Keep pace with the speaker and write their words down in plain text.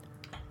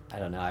I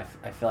don't know. I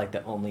feel like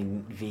the only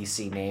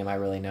VC name I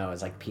really know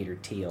is like Peter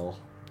Thiel.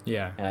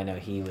 Yeah. And I know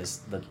he was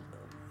the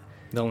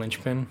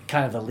linchpin.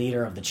 kind of the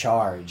leader of the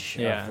charge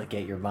Yeah. of the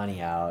get your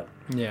money out.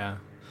 Yeah.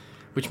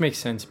 Which makes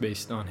sense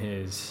based on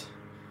his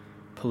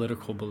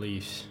political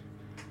beliefs.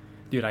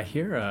 Dude, I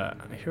hear a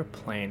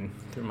plane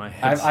through my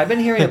head. I've been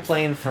hearing a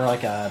plane for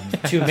like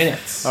 2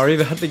 minutes. Are we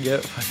about to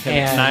get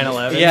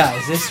 9/11? Yeah,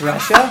 is this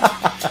Russia?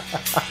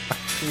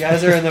 You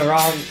guys are in the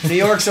wrong... New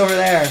York's over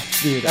there.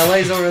 Dude.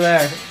 LA's over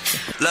there.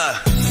 Look,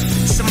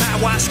 somehow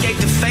I escaped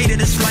the fate of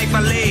this life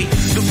I lead.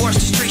 Divorced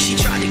the street, she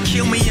tried to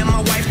kill me and my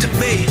wife to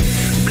be.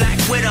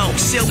 Black widow,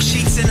 silk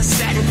sheets and a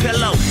satin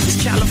pillow.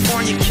 This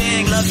California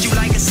king loves you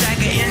like a sack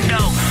of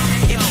Indo.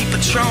 Empty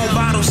Patron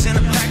bottles and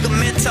a pack of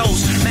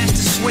Mentos.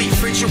 Master suite,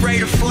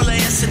 refrigerator full of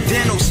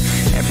incidentals.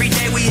 Every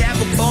day we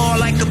have a ball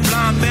like a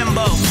blonde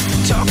bimbo.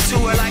 Talk to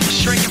her like a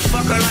shrink and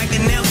fuck her like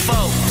an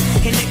info.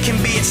 And it can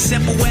be as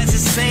simple as it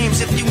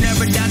seems if you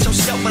never doubt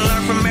yourself and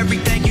learn from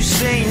everything you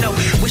see. No,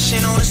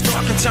 wishing on a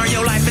star can turn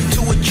your life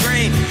into a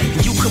dream.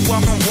 You could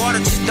walk on water,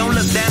 just don't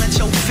look down at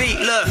your feet.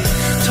 Look,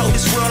 told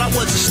this world I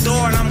was a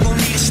star and I'm gonna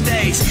need a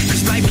stage.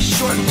 Cause life is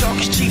short and talk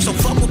is cheap, so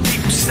fuck what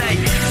people say.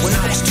 When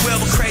I was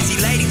 12, a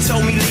crazy lady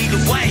told me lead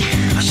the way.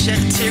 I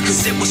shed a tear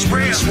cause it was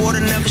real, swore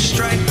to never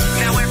stray.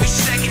 Now every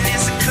second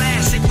is a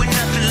classic when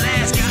nothing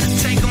lasts. Gotta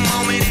take a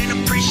moment and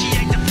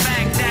appreciate the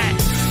fact that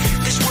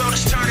this world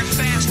is turning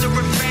faster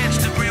and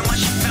faster. And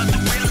once you felt the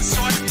real, it's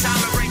hard to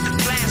tolerate the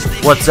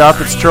plastic. What's up?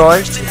 It's Troy.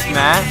 It's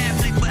Matt.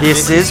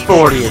 This is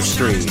 40th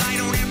Street.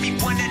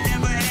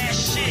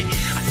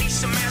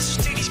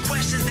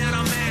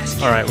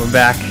 Alright, we're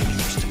back.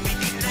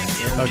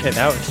 Okay,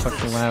 that was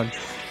fucking loud.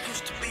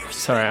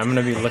 Sorry, I'm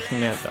gonna be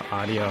looking at the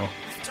audio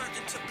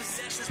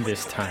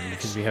this time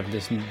because we have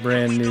this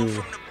brand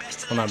new,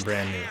 well, not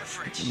brand new,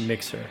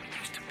 mixer.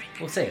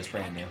 We'll say it's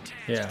brand new.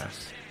 Yeah.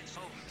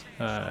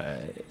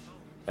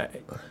 That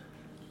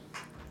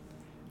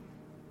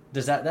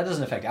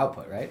doesn't affect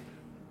output, right?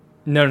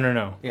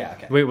 No. Yeah,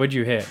 okay. Wait, what'd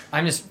you hit?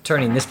 I'm just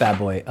turning this bad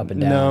boy up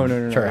and down.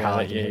 No. For how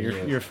I can yeah, hear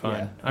you're you. fine.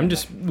 Yeah. I'm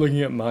just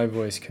looking at my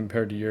voice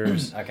compared to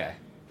yours, Okay.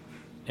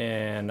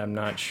 and I'm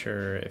not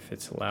sure if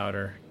it's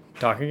louder.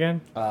 Talk again?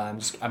 I'm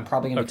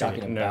probably gonna be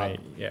talking about. No,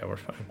 yeah, we're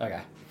fine.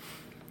 Okay.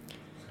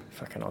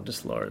 Fucking, I'll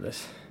just lower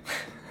this.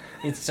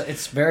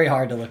 It's very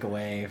hard to look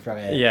away from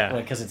it. Yeah.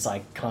 Because it's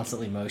like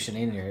constantly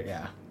motioning.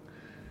 Yeah.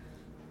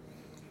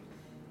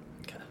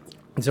 Okay.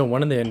 So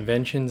one of the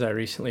inventions I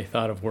recently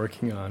thought of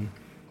working on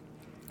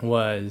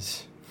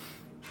was,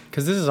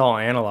 because this is all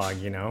analog,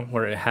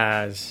 where it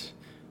has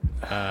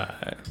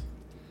the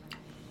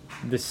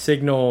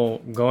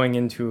signal going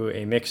into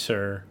a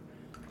mixer,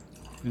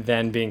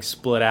 then being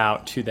split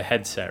out to the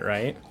headset,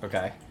 right?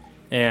 Okay.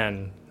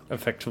 And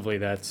effectively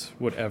that's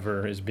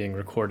whatever is being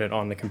recorded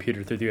on the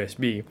computer through the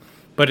USB.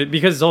 But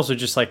because it's also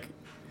just like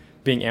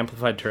being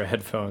amplified to our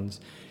headphones,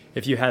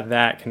 if you had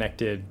that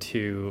connected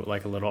to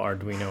like a little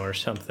Arduino or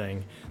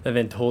something, that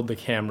then told the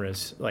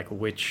cameras like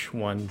which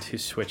one to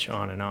switch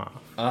on and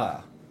off.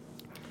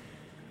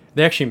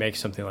 They actually make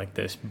something like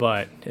this,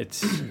 but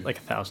it's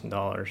like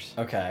 $1,000.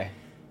 Okay.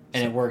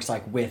 And it works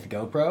like with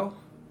GoPro?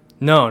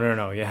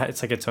 No. Yeah,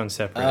 it's like its own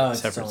separate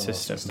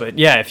system. But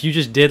yeah, if you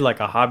just did like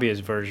a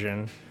hobbyist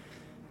version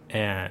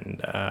and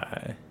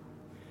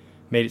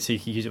made it so you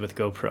could use it with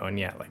GoPro and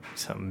like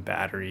some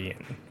battery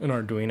and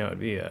an Arduino,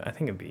 I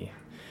think it'd be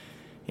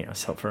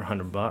sell for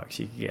 $100.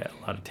 You could get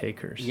a lot of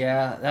takers.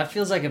 Yeah, that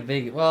feels like a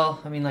big,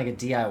 like a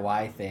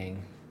DIY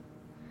thing.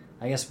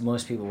 I guess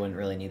most people wouldn't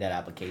really need that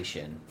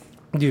application.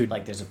 Dude.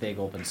 Like there's a big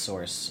open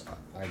source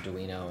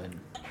Arduino and...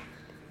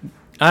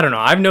 I don't know.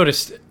 I've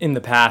noticed in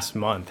the past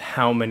month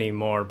how many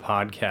more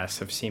podcasts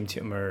have seemed to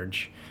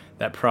emerge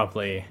that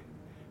probably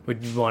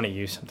would want to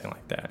use something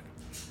like that.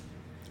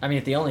 I mean,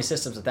 if the only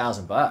system's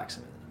 $1,000,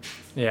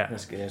 yeah,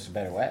 there's a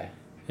better way.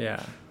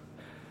 Yeah.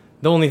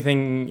 The only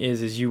thing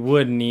is you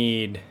would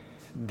need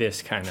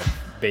this kind of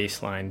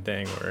baseline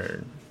thing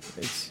where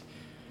it's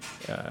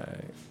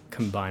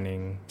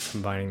combining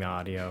the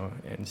audio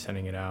and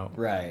sending it out.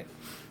 Right.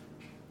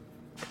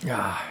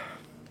 I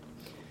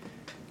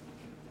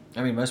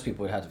mean, most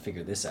people would have to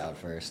figure this out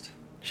first.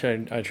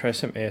 Should I try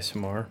some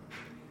ASMR?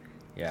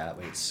 Yeah,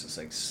 wait, it's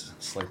like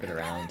slurp it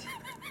around.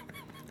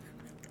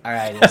 All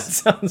right, That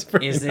sounds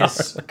pretty is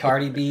this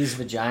Cardi B's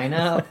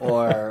vagina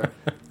or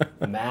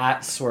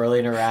Matt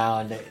swirling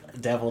around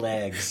deviled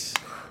eggs?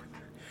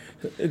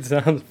 It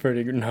sounds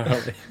pretty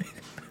gnarly.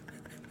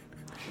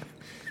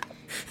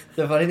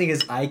 The funny thing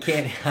is, I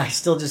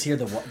still just hear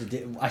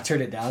I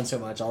turn it down so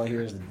much, all I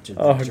hear is the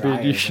dryer.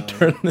 Dude, you should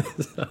turn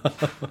this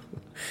up.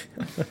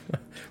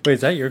 Wait, is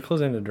that your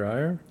clothes in the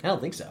dryer? I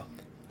don't think so.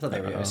 I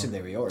assumed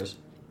they were yours.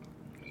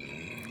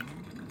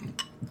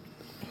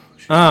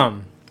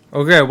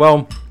 Okay,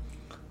 well,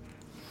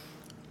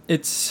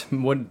 it's,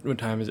 what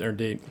time is our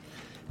date?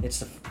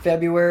 It's the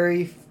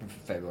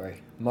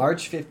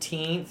March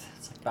 15th.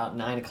 It's about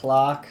 9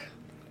 o'clock.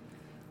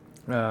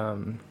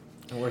 And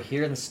we're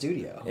here in the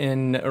studio.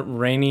 In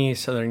rainy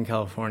Southern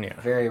California.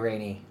 Very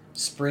rainy.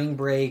 Spring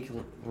break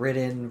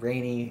ridden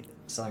rainy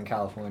Southern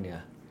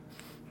California.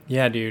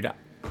 Yeah, dude.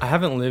 I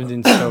haven't lived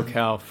in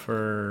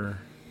SoCal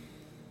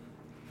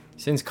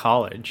since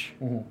college,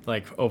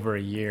 like over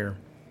a year.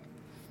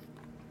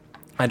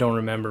 I don't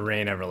remember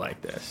rain ever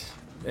like this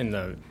in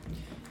the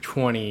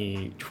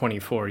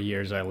 24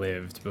 years I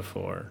lived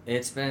before.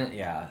 It's been,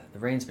 the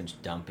rain's been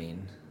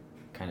dumping.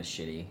 Kind of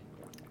shitty.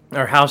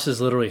 Our house is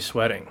literally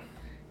sweating.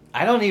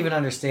 I don't even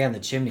understand the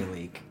chimney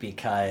leak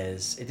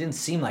because it didn't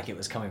seem like it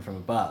was coming from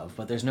above,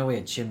 but there's no way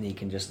a chimney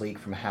can just leak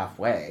from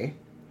halfway.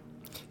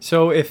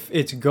 So if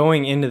it's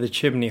going into the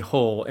chimney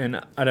hole, and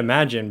I'd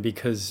imagine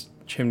because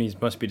chimneys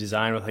must be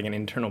designed with like an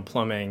internal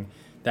plumbing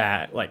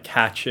that like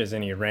catches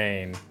any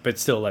rain, but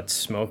still lets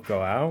smoke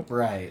go out.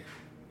 Right.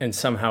 And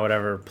somehow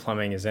whatever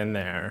plumbing is in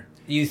there.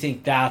 You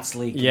think that's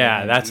leaking?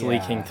 Yeah, that's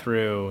leaking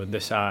through the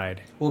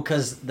side. Well,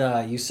 because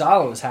you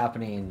saw what was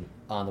happening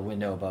on the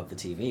window above the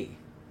TV.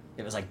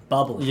 It was like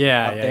bubbling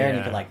up there, and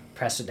you could like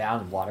press it down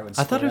and water would.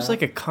 I thought it was out.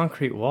 like a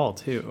concrete wall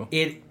too.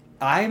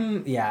 I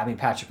mean,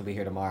 Patrick will be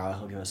here tomorrow.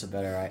 He'll give us a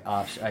better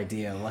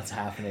idea of what's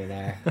happening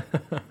there.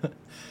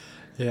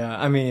 Yeah,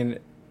 I mean,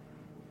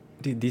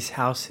 dude, these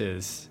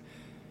houses.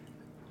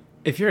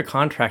 If you're a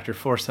contractor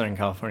for Southern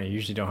California, you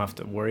usually don't have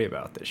to worry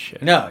about this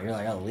shit. No, you're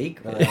like, leak?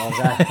 What the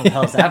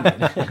hell does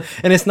that mean?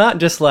 And it's not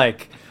just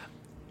like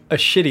a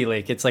shitty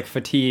leak. It's like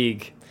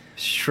fatigue,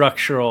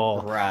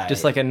 structural,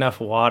 just like enough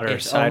water,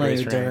 it's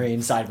sideways only rain.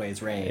 during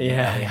sideways rain.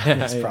 Yeah,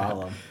 this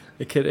problem.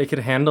 It could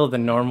handle the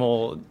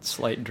normal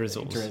slight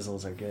drizzles.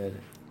 Drizzles are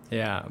good.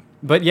 Yeah,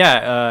 but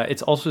yeah,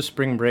 it's also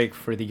spring break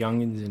for the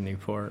youngins in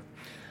Newport,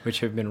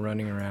 which have been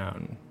running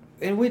around.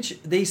 In which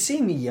they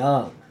seem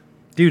young.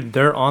 Dude,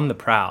 they're on the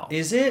prowl.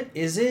 Is it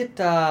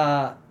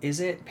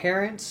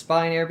parents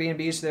buying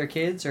Airbnbs for their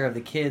kids, or have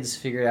the kids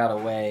figured out a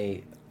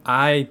way?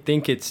 I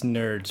think it's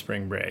nerd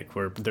spring break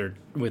where they're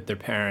with their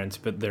parents,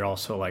 but they're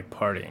also like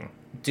partying.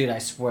 Dude, I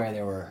swear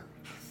there were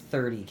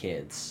 30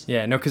 kids.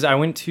 Yeah, no, because I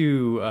went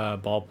to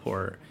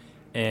Ballport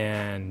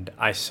and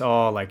I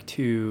saw like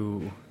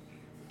two.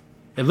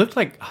 It looked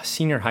like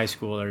senior high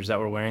schoolers that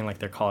were wearing like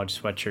their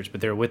college sweatshirts, but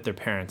they were with their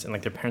parents, and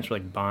like their parents were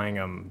like buying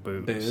them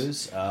booze.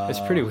 Booze? It's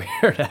pretty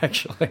weird,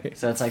 actually.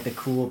 So it's like the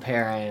cool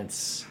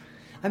parents.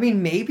 I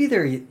mean, maybe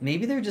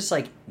they're just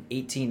like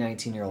 18,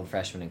 19-year-old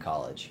freshmen in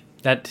college.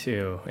 That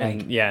too,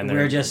 and like, yeah, and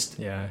we're just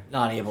yeah,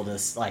 not able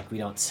to we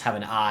don't have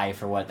an eye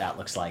for what that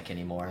looks like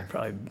anymore.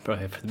 Probably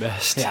for the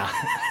best. Yeah.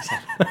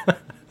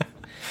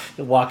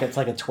 You walk up to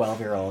like a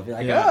 12-year-old, be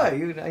like, "Oh,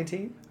 you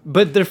 19?"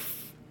 But they're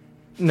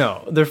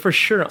for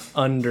sure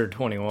under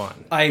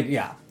 21.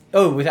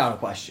 Oh, without a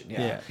question.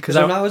 Yeah. Because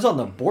when I was on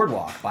the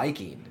boardwalk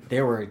biking,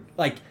 there were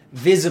like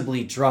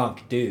visibly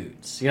drunk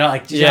dudes. You know,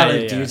 like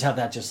dudes have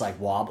that just like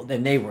wobble.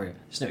 Then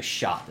there's no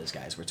shot those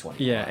guys were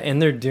 21. Yeah,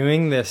 and they're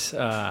doing this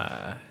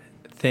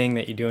thing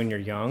that you do when you're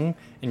young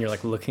and you're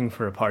like looking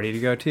for a party to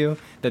go to,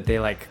 that they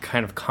like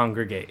kind of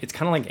congregate. It's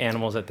kind of like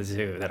animals at the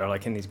zoo that are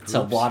like in these groups. It's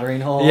a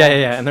watering hole. Yeah,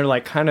 and they're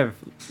like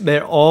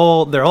they're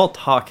all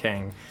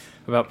talking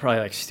about probably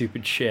like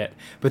stupid shit,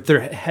 but their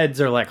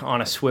heads are like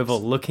on a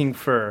swivel looking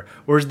for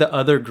where's the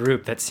other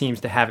group that seems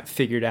to have it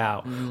figured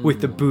out with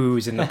the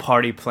booze and the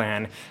party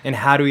plan, and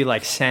how do we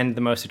like send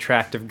the most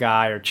attractive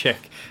guy or chick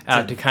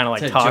out to kind of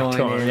like talk to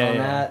them.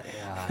 Yeah.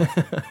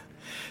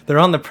 They're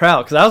on the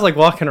prowl, because I was like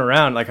walking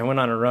around, like I went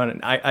on a run,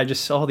 and I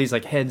just saw these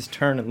like heads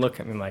turn and look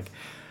at me like,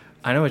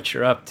 I know what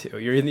you're up to.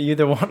 You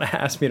either want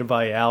to ask me to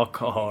buy you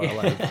alcohol or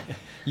like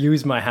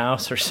use my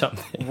house or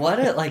something.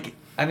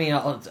 I mean,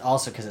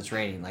 also because it's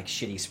raining, like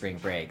shitty spring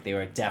break. They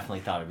were definitely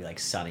thought it would be like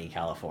sunny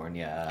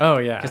California. Oh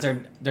yeah, because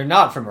they're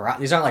not from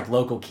around. These aren't like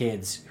local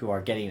kids who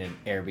are getting an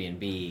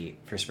Airbnb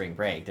for spring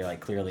break. They're like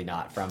clearly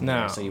not from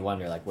there, so you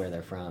wonder like where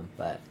they're from.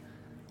 But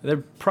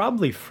they're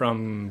probably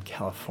from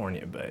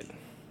California, but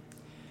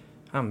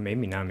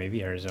maybe not.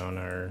 Maybe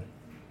Arizona or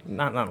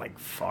not like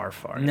far.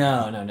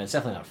 No, it's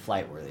definitely not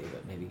flight worthy.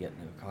 But maybe get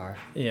in a car.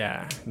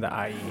 Yeah, the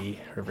IE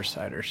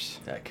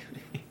Riversiders. That could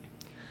be.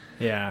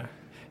 Yeah,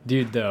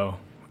 dude. Though,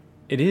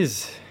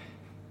 it's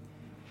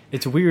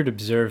weird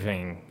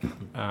observing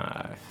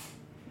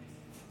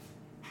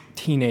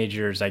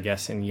teenagers, I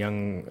guess, and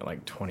young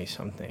like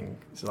 20-something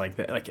like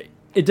that. Like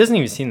it doesn't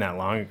even seem that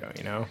long ago,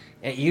 you know.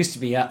 It used to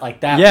be like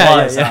that.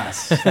 Was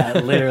us.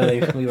 That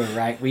literally, we were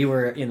right. We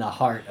were in the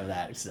heart of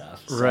that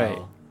stuff. So. Right.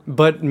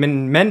 But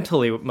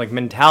mentally, like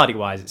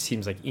mentality-wise, it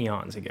seems like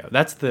eons ago.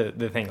 That's the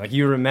thing. Like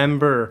you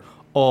remember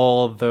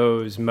all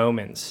those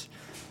moments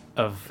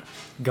of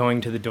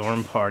going to the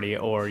dorm party,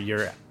 or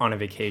you're on a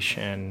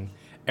vacation,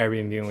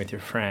 Airbnb with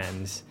your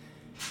friends.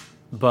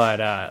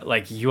 But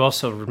like you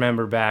also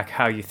remember back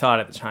how you thought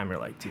at the time. You're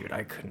like, dude,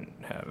 I couldn't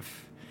have.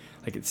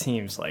 Like it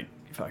seems like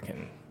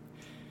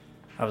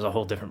I was a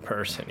whole different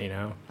person, you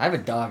know. I have a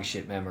dog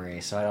shit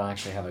memory, so I don't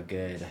actually have a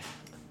good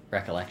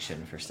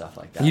recollection for stuff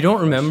like that. You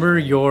don't remember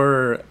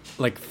your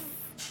like?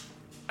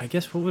 I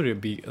guess what would it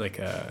be like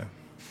what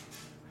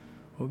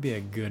would be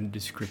a good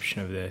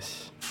description of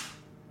this?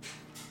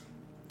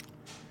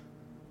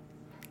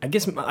 I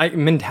guess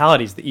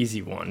mentality is the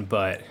easy one,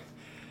 but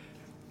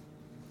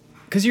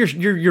because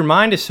your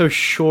mind is so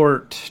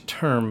short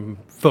term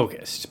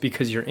focused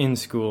because you're in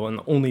school, and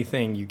the only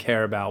thing you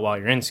care about while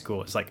you're in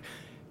school is like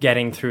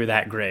getting through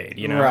that grade,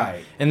 you know?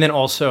 Right. And then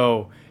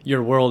also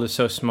your world is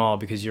so small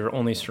because you're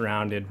only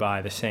surrounded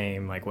by the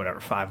same, like, whatever,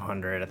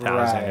 500,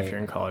 1,000 Right. if you're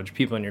in college,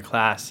 people in your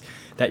class,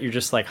 that you're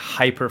just like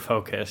hyper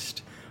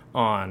focused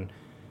on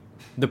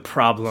the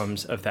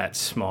problems of that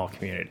small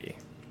community.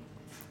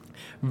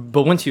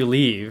 But once you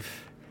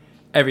leave,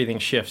 everything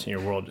shifts and your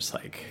world just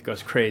like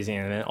goes crazy,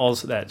 and then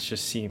also that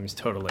just seems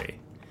totally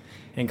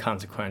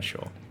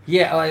inconsequential.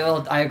 Yeah,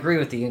 I agree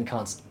with the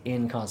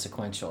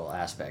inconsequential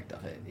aspect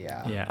of it.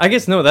 Yeah. Yeah, I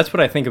guess no, that's what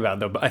I think about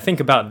though. But I think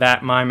about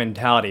that my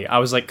mentality. I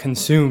was like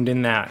consumed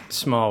in that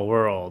small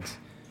world,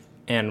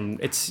 and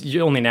it's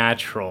only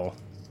natural.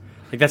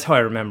 Like that's how I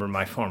remember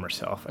my former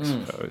self, I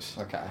suppose.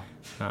 Okay.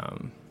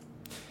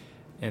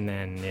 And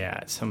then yeah,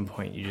 at some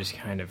point you just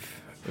kind of,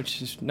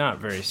 which is not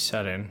very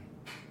sudden.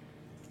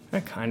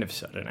 Not kind of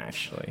sudden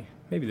actually.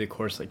 Maybe the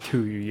course like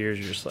 2 years,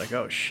 you're just like,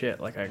 oh shit,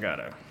 like I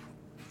gotta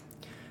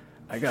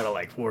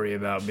like worry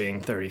about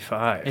being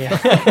 35. Yeah.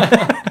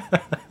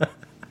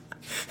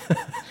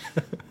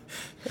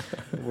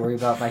 Worry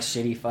about my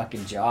shitty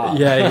fucking job.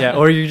 Yeah.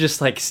 Or you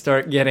just like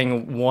start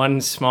getting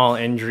one small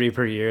injury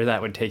per year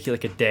that would take you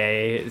like a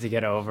day to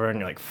get over, and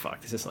you're like,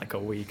 fuck, this is like a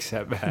week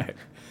setback.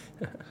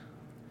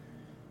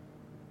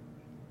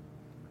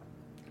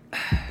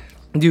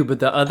 Dude, but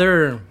the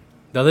other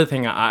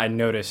thing I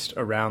noticed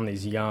around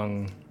these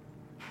young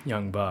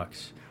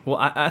bucks. Well,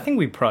 I think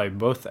we probably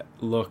both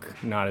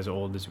look not as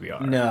old as we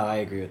are. No, I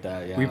agree with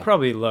that. Yeah. We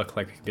probably look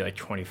like we could be like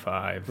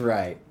 25.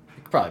 Right.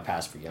 You could probably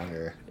pass for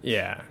younger.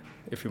 Yeah,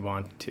 if we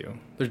wanted to.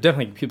 There's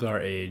definitely people our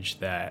age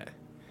that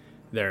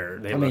they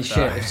I mean,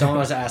 shit. If someone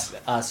was to ask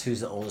us who's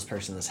the oldest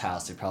person in this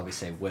house, they'd probably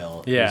say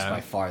Will. Yeah. Who's by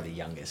far the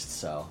youngest.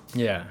 So.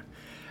 Yeah.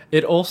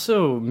 It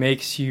also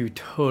makes you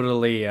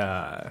totally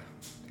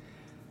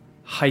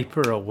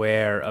hyper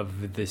aware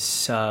of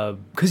the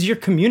because your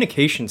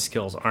communication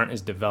skills aren't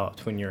as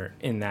developed when you're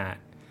in that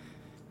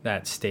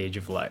stage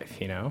of life,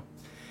 you know?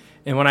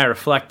 And when I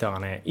reflect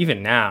on it,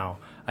 even now,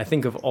 I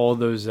think of all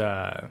those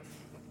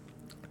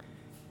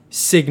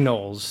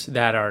signals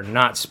that are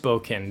not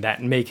spoken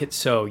that make it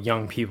so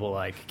young people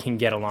like can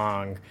get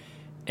along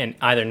and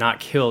either not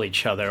kill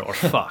each other or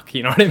fuck,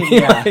 you know what I mean?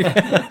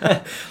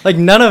 Yeah. Like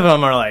none of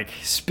them are like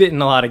spitting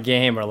a lot of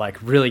game or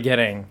like really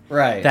getting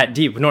Right. that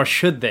deep, nor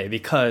should they,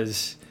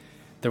 because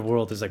their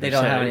world is like They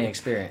don't have any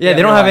experience. Yeah,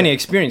 they don't have any like-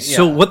 experience. yeah.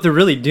 So what they're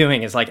really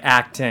doing is like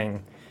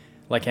acting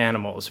like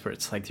animals, where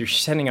it's like you're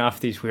sending off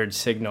these weird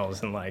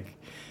signals, and like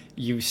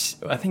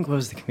I think what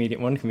was the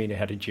comedian? One comedian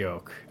had a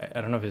joke.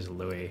 I don't know if it was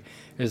Louis.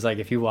 It was like,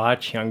 if you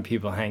watch young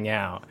people hang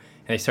out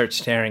and they start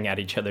staring at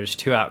each other, there's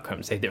two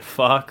outcomes: they either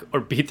fuck or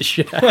beat the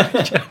shit out of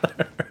each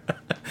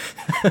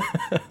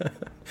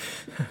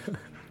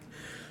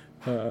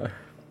other.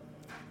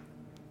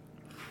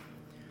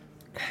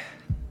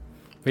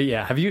 But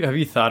yeah, have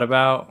you thought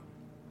about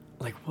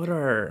like what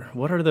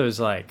are those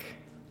like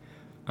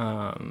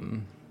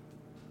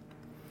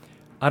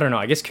I don't know,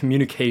 I guess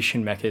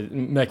communication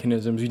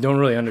mechanisms you don't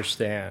really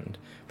understand,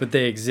 but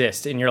they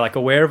exist, and you're like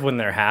aware of when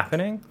they're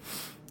happening.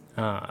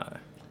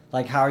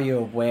 Like, how are you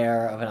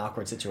aware of an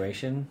awkward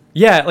situation?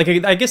 Yeah, like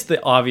I guess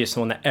the obvious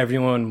one that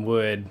everyone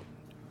would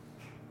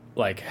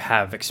like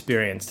have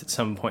experienced at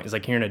some point is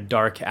like you're in a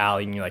dark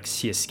alley and you like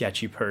see a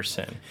sketchy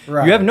person.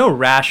 Right. You have no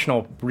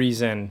rational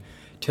reason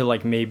to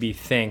like maybe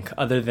think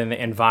other than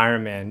the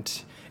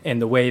environment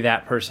and the way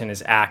that person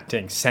is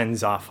acting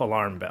sends off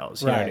alarm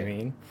bells. You know what I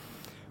mean?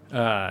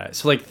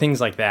 So like things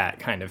like that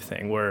kind of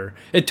thing where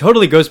it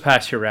totally goes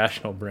past your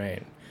rational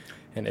brain,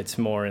 and it's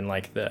more in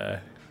like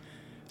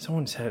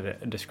someone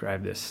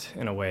described this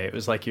in a way. It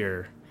was like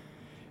your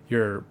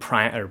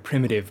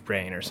primitive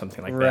brain or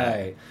something like that.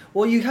 Right.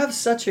 Well, you have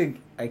such a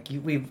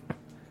we've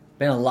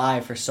been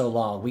alive for so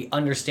long. We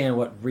understand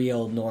what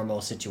real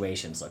normal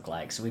situations look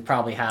like. So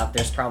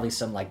there's probably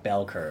some like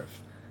bell curve.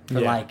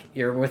 But like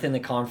you're within the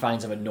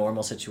confines of a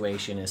normal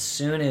situation. As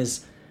soon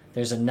as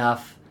there's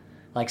enough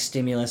like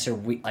stimulus or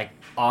like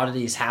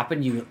oddities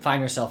happen, you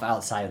find yourself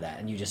outside of that,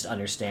 and you just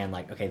understand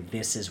like, okay,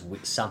 this is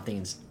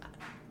something's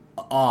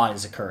odd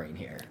is occurring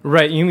here.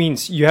 Right. You mean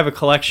you have a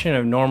collection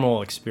of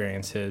normal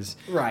experiences,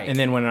 right? And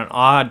then when an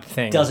odd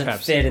thing doesn't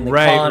fit in the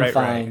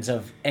confines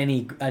of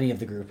any of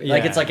the group,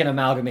 like it's like an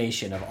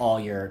amalgamation of all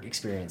your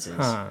experiences.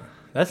 Huh.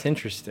 That's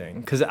interesting,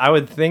 because I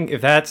would think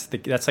if that's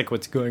like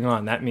what's going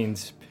on, that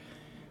means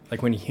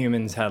like when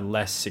humans had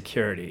less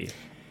security.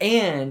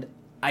 And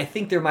I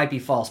think there might be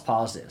false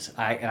positives.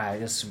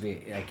 This would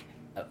be like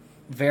a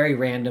very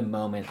random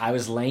moment. I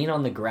was laying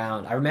on the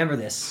ground. I remember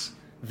this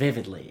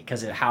vividly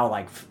because of how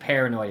like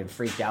paranoid and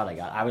freaked out I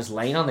got. I was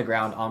laying on the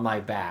ground on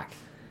my back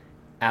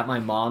at my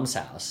mom's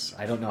house.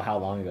 I don't know how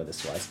long ago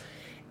this was.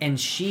 And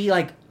she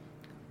like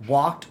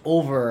walked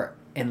over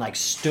and like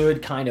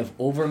stood kind of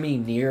over me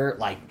near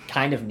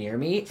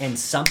me, and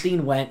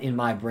something went in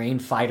my brain,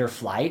 fight or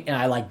flight, and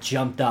I like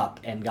jumped up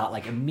and got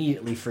like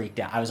immediately freaked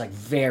out. I was like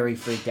very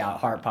freaked out,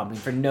 heart pumping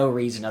for no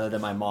reason other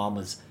than my mom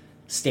was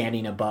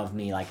standing above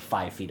me like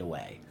 5 feet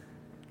away,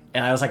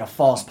 and I was like a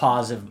false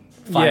positive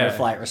fight or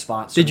flight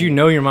response. Did you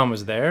know your mom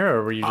was there,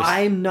 or were you just...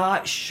 I'm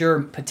not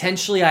sure.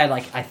 Potentially, I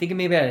think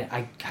maybe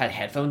I had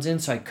headphones in,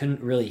 so I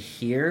couldn't really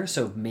hear.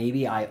 So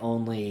maybe I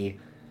only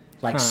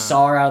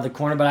saw her out of the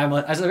corner. But I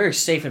was in a very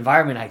safe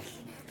environment.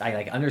 I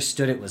like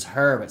understood it was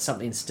her, but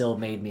something still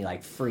made me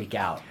like freak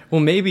out.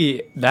 Well,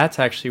 maybe that's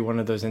actually one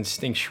of those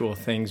instinctual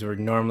things where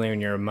normally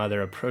when your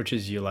mother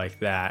approaches you like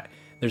that,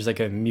 there's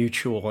like a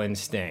mutual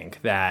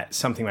instinct that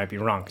something might be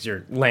wrong because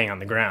you're laying on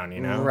the ground,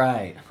 you know?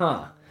 Right.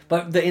 Huh.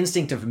 But the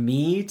instinct of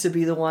me to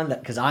be the one that,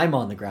 because I'm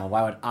on the ground,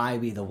 why would I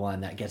be the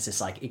one that gets this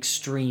like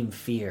extreme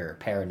fear,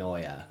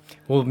 paranoia?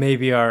 Well,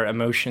 maybe our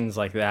emotions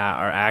like that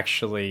are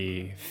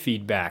actually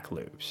feedback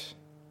loops.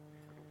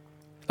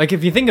 Like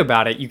if you think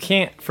about it, you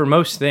can't, for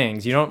most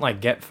things, you don't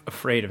like get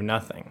afraid of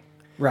nothing.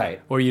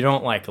 Right. Or you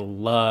don't like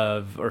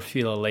love or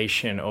feel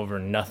elation over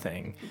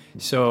nothing.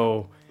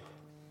 So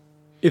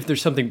if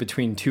there's something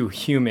between two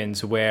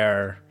humans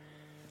where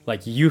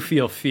like you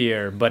feel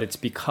fear, but it's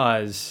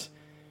because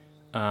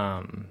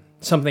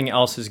something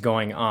else is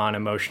going on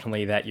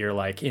emotionally that you're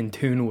like in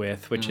tune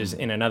with, which is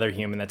in another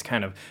human that's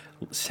kind of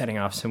setting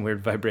off some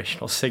weird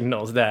vibrational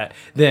signals that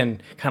then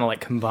kind of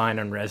like combine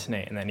and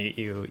resonate, and then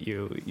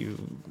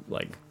you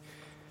like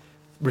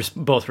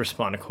both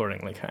respond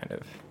accordingly, kind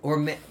of.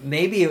 Or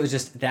maybe it was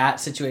just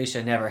that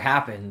situation never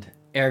happened,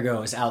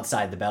 ergo it's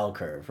outside the bell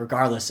curve,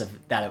 regardless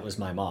of that it was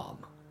my mom.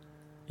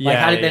 Like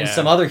had it been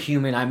some other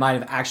human, I might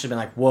have actually been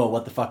like, whoa,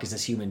 what the fuck is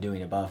this human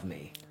doing above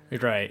me?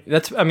 Right.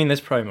 That's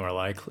probably more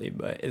likely,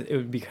 but it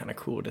would be kind of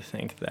cool to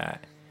think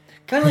that.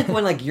 Kind of like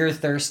when like you're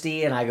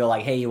thirsty and I go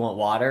like, hey, you want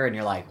water? And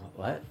you're like,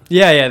 what?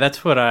 Yeah,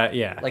 that's what Like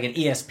an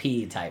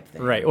ESP type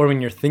thing. Right. Or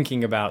when you're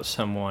thinking about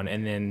someone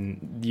and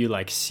then you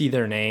like see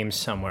their name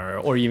somewhere,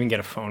 or you even get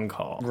a phone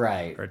call.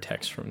 Right. Or a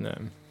text from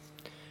them.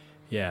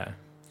 Yeah.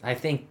 I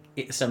think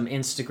some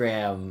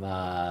Instagram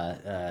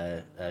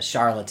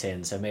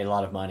charlatans have made a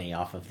lot of money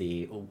off of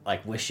the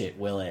like wish it,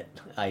 will it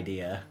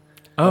idea.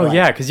 Oh, like,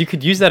 yeah, because you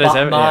could use that as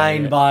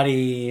mind,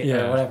 body,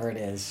 or whatever it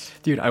is.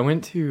 Dude, I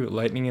went to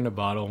Lightning in a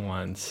Bottle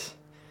once,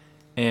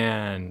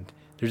 and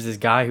there's this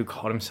guy who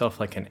called himself,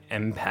 like, an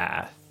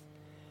empath,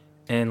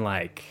 and,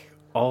 like,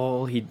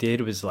 all he did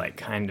was, like,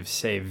 kind of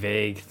say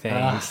vague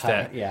things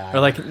that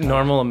are, like,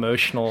 normal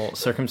emotional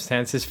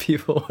circumstances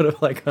people would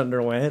have, like,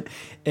 underwent,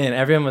 and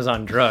everyone was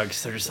on drugs,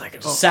 so they're just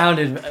like...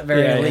 Sounded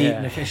very elite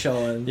and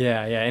official and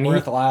and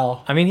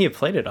worthwhile. He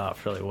played it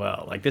off really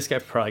well. Like, this guy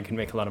probably could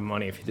make a lot of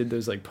money if he did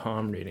those, like,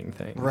 palm reading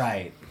things.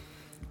 Right.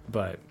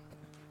 But,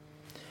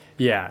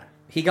 yeah.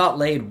 He got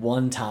laid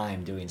one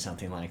time doing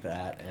something like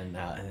that, and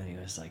then he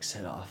was, like,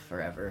 set off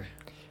forever.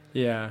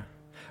 Yeah.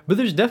 But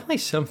there's definitely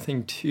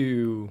something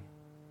to...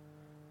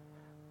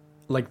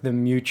 like the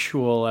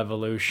mutual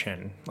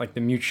evolution, like the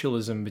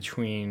mutualism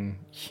between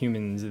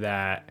humans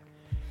that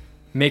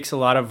makes a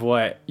lot of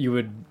what you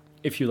would,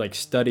 if you like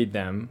studied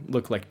them,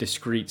 look like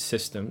discrete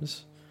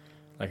systems.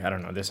 Like, I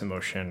don't know, this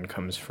emotion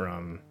comes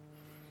from,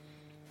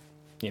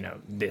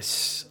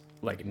 this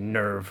like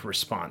nerve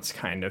response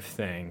kind of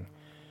thing.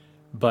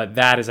 But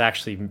that is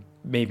actually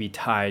maybe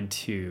tied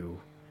to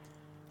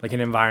like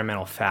an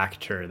environmental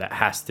factor that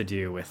has to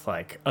do with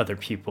like other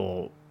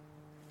people,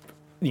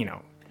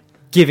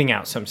 giving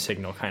out some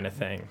signal kind of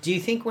thing. Do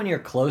you think when you're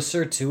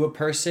closer to a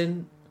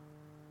person,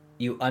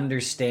 you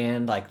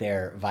understand like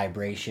their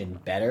vibration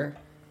better?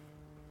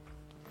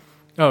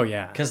 Oh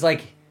yeah. Because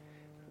like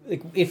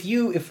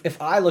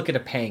if I look at a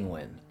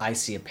penguin, I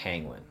see a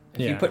penguin.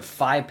 If you put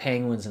 5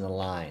 penguins in a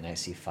line, I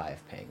see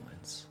 5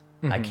 penguins.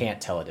 Mm-hmm. I can't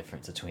tell a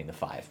difference between the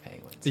 5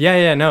 penguins.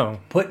 Yeah, no.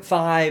 Put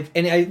 5,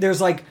 and there's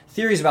like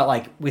theories about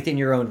like within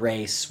your own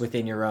race,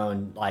 within your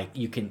own like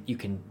you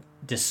can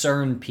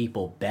discern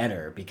people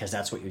better because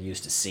that's what you're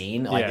used to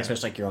seeing, like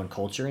especially like your own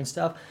culture and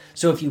stuff.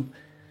 So if you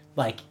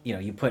like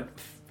you put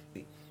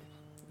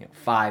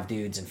 5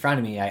 dudes in front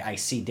of me, I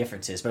see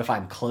differences. But if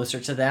I'm closer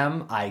to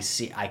them, I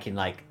can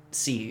like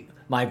see,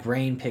 my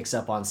brain picks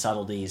up on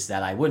subtleties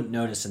that I wouldn't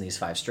notice in these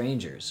 5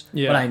 strangers.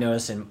 Yeah. But I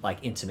notice in like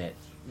intimate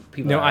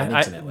people.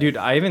 Dude,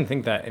 I even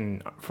think that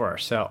for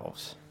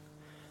ourselves,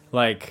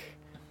 like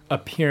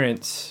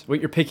appearance,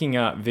 what you're picking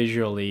up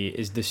visually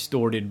is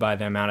distorted by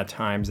the amount of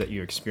times that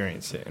you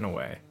experience it in a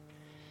way.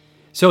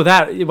 So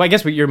that, I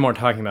guess what you're more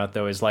talking about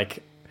though is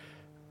like,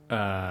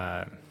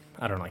 I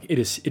don't know, like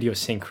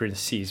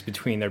idiosyncrasies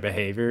between their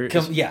behavior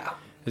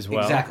as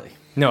well. Exactly.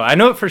 No, I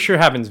know it for sure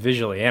happens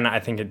visually, and I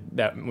think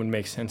that would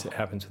make sense. It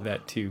happens with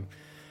that too.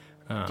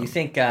 Do you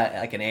think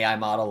like an AI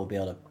model will be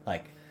able to,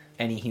 like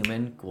any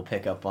human will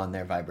pick up on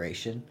their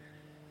vibration,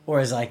 or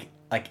is like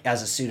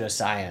as a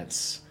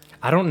pseudoscience?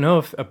 I don't know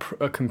if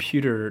a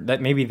computer,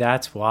 that maybe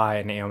that's why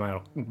an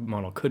AI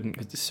model couldn't,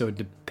 because it's so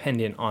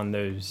dependent on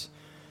those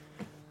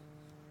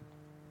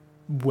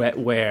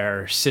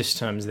wetware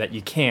systems that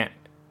you can't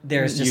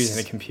use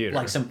in a computer.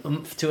 Like some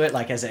oomph to it,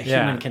 like as a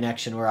human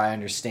connection where I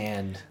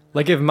understand.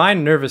 Like if my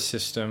nervous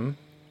system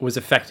was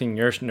affecting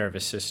your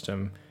nervous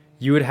system,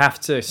 you would have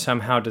to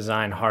somehow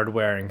design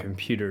hardware and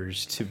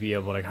computers to be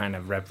able to kind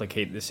of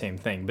replicate the same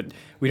thing. But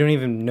we don't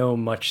even know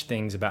much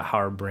things about how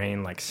our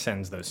brain like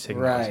sends those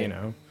signals, Right. you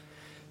know?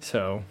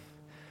 So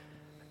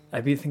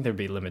I do think there'd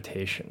be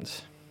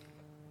limitations.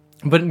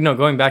 But no,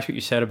 going back to what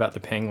you said about the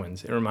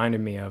penguins, it reminded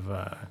me of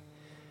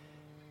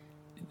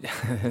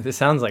this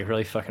sounds like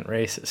really fucking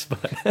racist,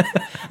 but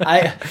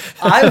I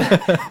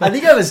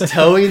think I was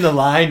towing the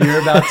line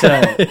you're about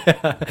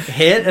to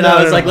hit, and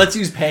I was like, let's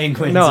use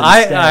penguins. No,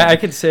 instead. I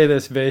could say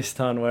this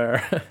based on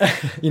where,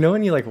 you know,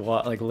 when you like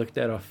looked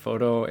at a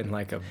photo in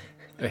like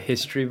a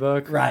history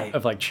book, right.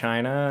 of like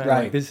China, and,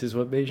 right? Like, this is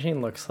what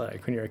Beijing looks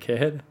like when you're a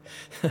kid.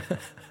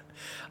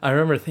 I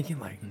remember thinking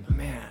like,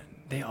 man,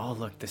 they all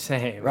look the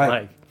same,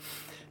 right?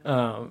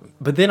 Like,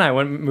 but then I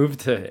moved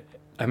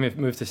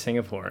to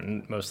Singapore,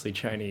 and mostly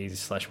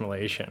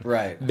Chinese/Malaysian.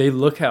 Right. They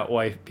look at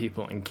white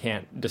people and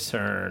can't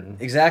discern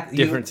exactly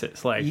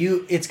differences.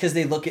 It's because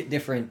they look at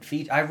different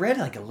features. I read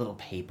like a little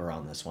paper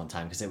on this one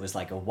time because it was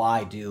like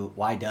why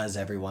does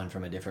everyone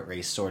from a different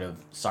race sort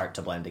of start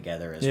to blend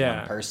together as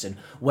one person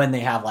when they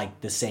have like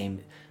the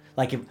same,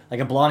 like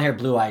a blonde hair,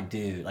 blue eyed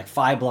dude, like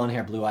 5 blonde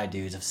hair, blue eyed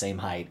dudes of same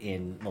height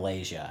in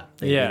Malaysia.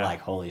 They'd be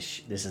like, holy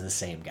this is the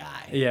same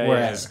guy. Yeah.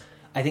 Whereas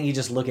I think you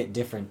just look at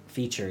different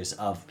features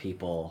of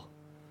people.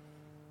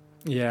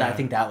 Yeah, I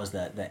think that was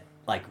the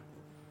like,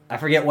 I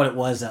forget what it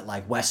was that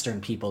like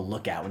Western people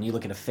look at when you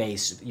look at a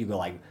face. You go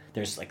like,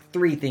 there's like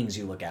 3 things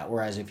you look at.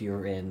 Whereas if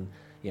you're in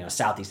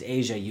Southeast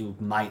Asia, you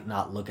might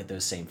not look at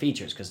those same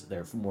features because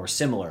they're more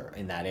similar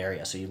in that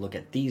area. So you look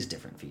at these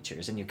different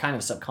features, and you're kind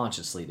of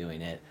subconsciously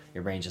doing it.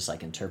 Your brain just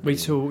like interpreting. Wait,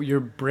 so your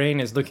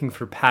brain is looking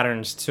for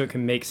patterns so it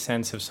can make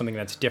sense of something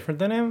that's different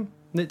than him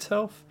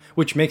itself,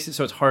 which makes it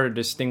so it's hard to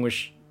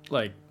distinguish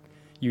like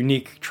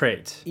unique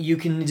traits. You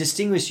can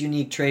distinguish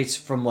unique traits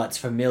from what's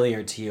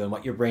familiar to you and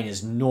what your brain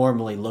is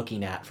normally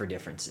looking at for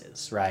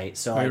differences, right?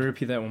 So Can you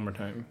repeat that one more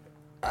time?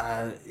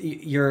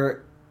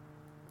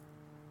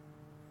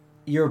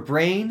 Your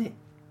brain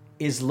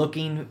is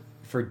looking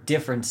for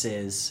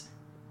differences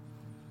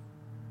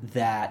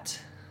that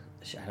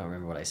I don't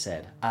remember what I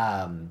said.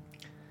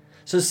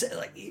 So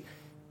like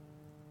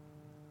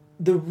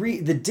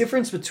the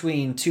difference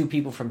between 2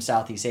 people from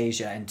Southeast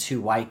Asia and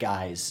 2 white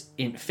guys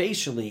in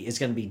facially is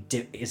going to be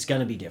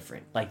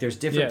different. Like there's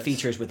different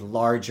features with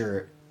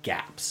larger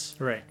gaps,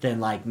 right? Than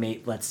like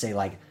let's say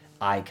like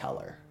eye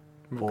color,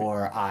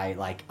 or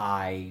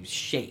eye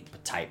shape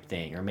type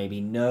thing, or maybe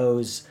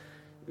nose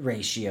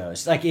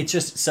ratios. Like it's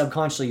just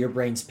subconsciously your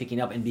brain's picking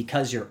up, and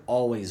because you're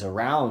always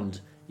around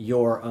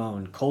your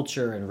own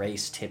culture and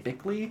race,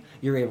 typically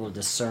you're able to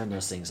discern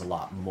those things a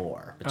lot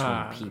more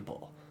between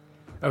people.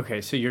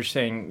 Okay, so you're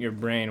saying your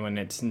brain, when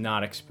it's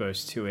not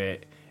exposed to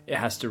it, it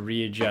has to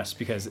readjust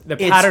because the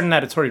It's- pattern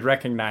that it's already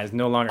recognized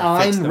no longer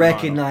fits the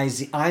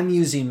model. I'm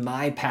using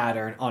my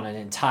pattern on an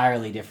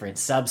entirely different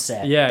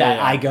subset Yeah.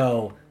 I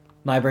go,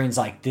 my brain's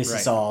like, this is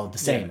Right. all the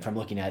same Yeah. from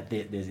looking at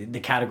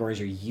the categories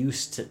you're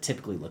used to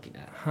typically looking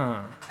at.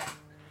 Huh.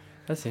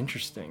 That's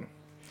interesting.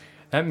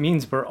 That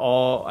means we're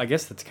all, I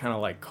guess that's kind of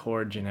like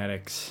core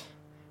genetics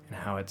and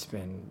how it's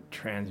been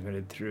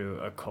transmitted through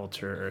a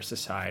culture or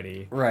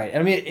society. Right.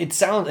 I mean, it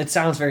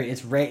sounds very,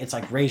 it's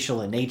like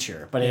racial in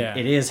nature, but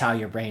it is how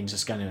your brain's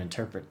just going to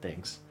interpret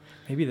things.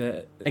 Maybe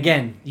that...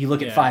 Again, you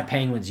look at 5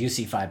 penguins, you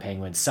see 5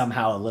 penguins.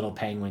 Somehow a little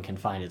penguin can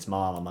find its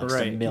mom amongst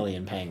a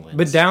million penguins.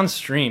 But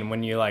downstream,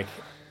 when you like,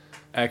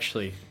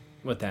 actually,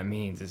 what that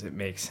means is it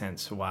makes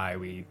sense why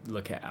we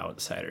look at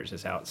outsiders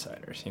as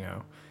outsiders, you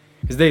know?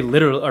 Because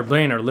our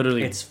brain are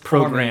literally it's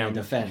programmed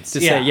defense.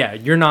 to say,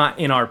 you're not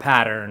in our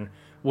pattern.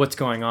 What's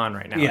going on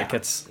right now? Yeah. Like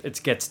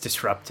it gets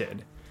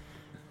disrupted,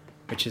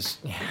 which is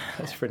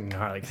that's pretty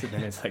gnarly. Because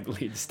then it's like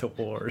leads to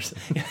wars.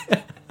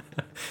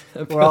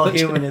 We're all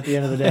human at the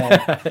end of the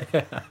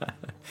day.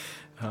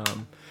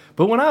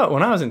 But when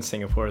I was in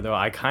Singapore, though,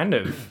 I kind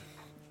of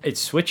it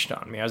switched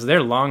on me. I was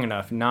there long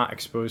enough, not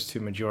exposed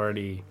to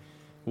majority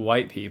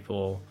white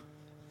people,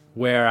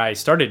 where I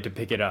started to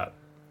pick it up,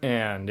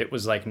 and it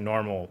was like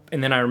normal.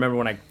 And then I remember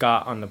when I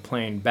got on the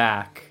plane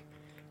back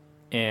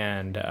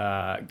and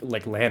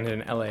like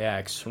landed in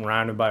LAX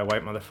surrounded by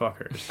white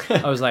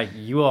motherfuckers. I was like,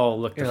 you all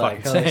look the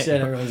fucking same.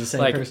 Shit, everyone's the same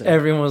like person.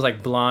 everyone was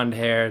like blonde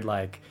haired,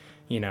 like,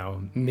 you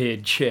know,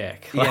 mid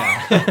chick.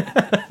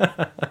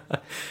 Yeah.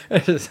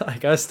 It's just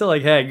like I was still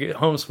like, hey,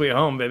 home sweet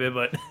home, baby,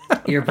 but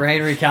Your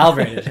brain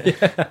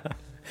recalibrated.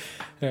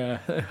 yeah.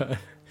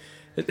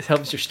 It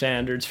helps your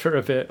standards for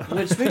a bit.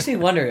 Which makes me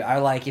wonder, are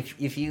like if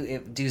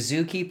do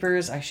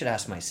zookeepers, I should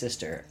ask my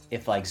sister,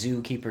 if like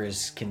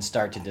zookeepers can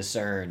start to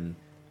discern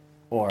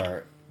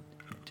or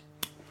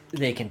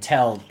they can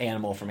tell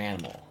animal from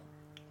animal.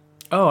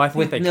 Oh, I think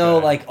With they no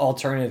could. like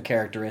alternative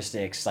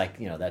characteristics, like,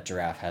 you know, that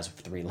giraffe has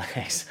 3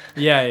 legs.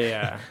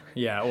 Yeah,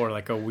 or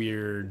like a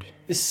weird.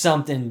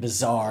 Something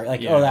bizarre, like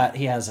Yeah. that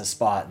he has a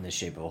spot in the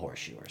shape of a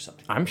horseshoe or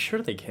something. I'm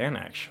sure they can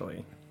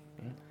actually.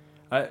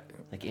 Like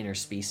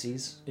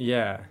interspecies.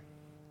 Yeah,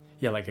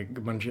 like a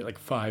bunch of like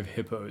 5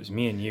 hippos.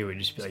 Me and you would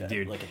just be like,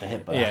 dude, look at the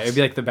hippos. Yeah, it'd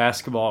be like the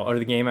basketball or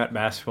the game at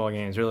basketball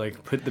games, or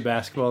like put the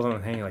basketballs on the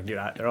thing. Like, dude,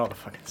 they're all the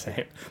fucking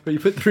same. But you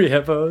put 3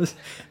 hippos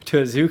to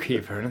a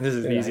zookeeper, and this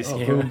is the easiest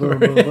game. Boom,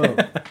 boom, boom,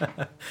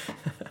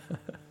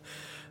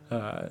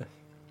 boom.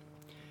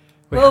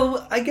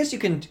 Well, I guess you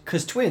can,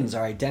 because twins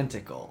are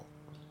identical,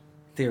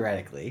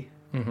 theoretically,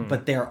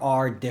 but there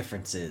are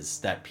differences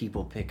that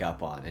people pick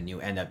up on, and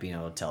you end up being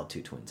able to tell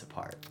 2 twins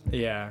apart.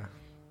 Yeah.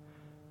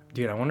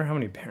 Dude, I wonder how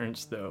many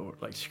parents, though,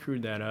 like,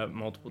 screwed that up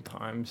multiple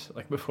times,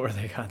 like, before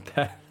they got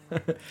that.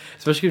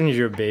 Especially when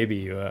you're a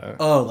baby.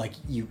 Like,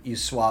 you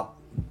swap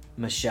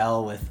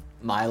Michelle with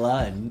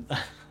Mila, and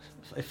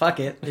fuck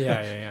it.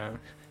 Yeah.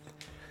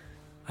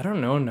 I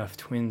don't know enough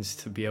twins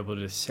to be able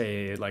to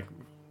say, like,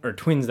 or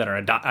twins that are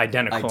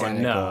identical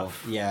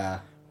enough. Yeah.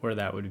 Where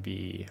that would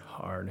be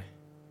hard.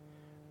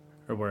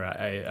 Or where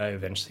I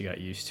eventually got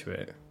used to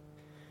it.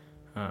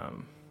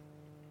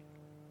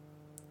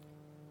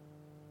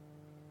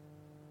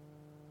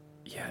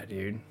 Yeah,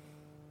 dude.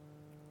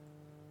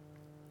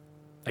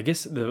 I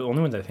guess the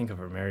only ones I think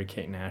of are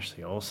Mary-Kate and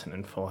Ashley Olsen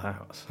in Full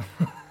House.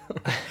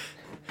 I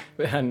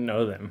didn't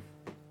know them.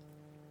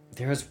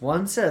 There was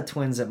one set of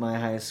twins at my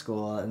high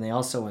school, and they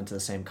also went to the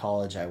same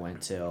college I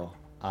went to.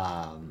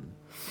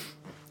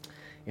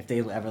 If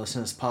they ever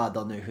listen to this pod,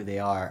 they'll know who they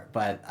are.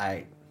 But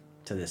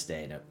to this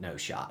day, no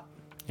shot.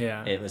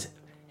 Yeah. It was,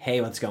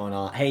 hey, what's going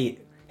on?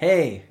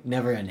 Hey,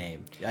 never a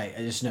name. I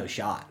just no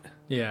shot.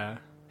 Yeah.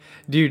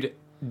 Dude,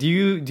 do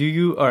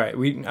you, all right,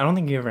 I don't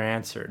think you ever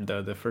answered,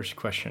 though, the first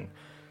question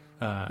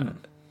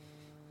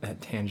that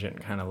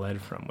tangent kind of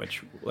led from,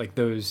 which, like,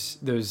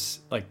 those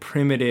like,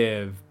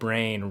 primitive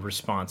brain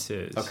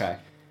responses. Okay.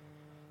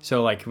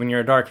 So, like, when you're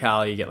a dark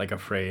alley, you get, like,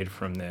 afraid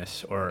from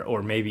this,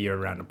 or maybe you're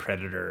around a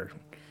predator,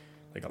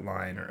 like a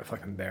lion or a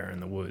fucking bear in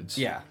the woods.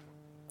 Yeah.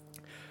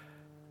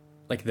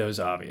 Like, those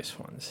obvious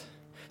ones.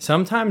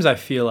 Sometimes I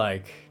feel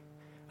like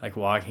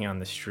walking on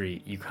the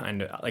street, you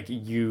kind of, like,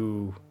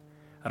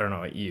 I don't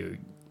know,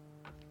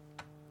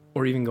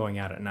 or even going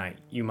out at night,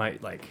 you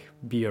might, like,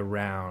 be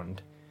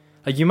around,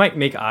 like, you might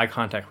make eye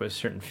contact with a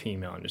certain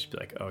female and just be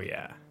like, oh,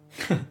 yeah,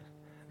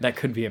 that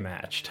could be a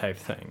match type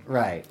thing.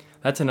 Right.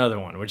 That's another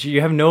one, which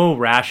you have no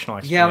rational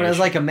explanation. Yeah, but as,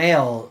 like, a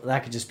male,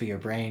 that could just be your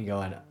brain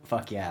going,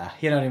 fuck yeah.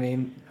 You know what I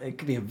mean? It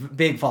could be a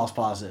big false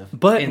positive.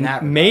 But in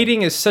that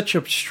mating is such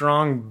a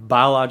strong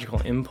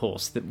biological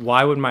impulse that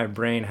why would my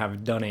brain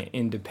have done it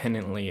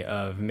independently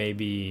of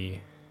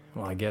maybe...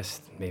 Well, I guess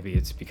maybe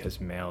it's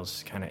because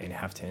males kind of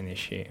have to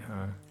initiate,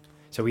 huh?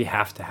 So we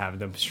have to have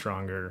the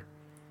stronger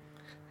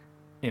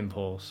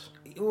impulse.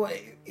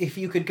 If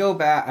you could go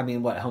back, I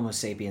mean, what, Homo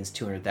sapiens,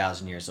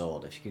 200,000 years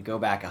old. If you could go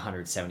back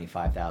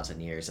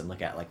 175,000 years and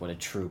look at, like, what a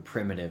true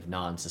primitive,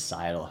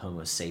 non-societal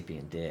Homo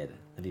sapien did,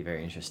 that'd be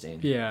very interesting.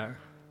 Yeah.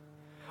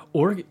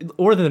 Or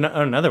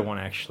another one,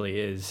 actually,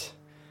 is,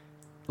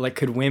 like,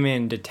 could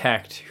women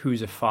detect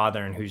who's a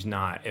father and who's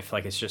not if,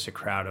 like, it's just a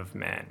crowd of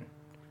men?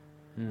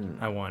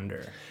 I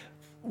wonder.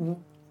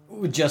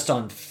 Just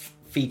on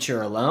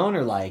feature alone,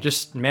 or like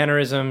just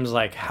mannerisms,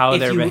 like how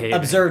they're behaving. If you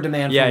observed a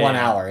man for 1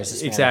 hour, is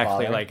this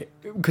exactly man a like,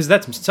 because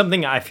that's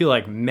something I feel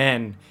like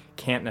men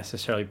can't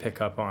necessarily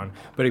pick up on,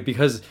 but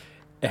because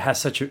it has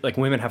such a, like,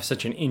 women have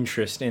such an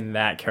interest in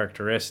that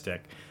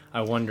characteristic,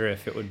 I wonder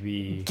if it would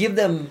be... Give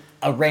them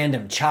a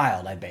random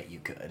child, I bet you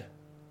could.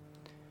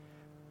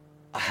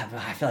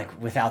 I feel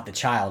like without the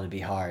child it'd be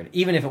hard,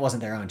 even if it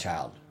wasn't their own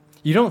child.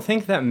 You don't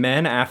think that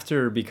men,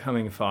 after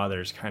becoming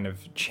fathers, kind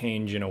of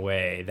change in a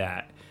way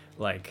that,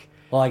 like...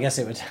 Well, I guess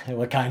it would...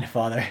 What kind of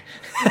father?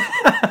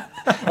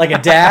 Like a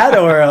dad,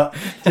 or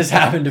just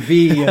happen to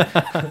be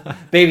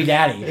baby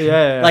daddy?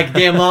 Yeah. Like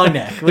Dan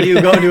Longneck. When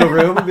you go into a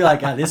room and be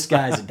like, oh, this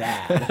guy's a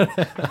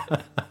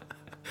dad.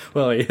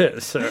 Well, he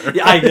is, sir.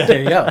 Yeah,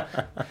 there you go.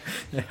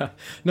 Yeah.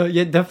 No,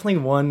 yeah, definitely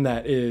one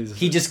that is...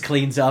 He just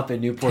cleans up in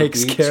Newport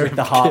Beach with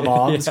the hot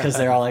moms because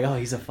they're all like, oh,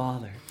 he's a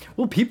father.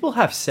 Well, people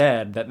have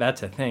said that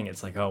that's a thing.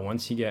 It's like, oh,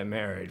 once you get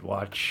married,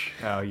 watch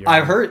how you're...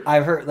 I've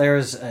heard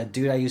there's a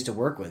dude I used to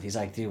work with. He's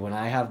like, dude, when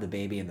I have the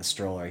baby in the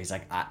stroller, he's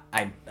like,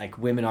 I like,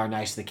 women are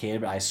nice to the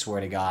kid, but I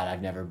swear to God,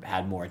 I've never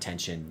had more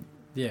attention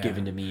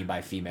given to me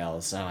by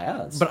females. So I'm like,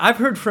 oh, but I've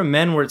heard from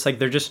men where it's like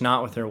they're just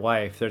not with their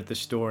wife. They're at the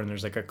store and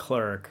there's like a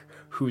clerk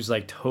who's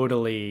like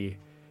totally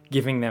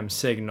giving them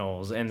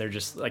signals, and they're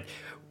just like,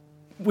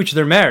 which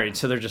they're married,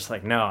 so they're just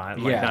like, no,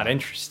 I'm like not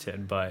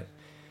interested. But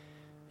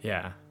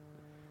yeah.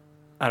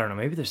 I don't know.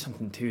 Maybe there's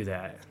something to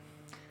that.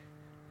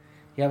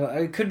 Yeah, but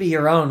it could be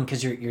your own,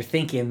 because you're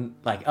thinking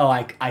like, oh,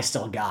 I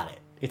still got it.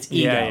 It's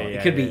ego.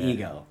 It could be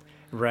ego.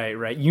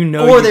 Right. You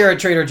know. Or they're at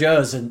Trader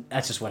Joe's, and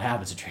that's just what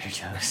happens at Trader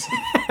Joe's.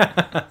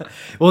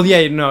 Well,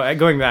 yeah, no.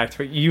 Going back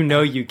to it,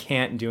 you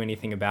can't do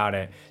anything about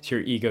it. So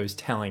your ego's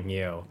telling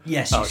you,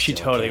 yes, oh, she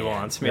totally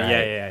wants me.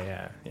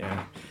 Right?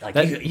 Yeah.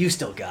 Like you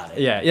still got it.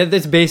 Yeah.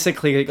 That's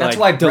basically that's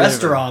like why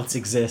restaurants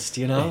exist,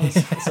 you know,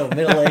 so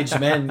middle-aged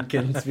men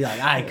can be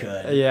like, I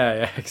could.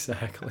 Yeah,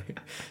 exactly.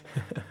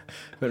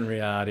 But in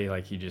reality,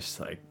 like, you just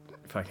like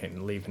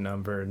fucking leave a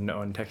number and no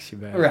one texts you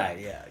back. Right,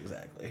 yeah,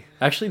 exactly.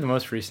 Actually, the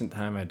most recent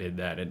time I did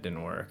that, it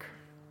didn't work.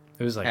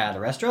 It was like at a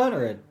restaurant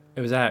or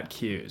it was at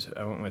Q's.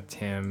 I went with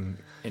Tim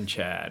and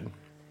Chad.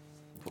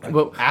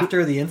 well,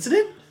 after the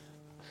incident?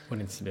 What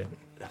incident?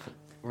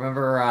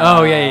 Remember?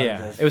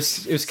 Yeah. It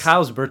was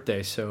Kyle's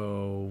birthday,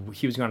 so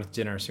he was going to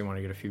dinner, so he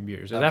wanted to get a few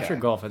beers. It was after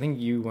golf. I think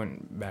you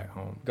went back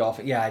home. Golf.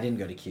 Yeah, I didn't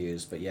go to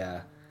Q's, but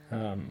yeah.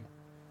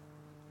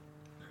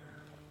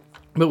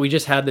 But we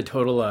just had the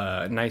total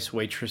nice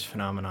waitress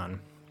phenomenon,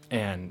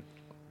 and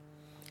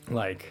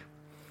like,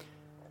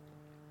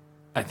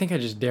 I think I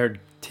just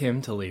dared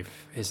Tim to leave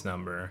his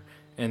number,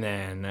 and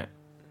then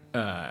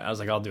I was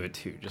like, I'll do it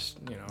too, just,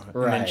 you know.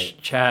 Right. And then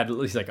Chad,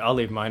 he's like, I'll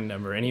leave my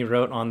number, and he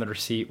wrote on the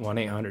receipt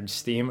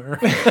 1-800-STEAMER.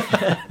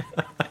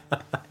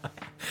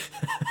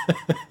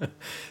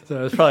 So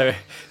it was probably,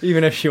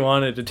 even if she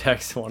wanted to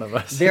text one of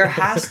us. There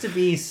has to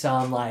be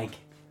some, like,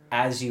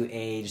 as you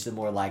age, the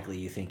more likely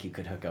you think you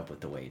could hook up with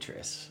the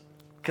waitress.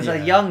 Because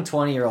a young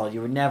 20-year-old,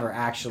 you would never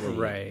actually...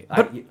 Right.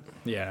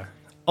 Yeah.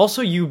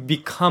 Also, you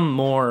become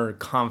more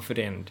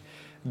confident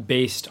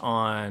based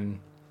on...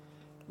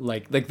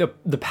 Like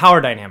the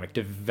power dynamic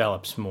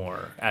develops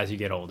more as you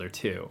get older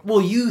too. Well,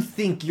 you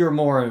think you're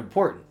more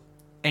important,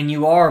 and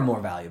you are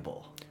more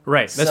valuable.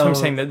 Right. That's what I'm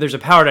saying. That there's a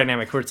power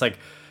dynamic where it's like,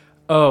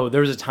 oh,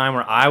 there was a time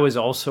where I was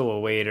also a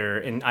waiter,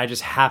 and I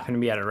just happened to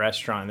be at a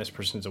restaurant, and this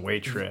person's a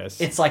waitress.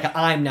 It's like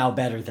I'm now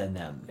better than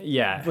them.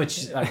 Yeah.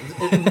 Which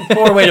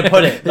poor way to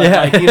put it. But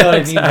like, you know what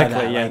exactly. I mean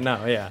by that. Yeah. Like,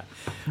 No. Yeah.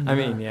 I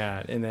mean,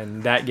 yeah, and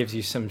then that gives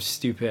you some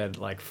stupid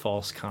like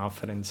false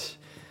confidence.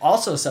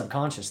 Also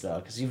subconscious, though,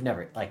 because you've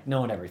never, like,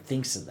 no one ever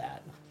thinks of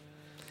that.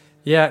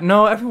 Yeah,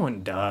 no,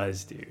 everyone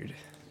does, dude.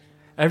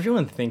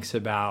 Everyone thinks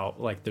about,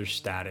 like, their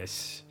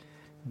status.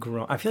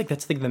 I feel like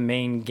that's, like, the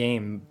main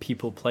game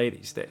people play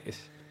these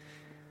days.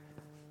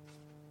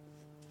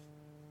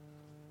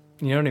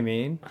 You know what I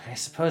mean? I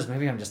suppose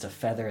maybe I'm just a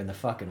feather in the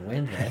fucking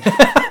wind, then.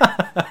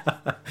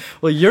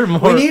 Well, you're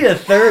more... We need a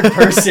third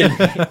person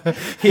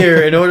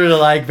here in order to,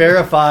 like,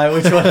 verify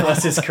which one of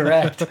us is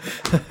correct.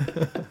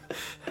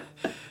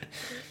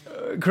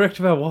 Correct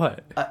about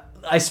what?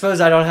 I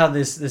suppose I don't have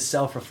this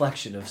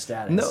self-reflection of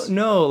status.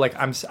 No. Like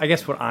I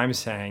guess what I'm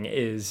saying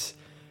is,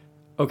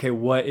 okay,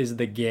 what is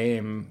the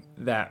game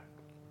that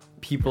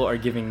people are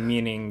giving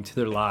meaning to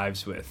their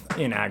lives with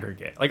in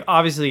aggregate? Like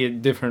obviously,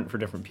 it's different for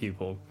different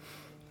people,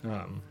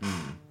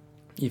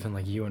 even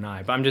like you and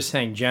I. But I'm just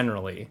saying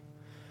generally,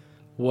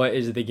 what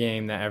is the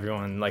game that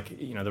everyone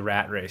like? You know, the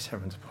rat race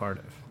everyone's a part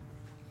of.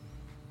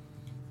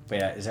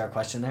 Wait, is there a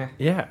question there?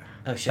 Yeah.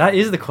 Oh shit. That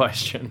is the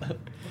question.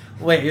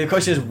 Wait, the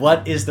question is,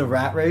 what is the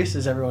rat race?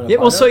 Is everyone a part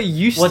well, of? so it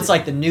used What's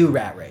like the new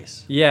rat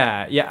race?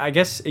 Yeah. I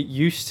guess it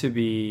used to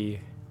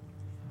be.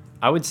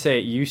 I would say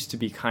it used to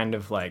be kind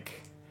of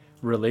like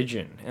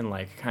religion and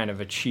like kind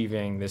of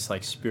achieving this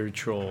like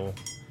spiritual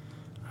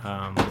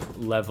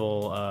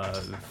level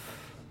of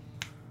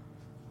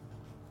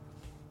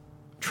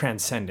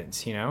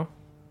transcendence, you know?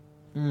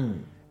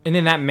 And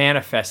then that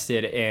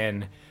manifested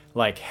in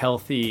like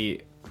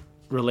healthy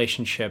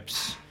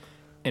relationships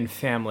and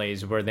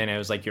families where then it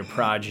was like your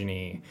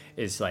progeny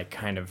is like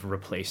kind of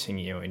replacing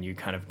you and you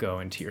kind of go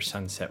into your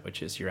sunset,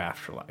 which is your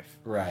afterlife.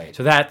 Right.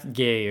 So that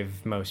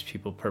gave most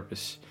people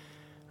purpose.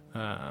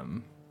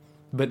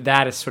 But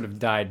that has sort of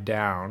died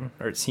down,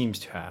 or it seems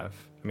to have.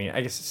 I mean, I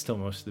guess it's still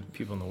most of the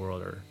people in the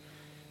world are,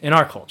 in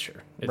our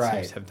culture, it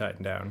seems to have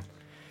died down.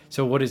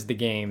 So what is the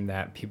game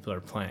that people are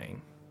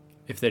playing?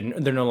 If they're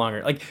no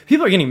longer, like,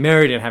 people are getting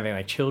married and having,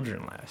 like,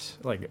 children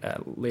like,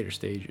 at later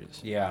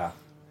stages. Yeah.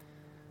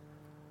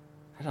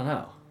 I don't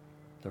know.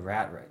 The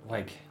rat race,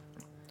 like...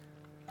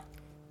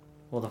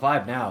 Well, the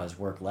vibe now is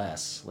work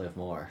less, live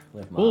more,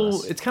 live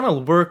modest. Well, it's kind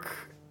of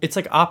work... It's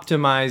like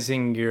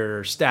optimizing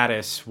your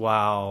status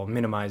while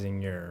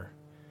minimizing your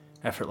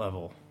effort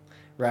level.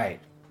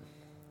 Right.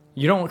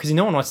 You don't... Because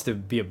no one wants to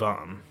be a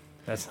bum.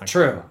 That's not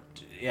true.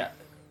 Cool. Yeah.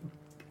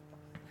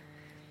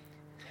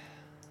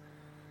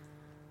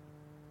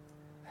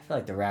 I feel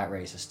like the rat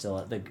race is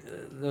still...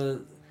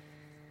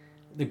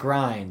 The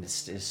grind is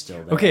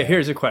still there. Okay,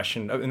 here's a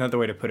question. Another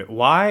way to put it.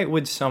 Why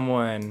would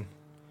someone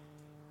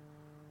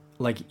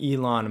like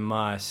Elon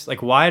Musk,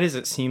 like why does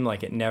it seem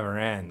like it never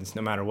ends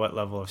no matter what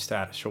level of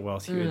status or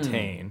wealth you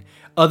attain?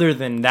 Other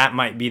than that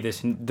might be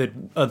the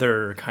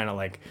other kind of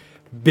like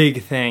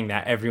big thing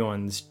that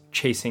everyone's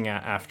chasing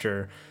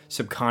after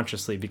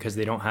subconsciously because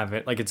they don't have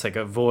it. Like it's like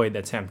a void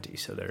that's empty.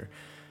 So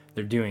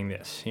they're doing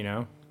this, you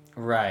know?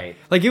 Right.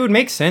 Like, it would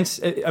make sense.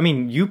 I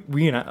mean, you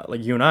and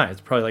I,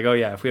 it's probably like, oh,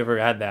 yeah, if we ever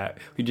had that,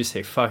 we'd just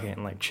say, fuck it,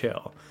 and, like,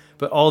 chill.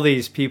 But all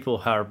these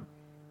people are,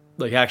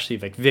 like, actually,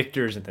 like,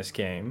 victors in this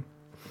game,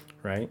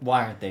 right?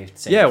 Why aren't they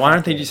saying why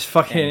aren't they just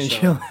fucking and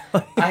chill?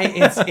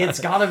 It's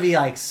got to be,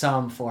 like,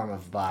 some form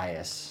of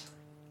bias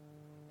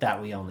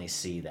that we only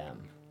see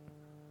them.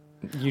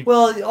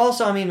 Well,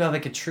 also, I mean,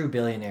 like, a true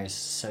billionaire is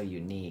so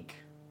unique.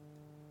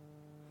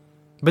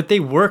 But they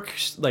work,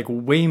 like,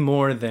 way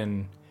more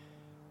than...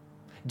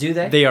 Do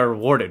they? They are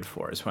rewarded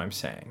for, is what I'm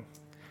saying.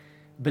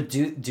 But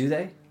do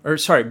they?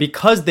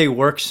 because they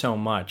work so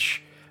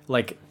much,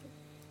 like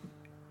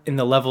in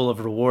the level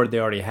of reward they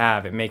already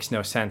have, it makes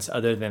no sense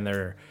other than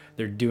they're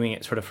doing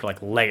it sort of for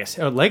like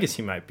legacy.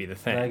 Legacy might be the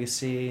thing.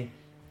 Legacy.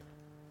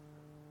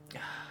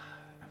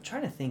 I'm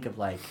trying to think of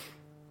like.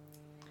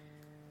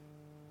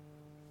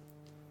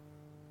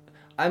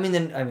 I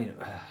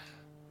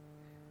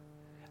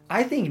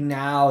think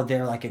now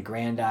they're like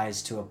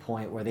aggrandized to a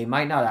point where they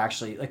might not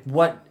actually like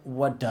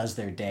what does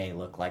their day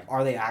look like?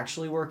 Are they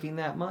actually working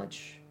that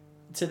much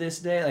to this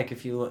day? Like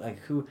if you look like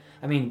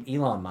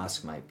Elon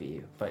Musk might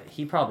be, but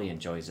he probably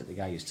enjoys it. The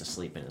guy used to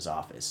sleep in his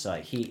office, so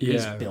like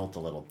he's built a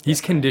little.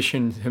 He's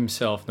conditioned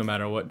himself no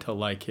matter what to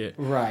like it.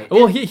 Right.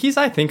 Well, he's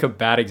I think a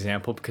bad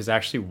example because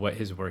actually what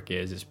his work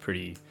is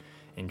pretty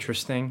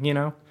interesting. You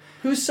know.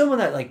 Who's someone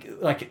that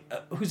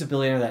who's a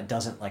billionaire that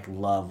doesn't like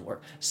love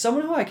work?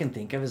 Someone who I can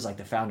think of is like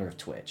the founder of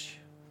Twitch,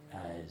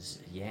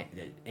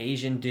 the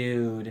Asian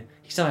dude.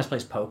 He sometimes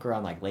plays poker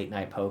on like late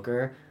night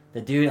poker.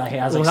 The dude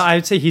has like. Well,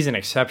 I'd say he's an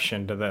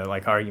exception to the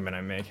like argument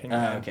I'm making.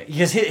 Okay,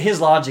 because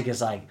his logic is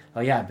like,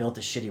 oh yeah, I built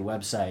a shitty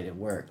website, it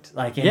worked.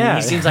 Like, and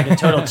he seems like a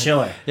total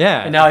chiller.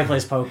 Yeah, and now he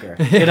plays poker.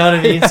 You know what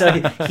I mean? So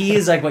he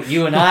is like what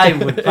you and I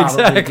would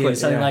probably do.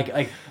 Something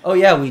like, oh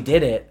yeah, we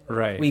did it.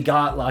 Right. We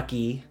got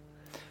lucky.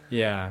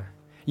 Yeah.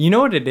 You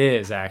know what it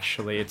is,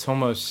 actually? It's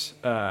almost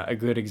a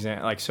good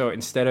example. Like, so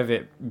instead of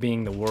it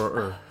being the war,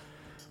 or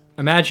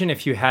imagine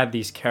if you had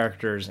these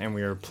characters and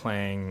we were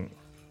playing,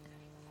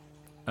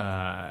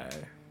 I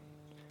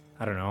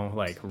don't know,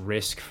 like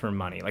Risk for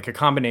money, like a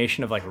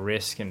combination of like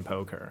Risk and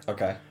poker.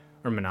 Okay.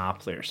 Or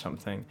Monopoly or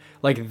something.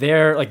 Like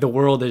the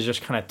world is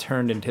just kind of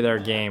turned into their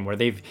game where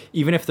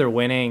even if they're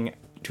winning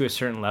to a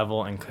certain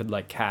level and could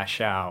like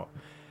cash out,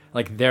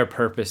 like their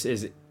purpose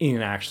is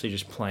in actually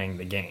just playing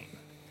the game.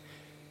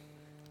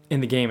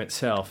 And the game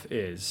itself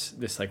is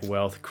this like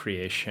wealth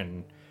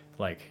creation,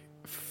 like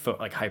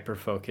hyper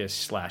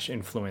focused /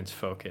 influence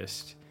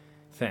focused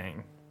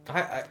thing.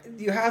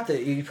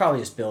 You probably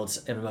just build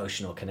an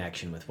emotional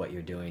connection with what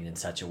you're doing in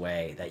such a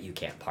way that you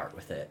can't part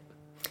with it.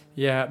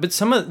 Yeah, but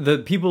some of the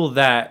people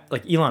that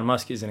like Elon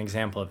Musk is an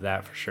example of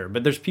that for sure.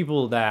 But there's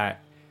people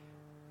that,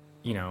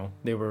 you know,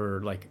 they were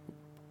like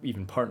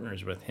even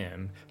partners with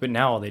him, but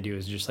now all they do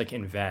is just like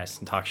invest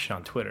and talk shit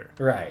on Twitter.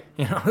 Right.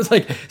 You know, it's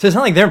like, so it's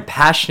not like they're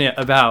passionate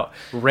about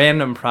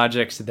random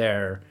projects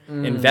they're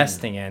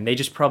investing in. They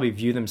just probably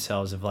view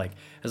themselves as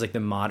like the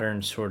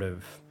modern sort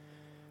of,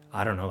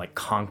 I don't know, like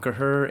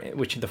conqueror,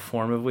 which the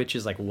form of which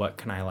is like, what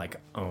can I like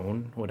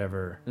own,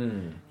 whatever,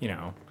 you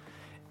know,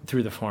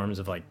 through the forms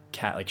of like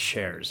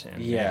shares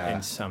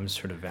in some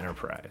sort of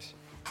enterprise.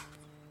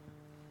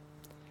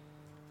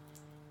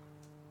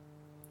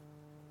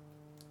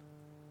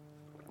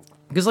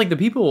 Because like the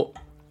people,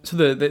 so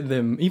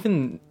the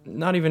even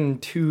not even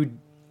too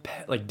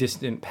like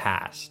distant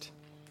past,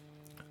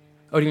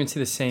 I would even say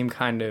the same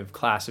kind of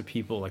class of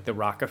people like the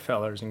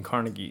Rockefellers and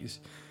Carnegies.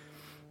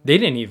 They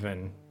didn't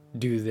even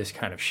do this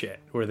kind of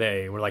shit where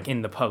they were like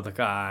in the public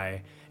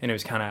eye and it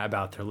was kind of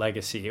about their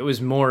legacy. It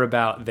was more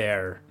about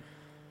their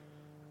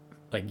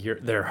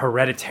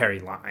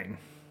hereditary line.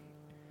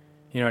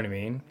 You know what I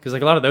mean? Because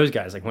like a lot of those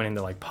guys like went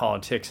into like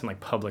politics and like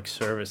public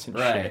service and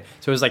shit.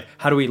 So it was like,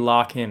 how do we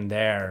lock in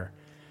their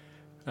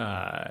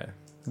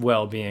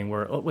well-being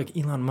where like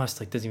Elon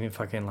Musk like doesn't even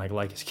fucking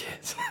like his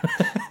kids.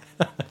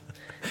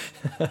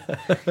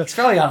 He's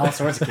probably got all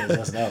sorts of kids he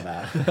doesn't know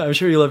about. I'm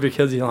sure you love your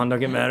kids, Elon. Don't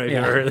get mad at me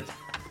for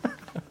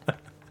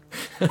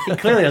He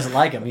clearly doesn't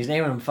like him. He's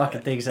naming them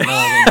fucking things that no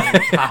one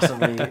can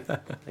possibly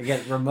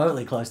get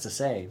remotely close to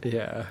saying.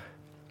 Yeah.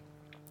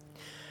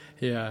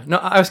 No,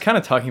 I was kind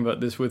of talking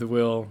about this with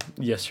Will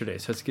yesterday,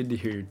 so it's good to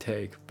hear your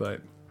take.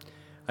 But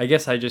I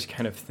guess I just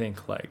kind of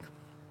think like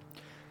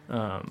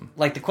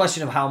the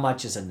question of how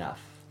much is enough.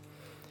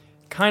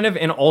 Kind of,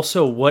 and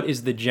also what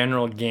is the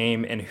general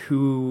game and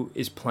who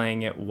is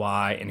playing it,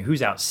 why, and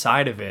who's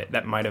outside of it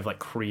that might have like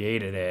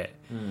created it,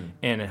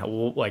 and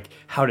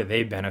how do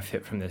they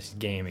benefit from this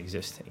game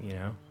existing, you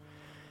know?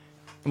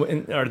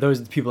 And are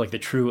those people like the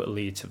true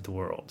elites of the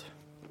world?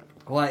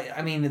 Well,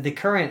 I mean,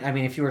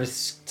 if you were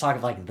to talk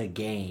of like the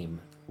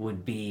game,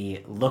 would be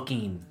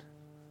looking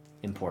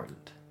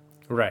important.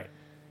 Right.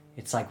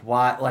 It's like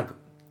why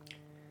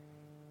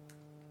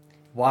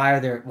are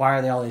there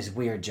all these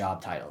weird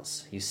job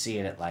titles? You see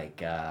it at like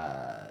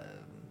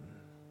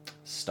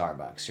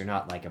Starbucks. You're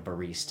not like a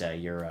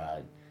barista. You're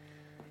a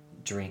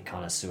drink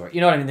connoisseur.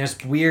 You know what I mean?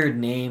 There's weird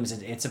names,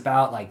 and it's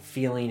about like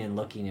feeling and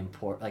looking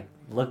important. Like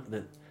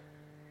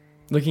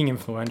looking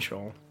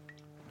influential.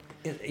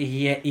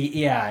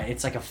 Yeah.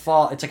 It's like a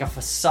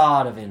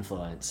facade of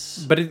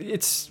influence. But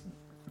it's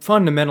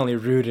fundamentally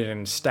rooted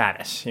in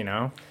status. You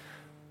know.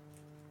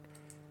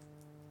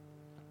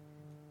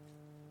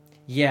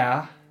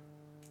 Yeah.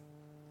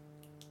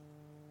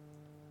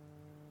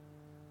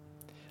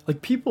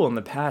 Like people in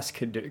the past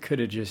could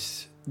have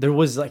just, there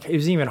was like, it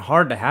was even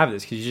hard to have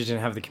this because you just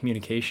didn't have the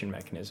communication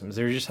mechanisms.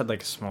 They just had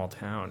like a small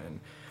town and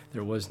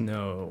there was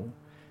no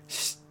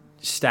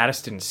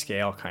status didn't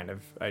scale kind of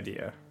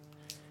idea,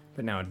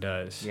 but now it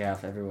does. Yeah,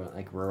 if everyone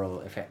like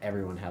rural, if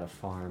everyone had a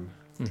farm.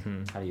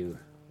 Mm-hmm. How do you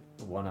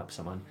one up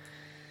someone?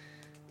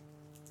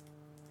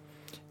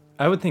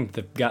 I would think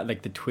the guy,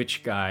 like the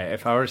Twitch guy,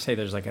 if I were to say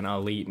there's like an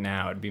elite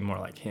now, it'd be more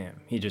like him.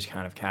 He just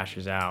kind of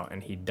cashes out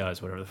and he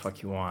does whatever the fuck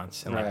he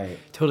wants and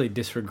like totally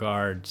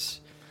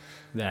disregards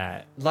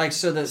that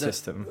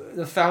system.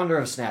 The founder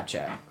of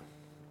Snapchat,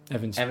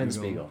 Evan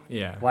Spiegel.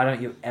 Yeah. Why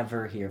don't you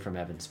ever hear from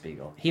Evan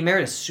Spiegel? He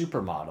married a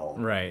supermodel.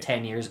 Right.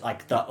 10 years,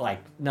 like the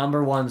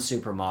number one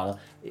supermodel.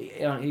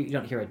 You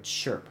don't hear a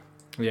chirp.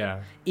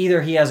 Yeah.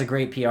 Either he has a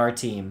great PR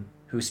team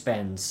who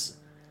spends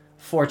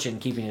fortune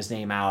keeping his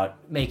name out,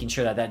 making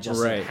sure that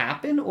doesn't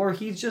happen, or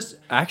he's just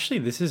actually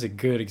this is a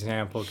good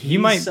example. He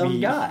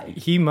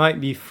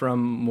might be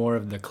from more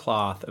of the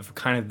cloth of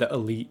kind of the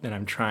elite that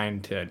I'm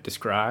trying to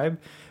describe,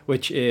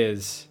 which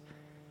is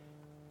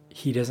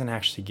he doesn't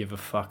actually give a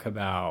fuck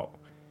about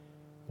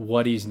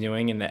what he's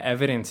doing, and the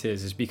evidence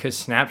is because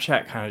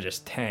Snapchat kind of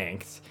just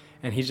tanked.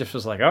 And he just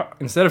was like, oh,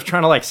 instead of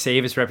trying to like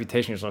save his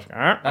reputation, he was like,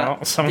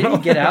 did he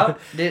get out?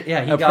 He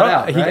got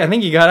out. Right? I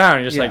think he got out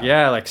and just like,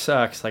 like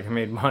sucks. Like I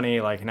made money.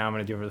 Like now I'm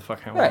gonna do whatever the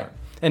fuck I want,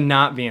 and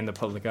not be in the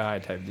public eye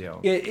type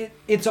deal.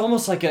 It's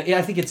almost like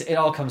I think it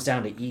all comes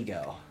down to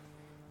ego.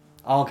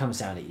 All comes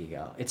down to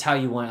ego. It's how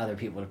you want other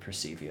people to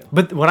perceive you.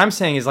 But what I'm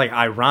saying is like,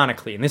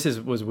 ironically, and this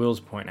was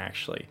Will's point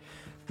actually,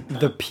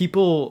 the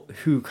people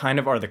who kind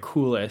of are the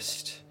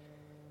coolest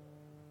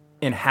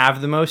and have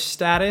the most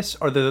status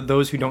are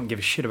those who don't give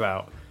a shit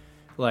about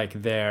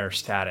like their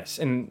status,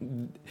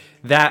 and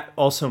that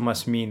also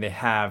must mean they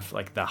have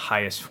like the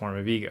highest form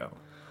of ego.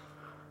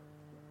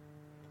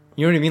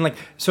 You know what I mean? Like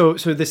so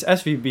this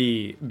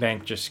SVB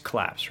bank just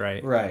collapsed,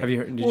 right? Right. Have you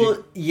heard?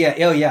 Yeah.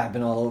 Oh yeah, I've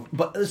been all over.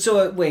 But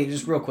so wait,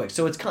 just real quick.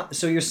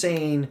 So you're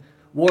saying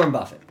Warren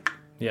Buffett,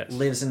 yes,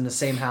 lives in the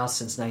same house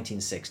since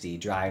 1960,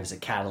 drives a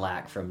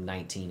Cadillac from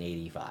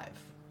 1985.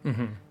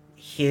 Mm-hmm.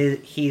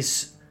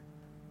 He's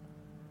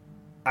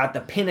at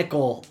the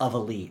pinnacle of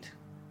elite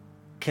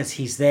because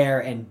he's there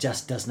and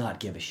just does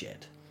not give a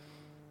shit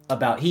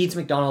about. He eats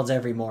McDonald's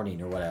every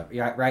morning or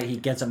whatever, right? He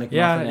gets a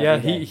McMuffin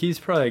every day. He's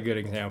probably a good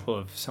example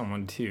of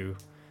someone too.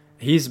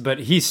 But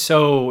he's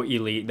so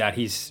elite that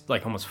he's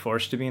like almost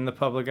forced to be in the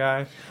public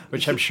eye,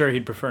 which I'm sure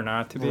he'd prefer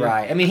not to be.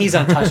 Right. I mean, he's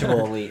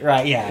untouchable elite.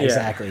 Right. Yeah.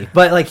 Exactly.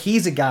 But like,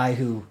 he's a guy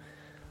who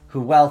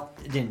wealth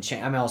didn't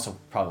change. I mean, also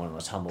probably one of the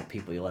most humble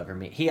people you'll ever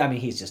meet.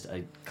 He's just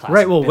a classic.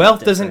 Right. Well,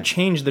 wealth doesn't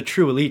change the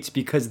true elites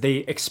because they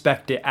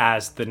expect it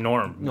as the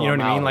norm. You know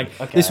what I mean?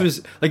 Like This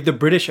was like the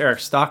British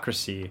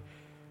aristocracy.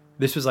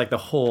 This was like the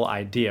whole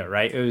idea,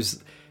 right? It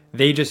was,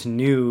 they just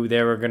knew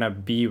they were gonna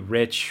be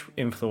rich,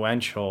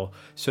 influential,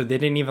 so they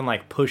didn't even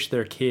like push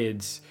their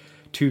kids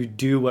to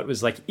do what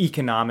was like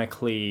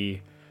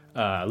economically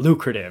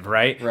lucrative,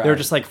 right? They were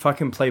just like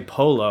fucking play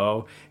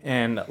polo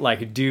and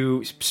like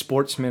do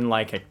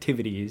sportsman-like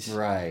activities,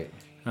 right?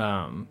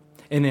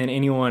 And then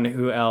everyone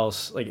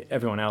else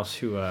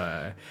who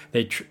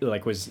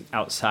like was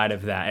outside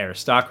of that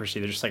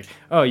aristocracy, they're just like,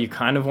 oh, you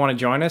kind of want to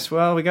join us?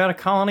 Well, we got a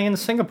colony in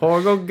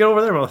Singapore. Go get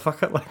over there,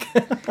 motherfucker.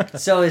 Like,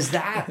 so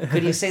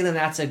could you say that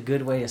that's a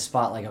good way to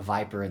spot like a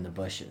viper in the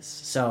bushes?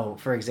 So,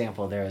 for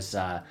example, there's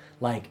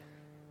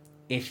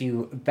if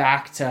you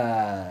back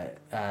to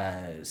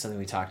something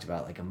we talked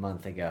about like a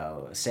month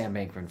ago, Sam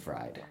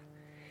Bankman-Fried,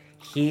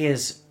 he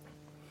is.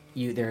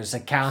 There's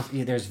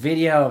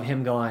video of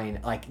him going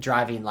like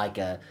driving like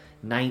an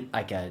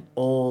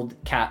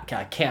old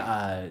Camry,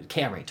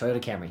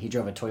 Toyota Camry. He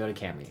drove a Toyota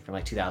Camry from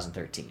like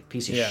 2013,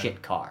 piece of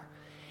shit car.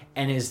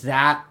 And is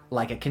that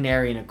like a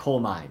canary in a coal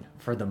mine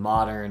for the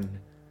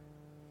modern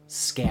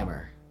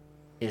scammer?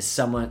 Is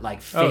someone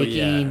like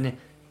faking,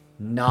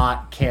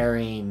 not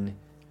caring?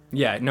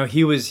 Yeah, no,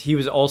 he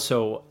was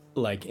also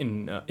like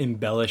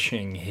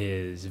embellishing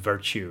his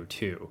virtue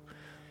too,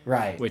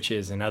 right? Which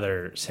is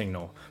another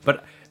signal,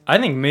 but. I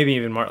think maybe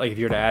even more, like if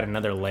you were to add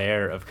another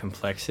layer of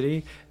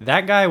complexity,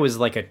 that guy was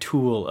like a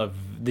tool of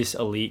this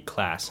elite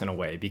class in a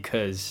way,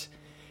 because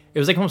it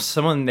was like almost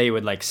someone they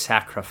would like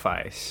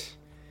sacrifice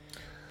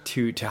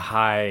to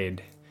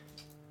hide,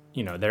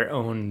 their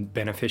own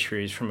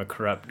beneficiaries from a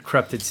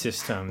corrupted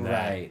system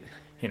that,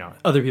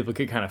 other people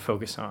could kind of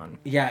focus on.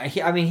 Yeah,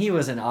 he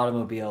was an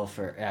automobile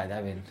for,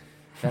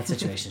 that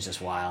situation's just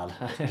wild.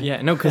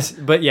 Yeah, no,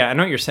 but I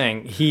know what you're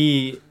saying.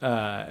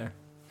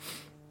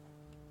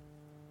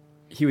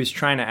 He was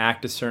trying to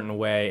act a certain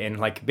way and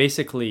like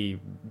basically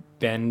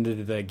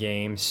bend the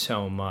game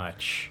so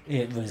much.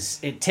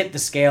 It tipped the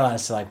scale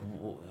as to like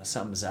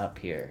something's up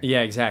here. Yeah,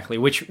 exactly.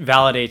 Which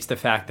validates the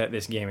fact that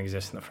this game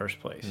exists in the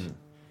first place.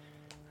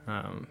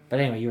 But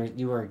anyway,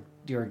 you were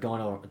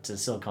going over to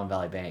Silicon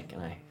Valley Bank,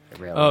 and I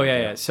realized. Oh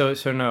yeah. So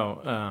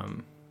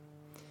no.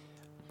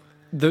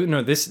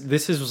 This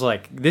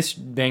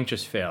bank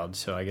just failed,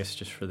 so I guess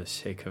just for the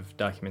sake of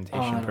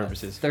documentation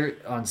purposes.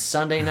 On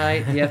Sunday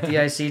night, the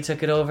FDIC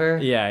took it over.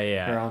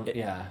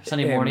 Yeah.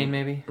 Sunday morning,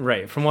 maybe.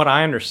 Right. From what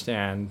I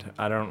understand,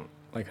 I don't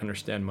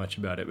understand much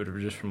about it, but it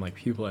was just from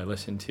people I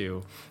listened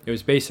to. It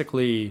was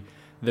basically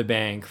the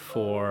bank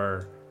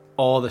for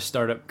all the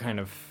startup kind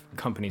of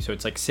companies. So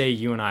it's like, say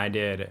you and I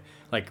did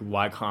like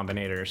Y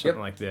Combinator or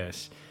something like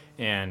this.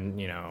 and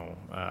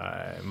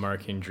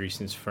Mark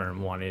Andreessen's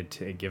firm wanted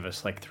to give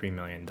us like $3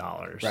 million.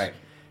 Right.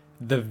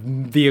 The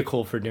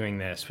vehicle for doing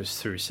this was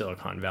through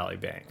Silicon Valley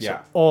Bank. Yeah.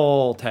 So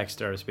all tech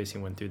startups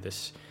basically went through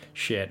this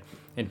shit,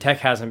 and tech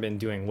hasn't been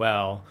doing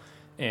well.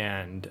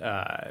 And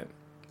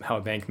how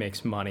a bank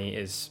makes money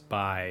is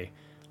by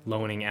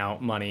loaning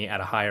out money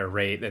at a higher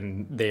rate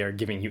than they are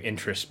giving you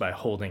interest by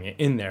holding it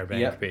in their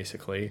bank,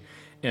 basically.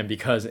 And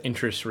because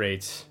interest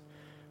rates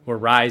were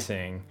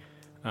rising,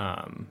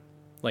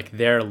 like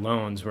their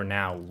loans were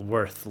now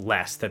worth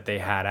less that they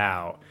had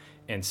out.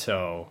 And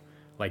so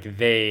like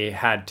they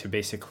had to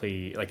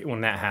basically, like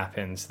when that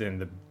happens, then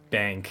the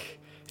bank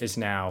is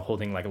now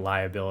holding like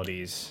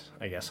liabilities,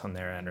 I guess, on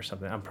their end or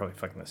something. I'm probably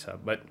fucking this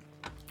up. But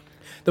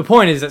the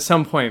point is, at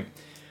some point,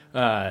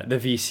 the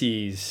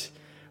VCs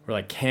were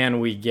like, can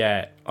we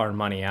get our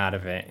money out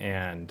of it?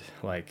 And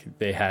like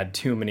they had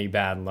too many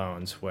bad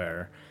loans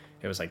where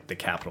it was like the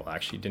capital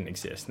actually didn't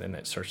exist, and then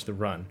it starts to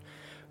run.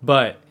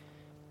 But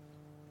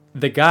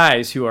the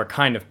guys who are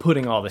kind of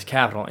putting all this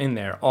capital in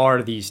there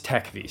are these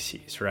tech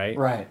VCs, right?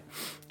 Right.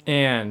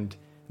 And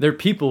they're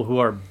people who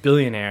are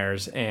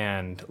billionaires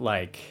and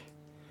like,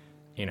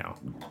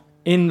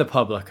 in the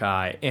public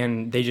eye,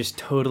 and they just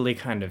totally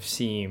kind of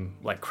seem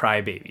like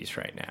crybabies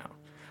right now.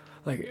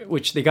 Like,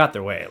 which they got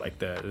their way. Like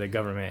the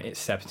government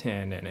stepped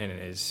in and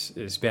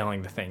is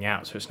bailing the thing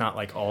out. So it's not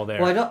like all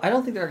their. Well, I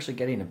don't think they're actually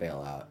getting a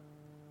bailout.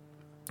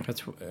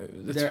 That's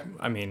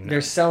I mean, they're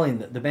selling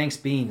the bank's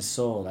being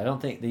sold. I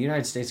don't think the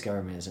United States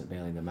government isn't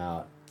bailing them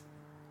out.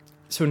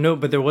 So no,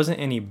 but there wasn't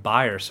any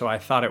buyer. So I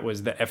thought it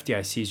was the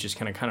FDIC's just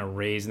kind of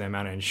raise the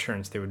amount of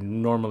insurance they would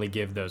normally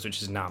give those,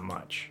 which is not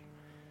much.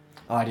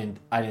 Oh, I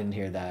didn't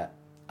hear that.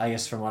 I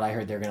guess from what I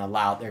heard, they're going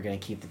to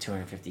keep the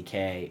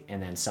 $250K,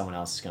 and then someone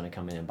else is going to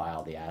come in and buy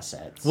all the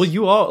assets. Well,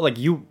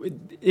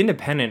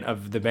 independent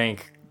of the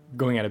bank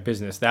going out of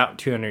business, that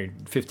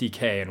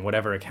 $250K and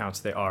whatever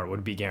accounts they are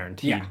would be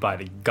guaranteed by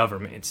the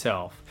government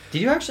itself.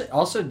 Did you actually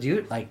also have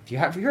you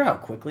heard how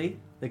quickly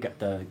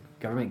the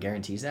government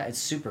guarantees that? It's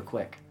super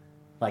quick.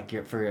 Like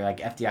for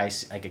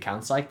FDIC like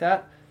accounts like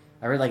that,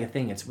 I read like a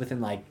thing. It's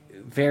within like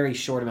very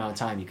short amount of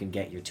time you can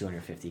get your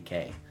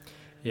 $250K.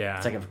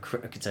 Yeah,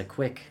 it's a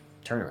quick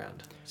turnaround.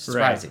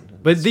 Surprising.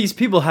 Right. But these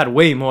people had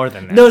way more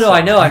than that. No, so.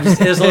 I know. I'm just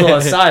there's a little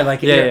aside.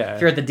 Like if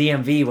you're at the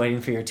DMV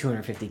waiting for your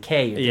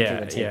 $250K, you think it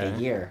would take a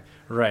year.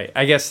 Right.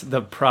 I guess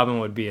the problem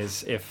would be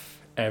is if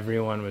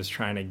everyone was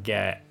trying to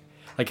get,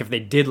 like if they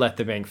did let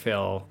the bank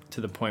fail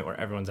to the point where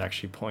everyone's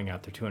actually pulling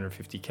out their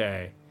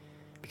 $250K,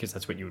 because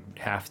that's what you would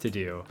have to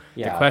do.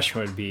 Yeah. The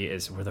question would be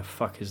is where the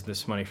fuck is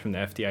this money from the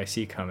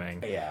FDIC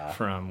coming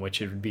from?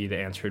 Which it would be, the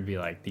answer would be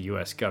like the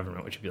U.S.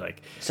 government, which would be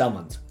like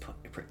someone's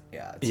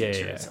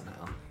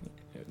somehow.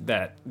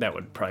 That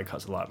would probably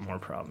cause a lot more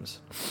problems.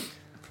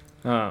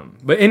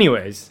 But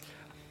anyways,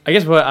 I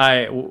guess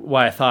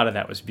why I thought of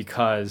that was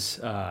because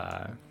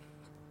I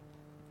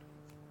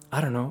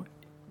don't know,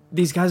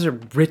 these guys are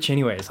rich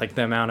anyways. Like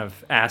the amount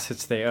of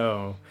assets they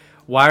owe.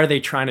 Why are they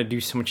trying to do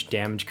so much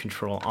damage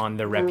control on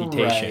their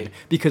reputation? Right.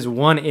 Because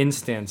one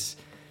instance,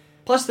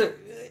 plus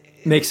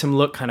makes them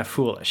look kind of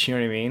foolish. You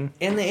know what I mean?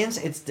 And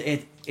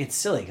it's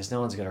silly because no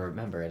one's going to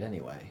remember it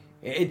anyway.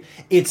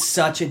 It's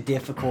such a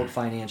difficult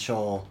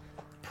financial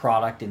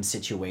product and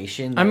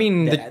situation. I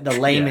mean, the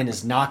layman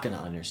is not going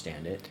to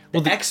understand it.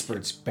 The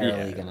expert's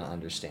barely going to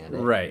understand it.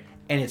 Right.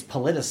 And it's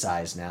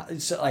politicized now.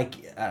 It's like,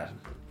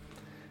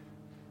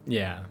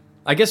 yeah,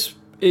 I guess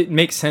it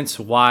makes sense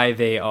why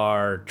they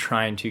are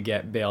trying to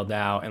get bailed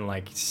out and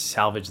like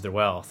salvage their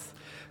wealth.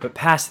 But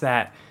past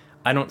that,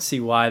 I don't see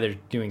why they're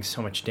doing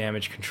so much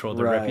damage control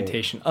to their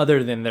reputation,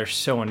 other than they're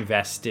so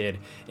invested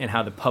in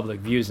how the public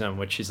views them,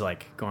 which is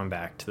like going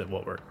back to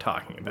what we're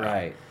talking about.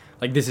 Right.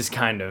 Like this is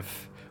kind of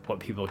what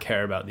people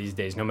care about these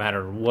days, no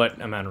matter what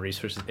amount of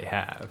resources they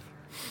have.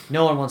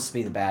 No one wants to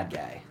be the bad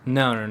guy.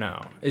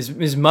 No.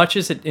 As much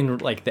as it, in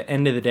like the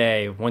end of the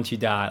day, once you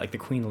die, like the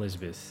Queen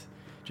Elizabeth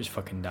just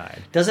fucking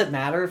died. Does it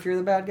matter if you're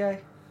the bad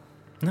guy?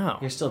 No.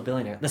 You're still a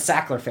billionaire. The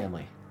Sackler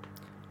family,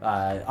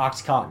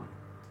 OxyContin.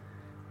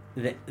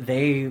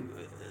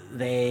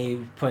 They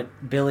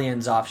put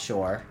billions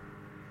offshore.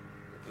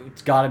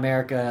 It's got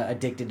America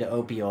addicted to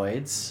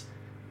opioids.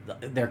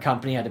 Their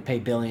company had to pay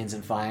billions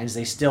in fines.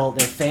 Their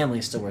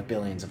family's still worth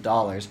billions of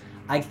dollars.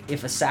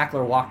 If a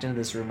Sackler walked into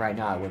this room right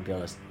now, I wouldn't be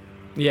able to.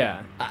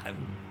 Yeah.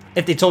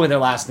 If they told me their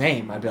last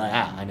name, I'd be like,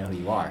 I know who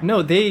you are. No,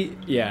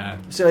 yeah.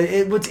 So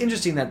what's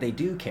interesting that they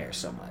do care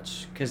so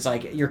much, because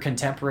like your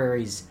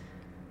contemporaries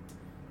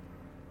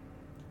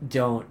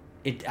don't.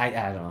 I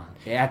don't know.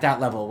 At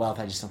that level of wealth,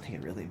 I just don't think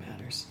it really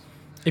matters.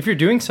 If you're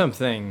doing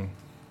something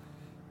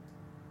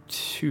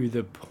to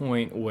the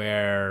point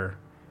where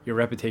your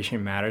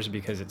reputation matters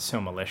because it's so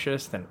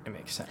malicious, then it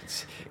makes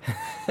sense.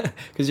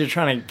 Because you're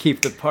trying to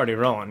keep the party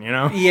rolling, you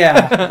know?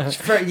 Yeah.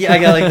 I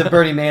got like the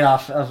Bernie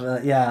Madoff of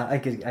I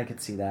could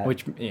see that.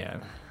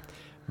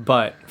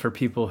 But for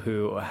people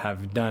who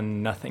have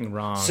done nothing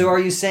wrong. So are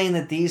you saying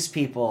that these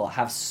people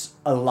have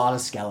a lot of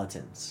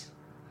skeletons?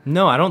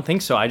 No, I don't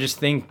think so. I just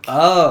think...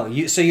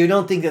 Oh, so you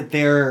don't think that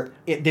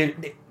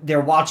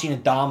they're watching a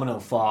domino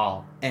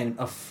fall and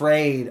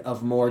afraid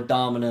of more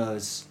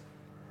dominoes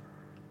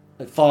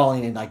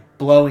falling and like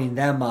blowing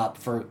them up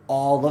for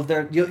all of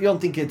their... You don't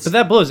think it's... But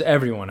that blows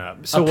everyone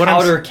up. So a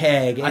powder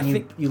keg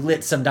and you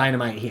lit some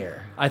dynamite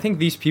here. I think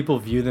these people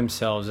view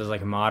themselves as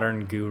like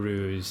modern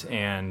gurus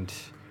and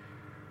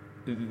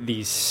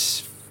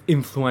these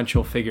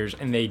influential figures,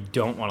 and they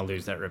don't want to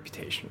lose that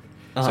reputation.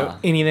 So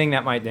anything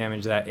that might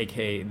damage that,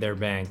 aka their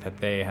bank, that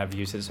they have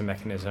used as a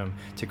mechanism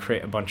to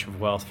create a bunch of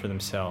wealth for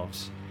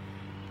themselves,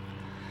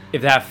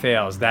 if that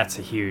fails, that's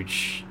a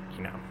huge,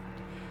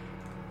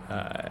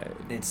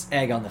 it's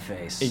egg on the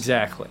face.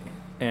 Exactly.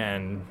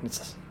 And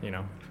it's,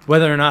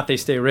 whether or not they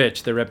stay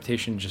rich, their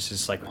reputation just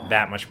is like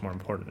that much more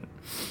important.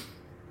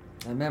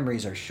 The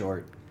memories are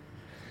short.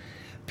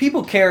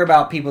 People care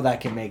about people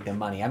that can make them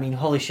money. I mean,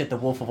 holy shit, the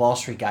Wolf of Wall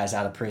Street guy's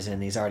out of prison.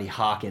 He's already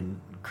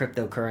hawking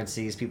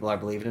cryptocurrencies. People are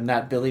believing him.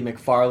 That Billy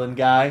McFarland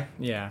guy,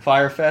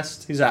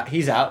 Firefest,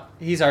 he's out.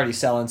 He's already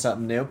selling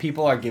something new.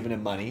 People are giving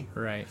him money.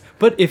 Right.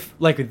 But if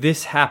like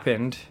this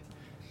happened,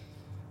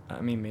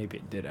 I mean, maybe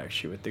it did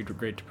actually with the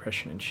Great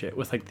Depression and shit,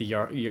 with like the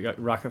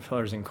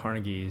Rockefellers and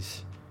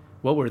Carnegies.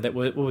 What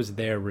was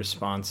their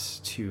response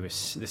to the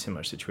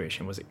similar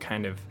situation? Was it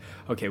kind of,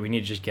 okay, we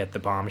need to just get the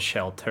bomb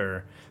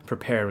shelter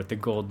prepared with the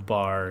gold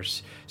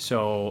bars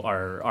so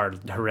our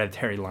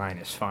hereditary line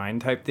is fine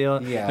type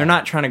deal? Yeah. They're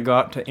not trying to go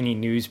out to any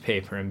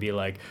newspaper and be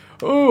like,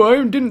 oh,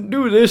 I didn't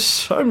do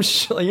this. You know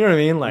what I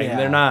mean? Like,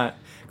 They're not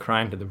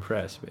crying to the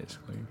press,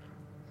 basically.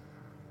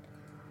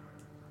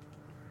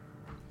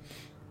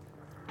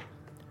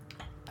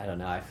 I don't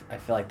know. I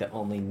feel like the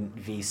only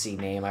VC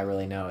name I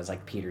really know is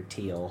like Peter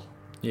Thiel.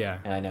 Yeah.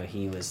 And I know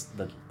he was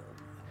the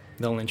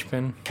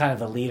linchpin, kind of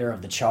the leader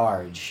of the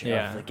charge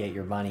of the get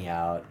your money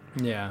out.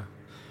 Yeah.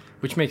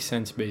 Which makes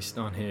sense based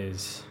on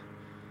his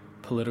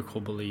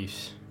political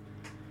beliefs.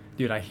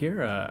 Dude, I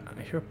hear a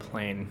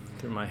plane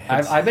through my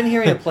head. I've been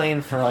hearing a plane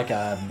for like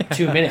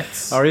 2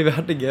 minutes. Are we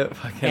about to get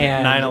fucking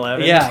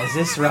 9/11? Yeah, is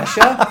this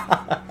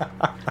Russia?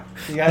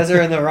 You guys are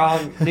in the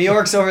wrong... New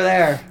York's over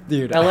there.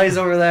 Dude. LA's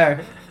over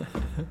there.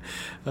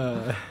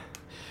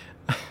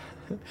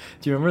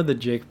 Do you remember the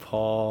Jake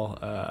Paul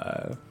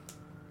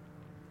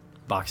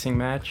boxing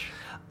match?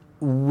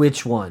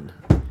 Which one?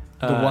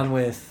 The one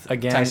with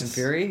Tyson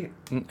Fury?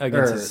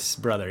 Against his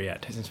brother, yeah.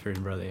 Tyson Fury's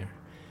brother.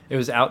 It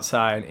was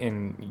outside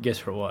in,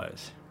 guess where it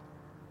was?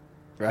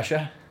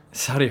 Russia?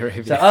 Saudi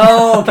Arabia.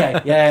 Okay.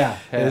 Yeah.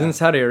 It was in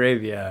Saudi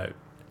Arabia,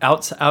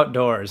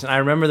 outdoors. And I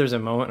remember there was a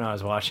moment when I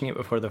was watching it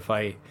before the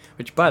fight,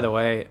 which, by the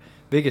way...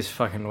 biggest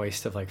fucking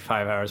waste of like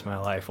 5 hours of my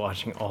life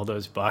watching all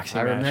those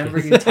boxing matches. I remember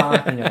you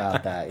talking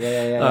about that.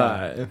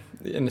 Yeah.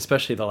 And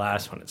especially the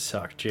last one, it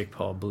sucked. Jake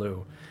Paul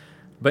blew.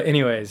 But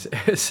anyways,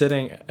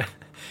 it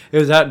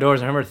was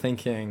outdoors. I remember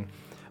thinking,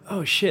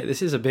 oh shit,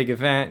 this is a big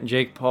event.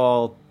 Jake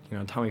Paul,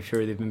 Tommy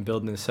Fury, they've been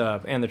building this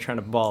up and they're trying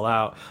to ball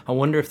out. I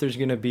wonder if there's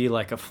going to be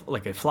like a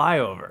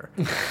flyover.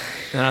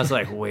 And I was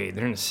like, wait,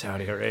 they're in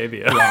Saudi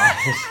Arabia.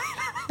 Yeah.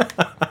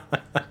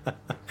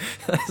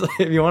 Like,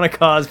 if you want to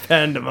cause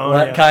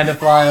pandemonium, what kind of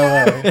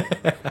flyover?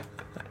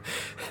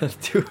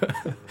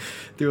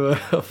 do a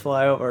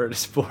flyover at a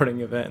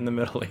sporting event in the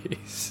Middle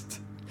East.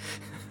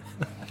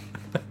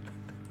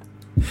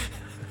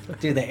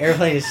 Dude, the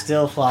airplane is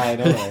still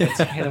flying over. It's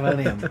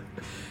pandemonium.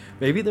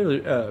 Maybe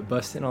they're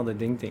busting all the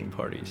ding ding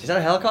parties. Is that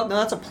a helicopter? No,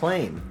 that's a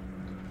plane.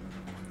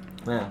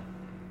 Yeah.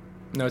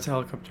 No, it's a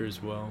helicopter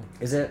as well.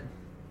 Is it?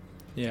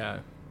 Yeah.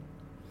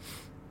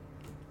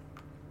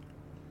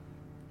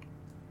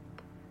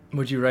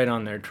 What'd you write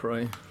on there,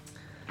 Troy?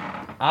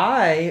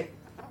 I,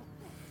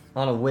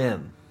 on a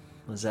whim,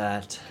 was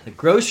at the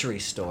grocery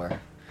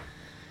store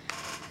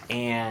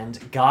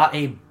and got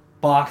a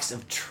box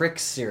of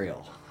Trix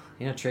cereal.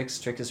 You know Trix?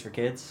 Trix is for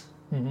kids.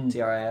 Mm-hmm.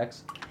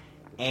 Trix.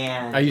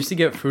 And I used to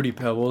get Fruity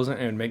Pebbles and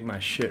it would make my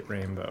shit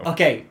rainbow.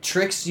 Okay,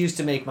 Trix used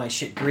to make my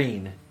shit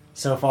green.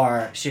 So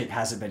far, shit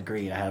hasn't been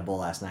green. I had a bowl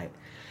last night.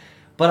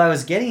 But I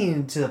was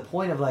getting to the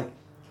point of like,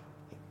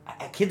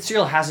 kid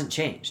cereal hasn't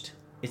changed.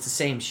 It's the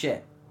same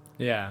shit.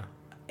 Yeah.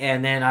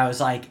 And then I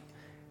was like,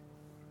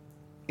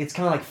 it's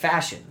kind of like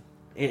fashion.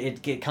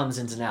 It comes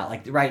in and out.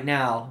 Like right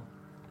now,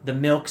 the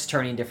milk's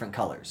turning different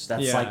colors.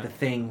 That's like the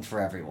thing for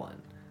everyone.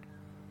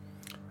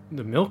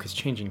 The milk is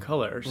changing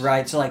colors.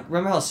 Right. So like,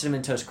 remember how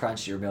Cinnamon Toast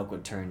Crunch, your milk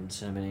would turn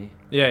cinnamony?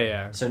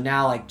 Yeah. So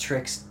now like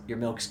Trix, your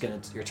milk's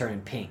you're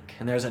turning pink.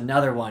 And there's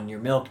another one, your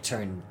milk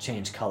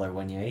changed color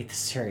when you ate the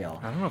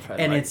cereal. I don't know if I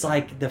And like it's that.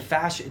 like the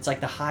fashion, it's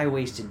like the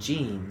high-waisted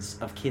jeans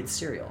of kids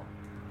cereal.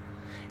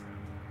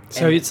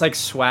 So it's like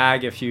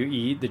swag if you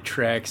eat the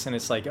Trix, and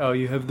it's like, oh,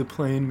 you have the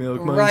plain milk.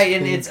 Right,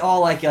 and it's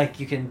all like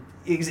you can...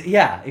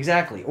 yeah,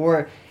 exactly.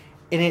 Or,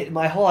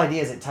 my whole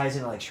idea is it ties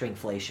into like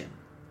shrinkflation.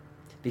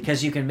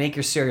 Because you can make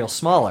your cereal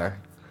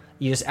smaller,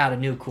 you just add a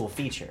new cool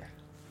feature.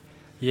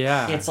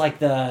 Yeah. It's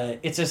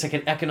just like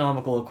an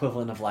economical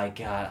equivalent of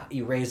like,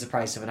 you raise the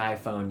price of an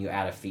iPhone, you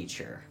add a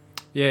feature.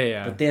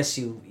 Yeah. But this,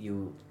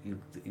 you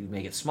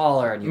make it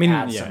smaller and you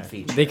add some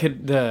feature. They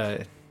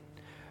could...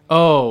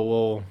 Oh,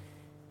 well,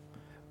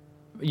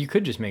 you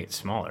could just make it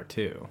smaller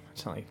too.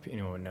 It's not like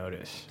anyone would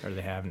notice, or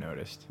they have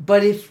noticed.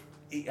 But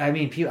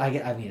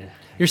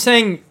You're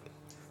saying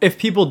if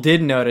people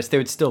did notice, they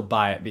would still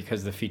buy it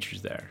because the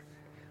feature's there.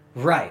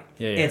 Right.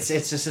 Yeah. It's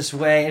just this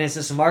way, and it's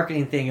just a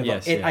marketing thing.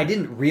 Yes, I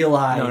didn't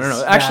realize.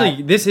 No.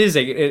 Actually, this is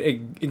a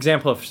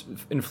example of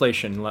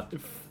inflation.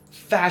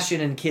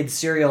 Fashion and kids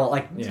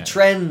cereal,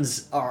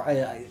 trends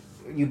are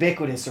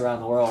ubiquitous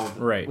around the world.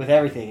 Right. With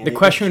everything. The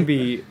question would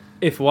be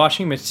if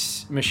washing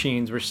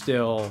machines were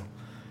still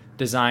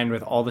designed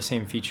with all the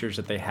same features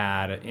that they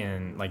had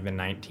in like the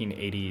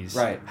 1980s.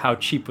 Right. How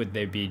cheap would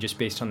they be just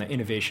based on the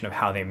innovation of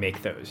how they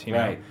make those? You know?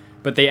 Right.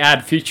 But they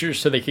add features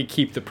so they could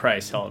keep the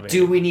price elevated.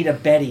 Do we need a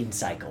bedding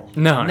cycle?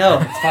 No.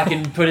 It's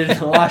fucking put it in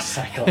the wash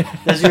cycle.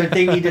 Does your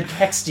thing need to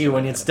text you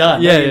when it's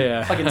done?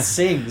 Yeah. It fucking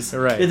sings.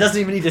 Right. It doesn't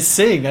even need to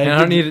sing. I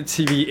don't need it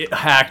to be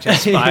hacked and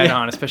spied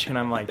on, especially when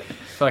I'm like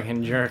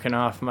fucking jerking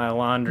off my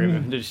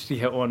laundry just to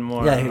get one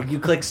more. Yeah, you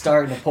click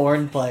start and a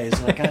porn plays.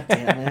 I'm like, God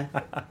damn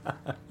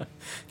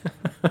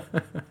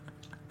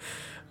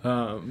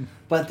it.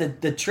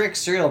 But the trick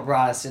cereal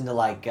brought us into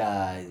like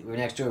we're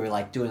next door. We're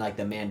like doing like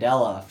the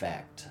Mandela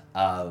effect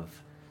of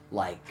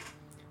like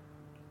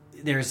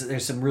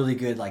there's some really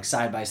good like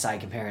side by side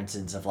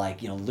comparisons of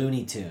like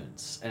Looney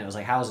Tunes, and it was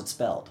like how is it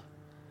spelled,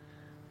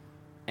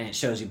 and it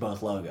shows you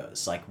both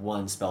logos, like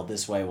one spelled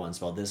this way, one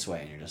spelled this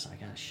way, and you're just like,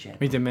 oh shit.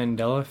 Wait, the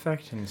Mandela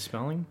effect in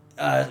spelling?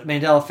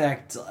 Mandela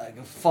effect,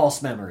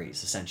 false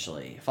memories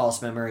essentially.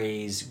 False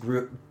memories,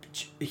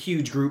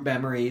 huge group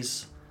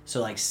memories. So,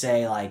 like,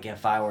 say, like,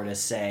 if I were to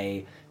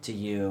say to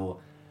you,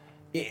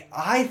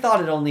 I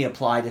thought it only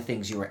applied to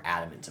things you were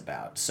adamant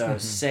about. So,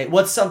 say,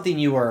 what's something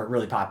you were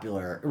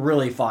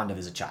really fond of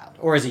as a child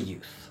or as a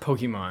youth?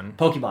 Pokemon.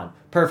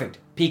 Perfect.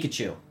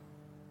 Pikachu.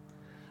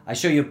 I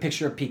show you a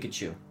picture of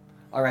Pikachu.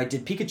 All right,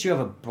 did Pikachu have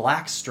a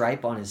black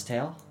stripe on his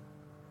tail?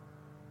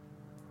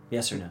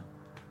 Yes or no?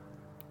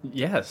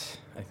 Yes,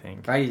 I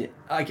think. Right?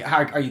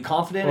 Are you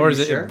confident? Or is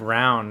it sure?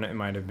 brown? It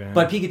might have been.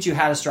 But Pikachu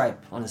had a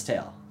stripe on his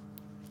tail.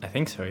 I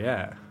think so,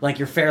 yeah. Like,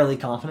 you're fairly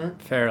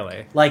confident?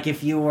 Fairly. Like,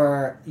 if you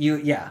were...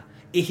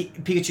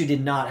 Pikachu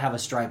did not have a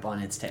stripe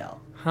on its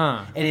tail.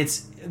 Huh. And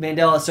it's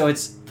Mandela, so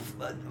it's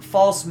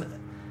false...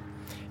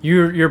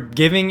 You're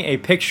giving a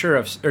picture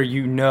of...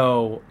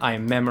 Or I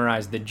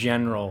memorized the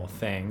general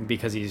thing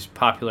because he's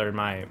popular in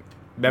my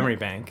memory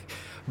bank.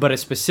 But a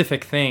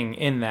specific thing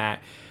in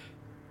that...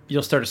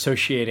 You'll start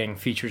associating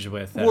features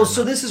with.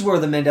 So this is where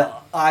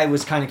I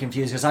was kind of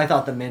confused because I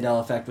thought the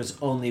Mandela effect was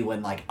only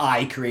when like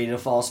I created a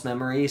false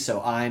memory.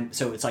 So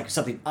it's like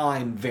something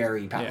I'm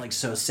very like.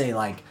 So say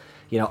like,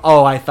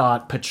 I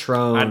thought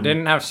Patron. I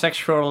didn't have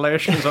sexual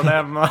relations with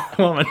that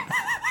woman.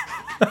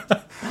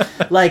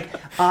 Like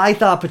I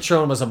thought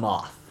Patron was a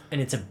moth and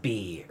it's a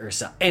bee or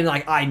something, and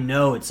like I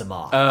know it's a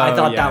moth. I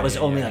thought that was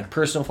only like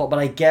personal fault, but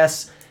I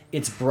guess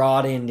it's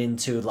broadened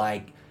into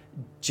like.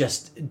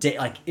 Just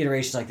like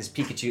iterations like this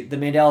Pikachu. The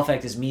Mandela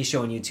effect is me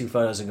showing you two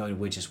photos and going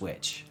which is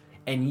which,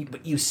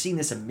 but you've seen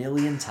this a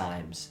million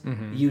times.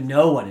 Mm-hmm. You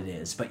know what it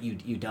is, but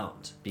you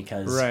don't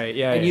because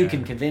you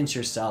can convince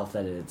yourself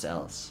that it's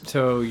else.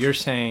 So you're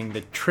saying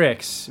the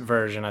tricks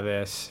version of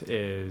this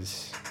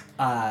is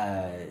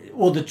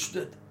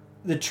the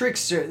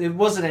tricks. It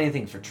wasn't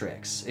anything for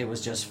tricks. It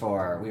was just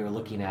for we were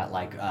looking at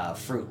like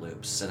Fruit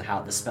Loops and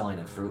how the spelling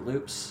of Fruit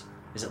Loops.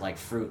 Is it like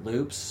Fruit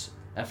Loops?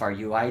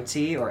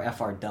 Fruit or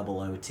FROOT?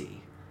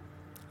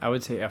 I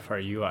would say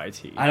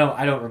FRUIT.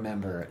 I don't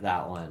remember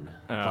that one.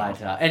 Oh.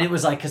 But, and it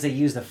was like because they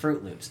used the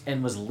Fruit Loops.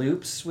 And was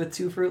Loops with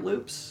two Fruit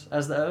Loops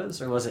as the O's,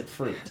 or was it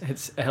fruit?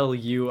 It's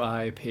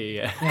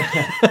LUIP.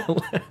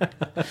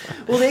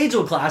 Well, the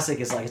age-old classic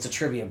is like it's a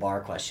trivia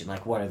bar question.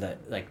 Like what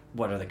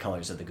are the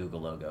colors of the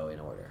Google logo in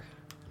order?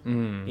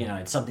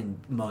 It's something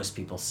most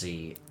people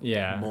see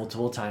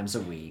multiple times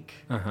a week.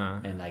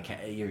 And like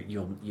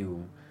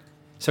you.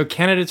 So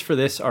candidates for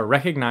this are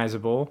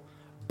recognizable,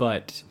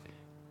 but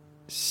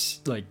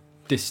like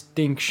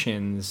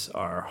distinctions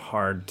are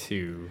hard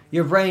to.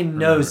 Your brain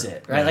knows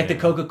it, right? Like the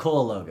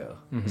Coca-Cola logo.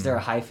 Mm-hmm. Is there a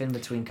hyphen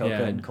between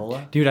Coca and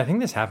Cola? Dude, I think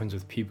this happens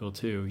with people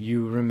too.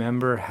 You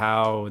remember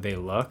how they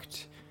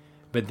looked,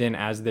 but then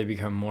as they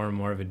become more and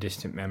more of a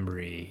distant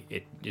memory,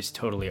 it is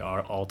totally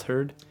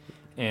altered.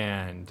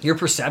 And your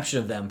perception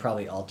of them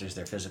probably alters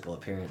their physical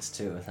appearance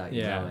too, without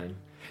you knowing.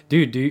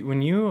 Dude,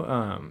 when you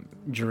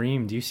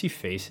dream, do you see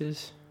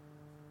faces?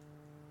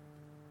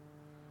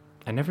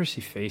 I never see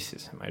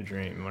faces in my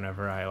dream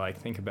whenever I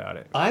think about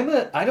it.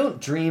 I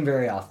don't dream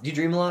very often. Do you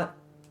dream a lot?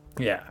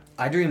 Yeah.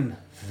 I dream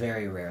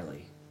very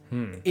rarely.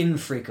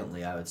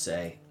 Infrequently, I would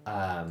say.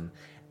 And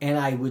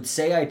I would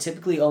say I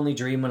typically only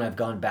dream when I've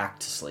gone back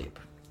to sleep.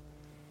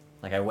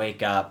 Like I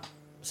wake up,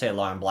 say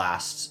alarm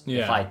blasts.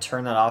 Yeah. If I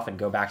turn that off and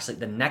go back to sleep,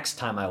 the next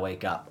time I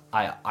wake up,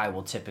 I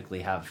will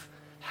typically have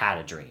had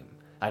a dream.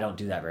 I don't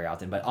do that very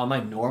often, but on my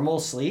normal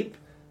sleep,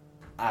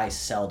 I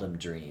seldom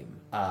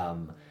dream.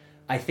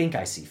 I think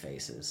I see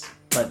faces,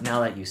 but now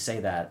that you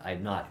say that,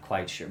 I'm not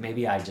quite sure.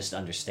 Maybe I just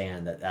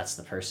understand that that's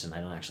the person. I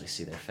don't actually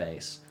see their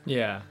face.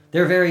 Yeah.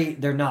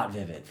 They're not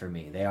vivid for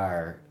me. They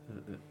are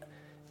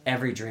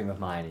every dream of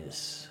mine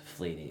is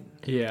fleeting.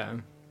 Yeah.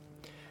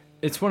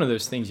 It's one of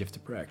those things you have to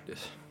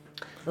practice.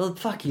 Well,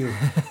 fuck you.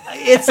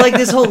 It's like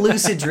this whole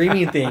lucid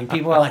dreaming thing.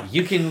 People are like,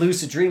 you can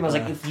lucid dream. I was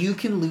like, if you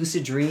can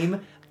lucid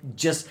dream,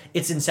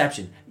 it's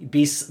Inception.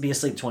 Be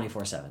asleep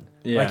 24/7.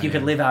 Yeah, like you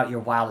could live out your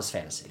wildest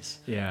fantasies.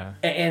 Yeah.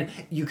 And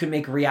you can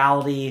make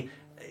reality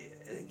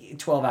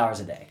 12 hours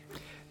a day.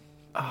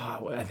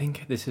 Oh, I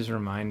think this is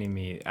reminding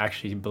me.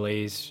 Actually,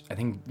 Blaise. I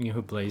think you know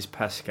who Blaise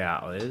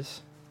Pascal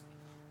is.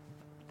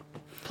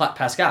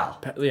 Pascal.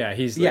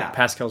 He's like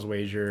Pascal's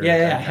wager.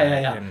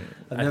 Yeah.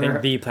 And I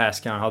think the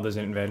Pascal, all those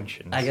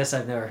inventions. I guess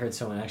I've never heard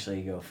someone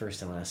actually go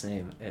first and last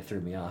name. It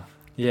threw me off.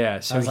 Yeah,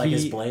 so I was like,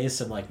 is Blaise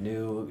some like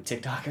new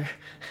TikToker?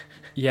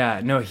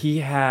 Yeah, no, he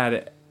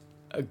had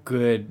a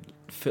good.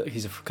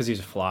 Because he's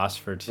a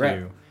philosopher too.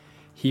 Right.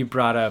 He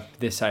brought up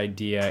this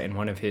idea in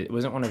it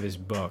wasn't one of his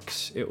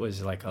books. It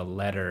was like a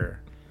letter,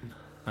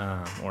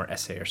 or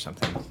essay or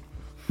something.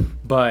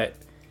 But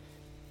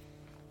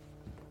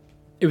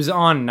it was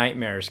on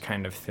nightmares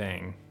kind of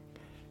thing,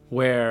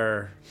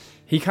 where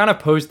he kind of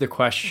posed the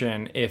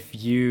question: if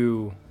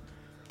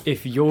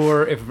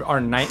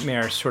our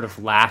nightmares sort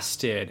of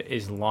lasted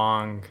as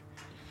long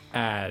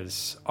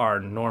as our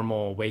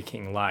normal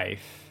waking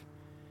life,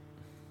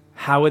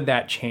 how would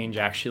that change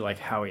actually like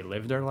how we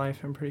lived our life?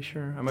 I'm pretty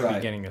sure I might be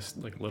getting this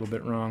like a little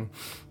bit wrong,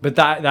 but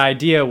the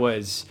idea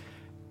was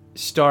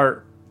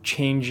start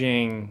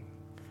changing.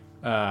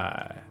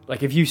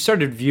 Like if you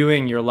started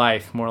viewing your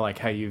life more like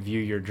how you view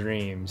your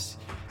dreams,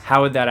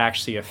 how would that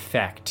actually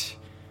affect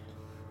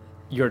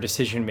your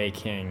decision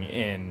making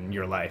in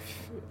your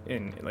life?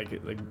 In like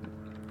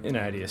an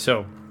idea.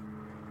 So,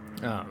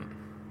 well,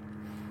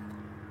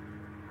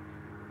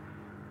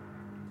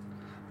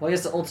 I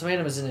guess the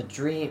ultimatum is in a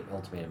dream.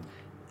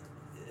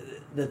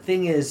 The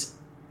thing is,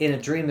 in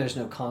a dream, there's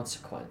no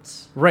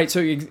consequence. Right.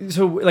 So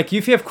like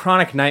if you have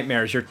chronic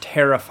nightmares, you're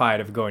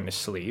terrified of going to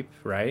sleep,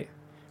 right?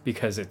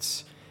 Because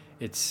it's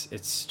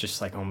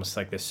just like almost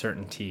like this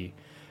certainty.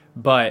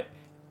 But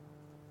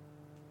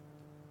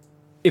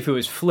if it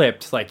was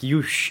flipped, like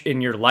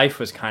in your life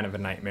was kind of a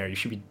nightmare, you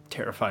should be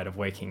terrified of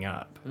waking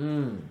up.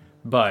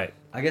 But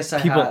I guess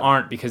people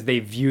aren't, because they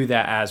view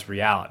that as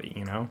reality,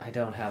 you know? I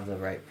don't have the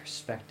right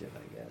perspective,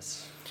 I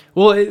guess.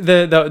 Well, I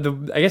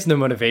guess the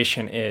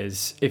motivation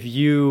is if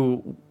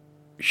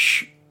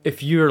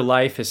your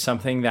life is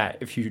something that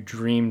if you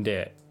dreamed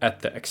it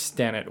at the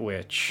extent at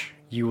which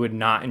you would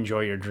not enjoy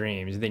your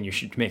dreams, then you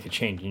should make a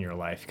change in your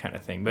life, kind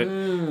of thing.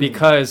 But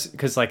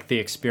because like the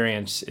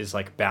experience is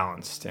like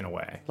balanced in a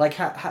way. Like,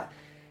 have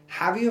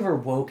you ever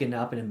woken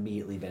up and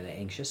immediately been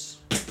anxious?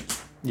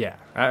 Yeah,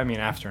 I mean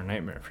after a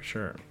nightmare for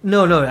sure.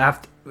 No,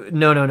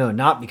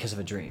 not because of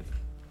a dream,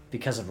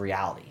 because of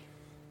reality.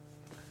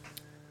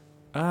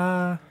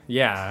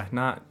 Yeah,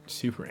 not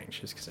super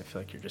anxious because I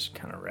feel like you're just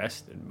kind of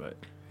rested, but.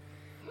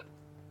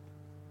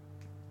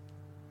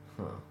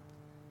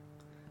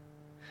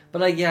 But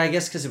like, yeah, I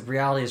guess because if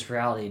reality is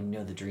reality, and you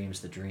know the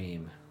dream's the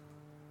dream.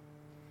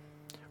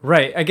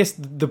 Right. I guess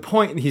the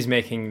point he's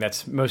making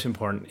that's most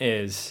important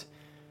is,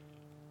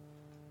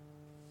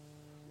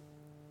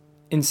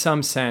 in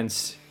some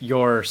sense,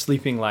 your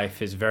sleeping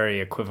life is very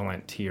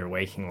equivalent to your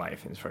waking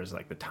life as far as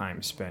like the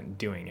time spent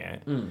doing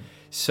it.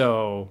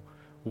 So,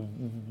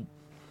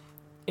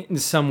 in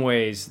some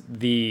ways,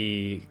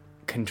 the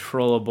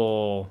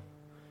controllable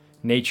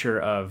nature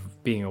of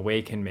being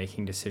awake and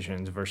making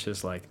decisions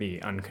versus like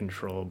the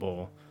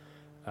uncontrollable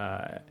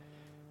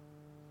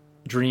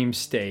dream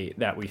state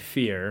that we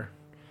fear.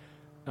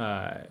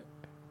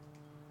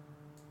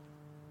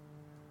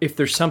 If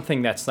there's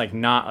something that's like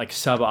not like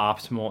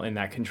suboptimal in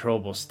that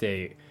controllable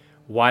state,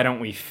 why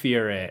don't we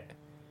fear it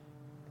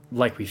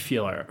like we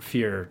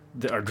fear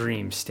our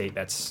dream state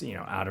that's, you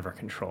know, out of our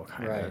control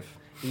kind of.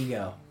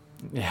 Ego.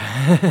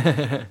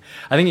 Yeah.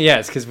 I think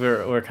it's because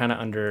we're kind of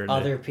under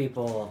other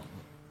people.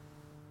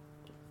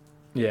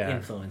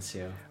 Influence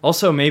you.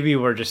 Also, maybe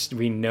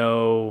we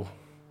know.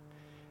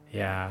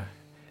 Yeah,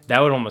 that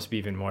would almost be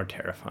even more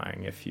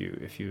terrifying if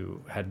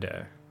you had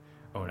to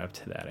own up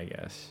to that, I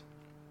guess.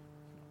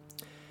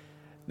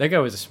 That guy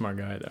was a smart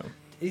guy, though.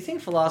 Do you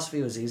think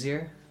philosophy was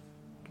easier?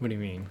 What do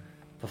you mean?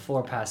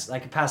 Before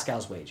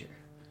Pascal's wager.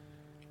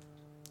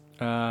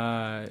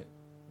 Do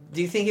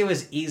you think it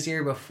was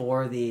easier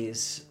before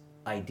these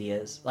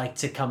ideas, like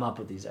to come up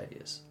with these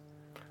ideas?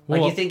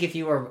 Like, you think if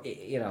you were,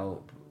 you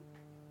know,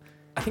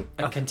 I think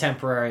a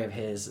contemporary of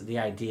his, the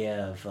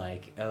idea of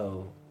like,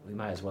 oh, we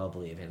might as well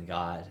believe in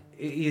God.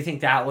 You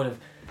think that would have?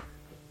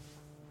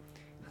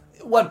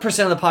 What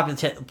percent of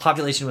the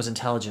population was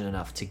intelligent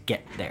enough to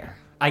get there?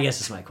 I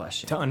guess is my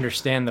question. To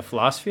understand the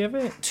philosophy of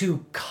it?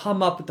 To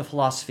come up with the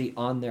philosophy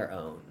on their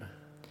own.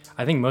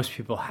 I think most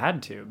people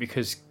had to,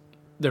 because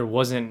there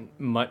wasn't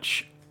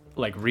much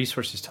like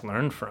resources to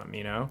learn from,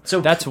 you know?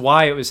 So that's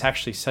why it was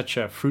actually such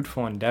a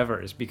fruitful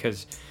endeavor, is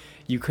because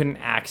you couldn't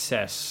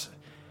access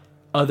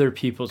other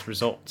people's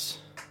results.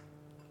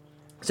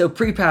 So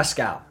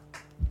pre-Pascal,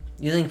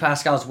 you think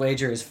Pascal's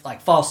wager is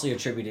like falsely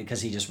attributed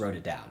because he just wrote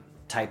it down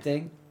type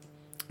thing?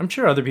 I'm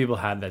sure other people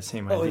had that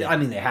same idea. I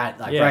mean, they had,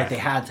 right, they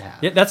had to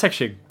have. Yeah, that's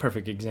actually a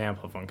perfect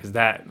example of one, because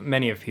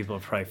many of people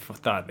have probably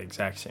thought the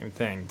exact same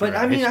thing. But,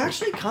 I mean,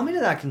 actually coming to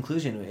that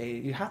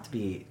conclusion, you have to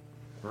be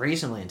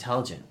reasonably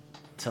intelligent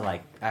to,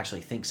 like, actually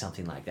think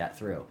something like that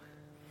through.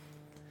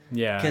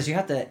 Yeah. Because you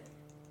have to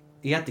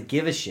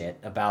give a shit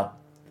about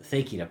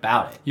thinking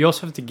about it. You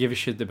also have to give a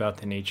shit about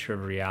the nature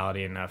of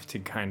reality enough to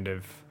kind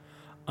of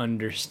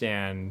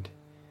understand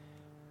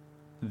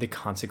the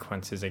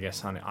consequences, I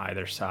guess, on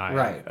either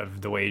side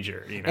of the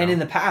wager. You know? And in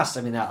the past,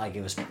 I mean, that like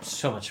it was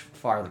so much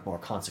far more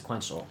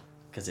consequential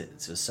because it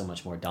was so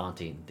much more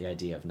daunting, the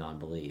idea of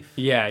non-belief.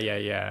 Yeah.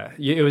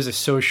 It was a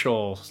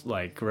social,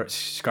 like,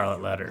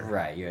 scarlet letter.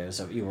 Right.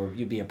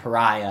 You'd be a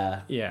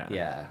pariah.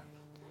 Yeah.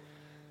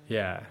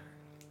 Yeah,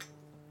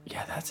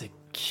 that's a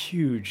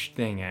huge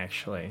thing,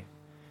 actually.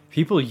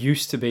 People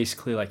used to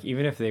basically, like,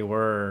 even if they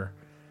were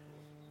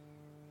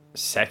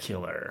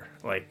secular,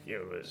 like,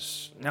 it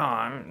was,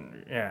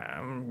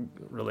 I'm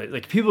related.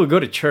 Like, people would go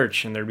to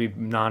church and there'd be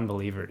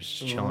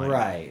non-believers chilling.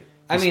 Right.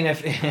 I mean,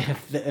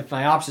 if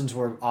my options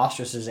were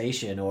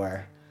ostracization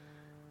or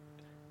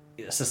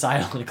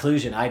societal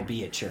inclusion, I'd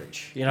be at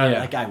church. You know,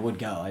 like I would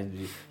go.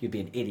 You'd be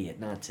an idiot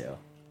not to.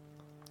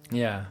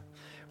 Yeah.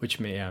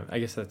 Which I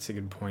guess that's a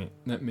good point.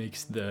 That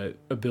makes the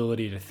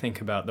ability to think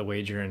about the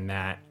wager in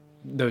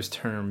those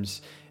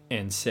terms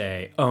and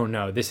say, oh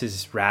no, this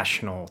is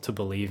rational to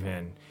believe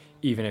in,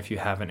 even if you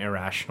have an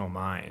irrational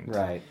mind.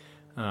 Right.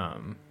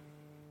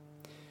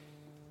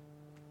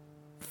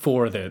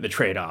 For the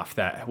trade-off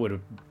that would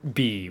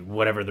be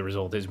whatever the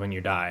result is when you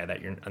die that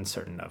you're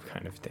uncertain of,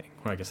 kind of thing.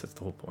 Well, I guess that's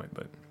the whole point,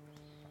 but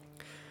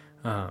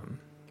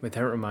that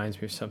reminds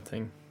me of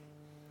something.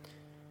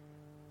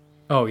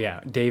 Oh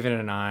yeah, David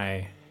and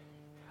I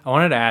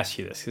wanted to ask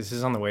you this, because this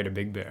is on the way to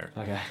Big Bear.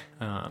 Okay.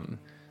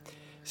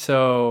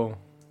 So,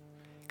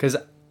 because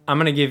I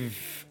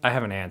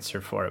have an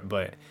answer for it,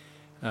 but...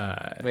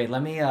 Wait,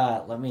 let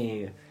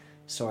me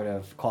sort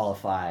of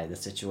qualify the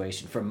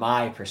situation from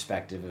my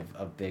perspective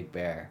of Big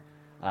Bear.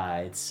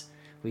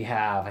 We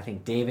have, I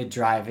think, David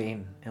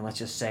driving, and let's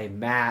just say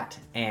Matt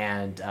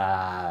and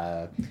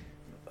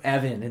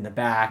Evan in the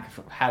back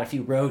had a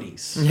few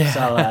roadies. Yeah.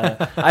 So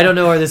I don't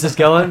know where this is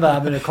going, but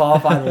I'm going to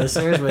qualify the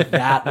listeners with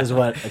that is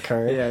what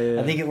occurred. Yeah.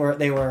 I think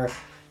they were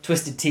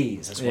Twisted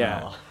Teas as well.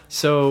 Yeah.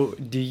 So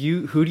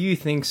who do you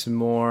think's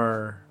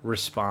more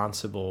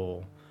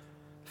responsible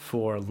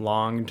for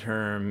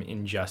long-term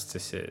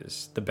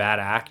injustices, the bad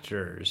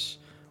actors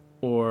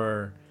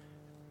or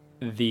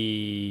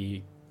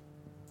the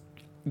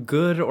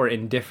good or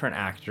indifferent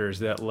actors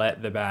that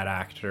let the bad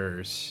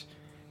actors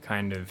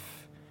kind of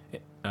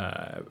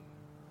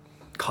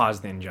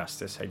cause the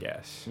injustice, I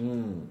guess?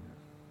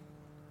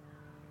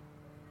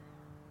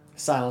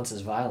 Silence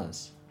is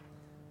violence.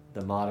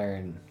 The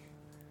modern...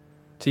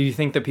 So you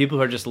think the people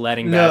who are just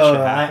letting bad shit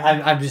happen?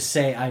 No, I'm just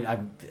saying, I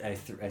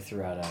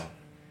threw out a...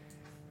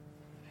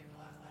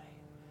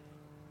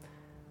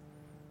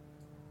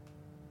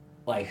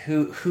 Like,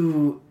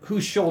 who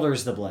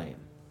shoulders the blame?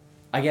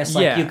 I guess,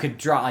 like, you could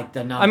draw, like,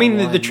 the number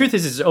one... the truth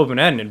is it's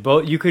open-ended.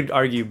 You could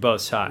argue both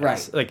sides.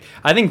 Right. Like,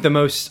 I think the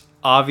most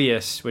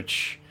obvious,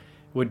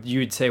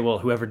 you'd say, well,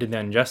 whoever did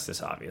that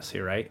injustice, obviously,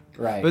 right?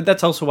 Right. But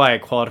that's also why I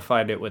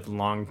qualified it with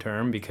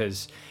long-term,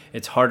 because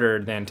it's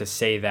harder than to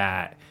say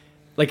that...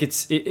 Like,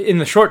 it's... In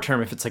the short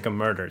term, if it's, like, a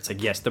murder, it's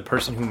like, yes, the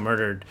person who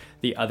murdered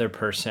the other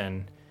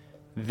person...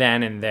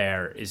 then and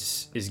there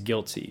is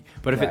guilty.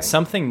 But if it's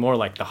something more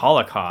like the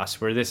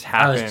Holocaust, where this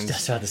happens, I was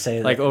just about to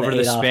say like over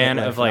the span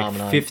of like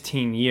phenomenon.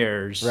 15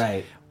 years,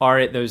 right? Are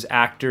it those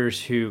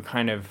actors who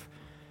kind of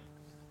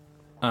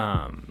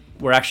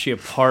were actually a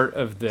part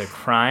of the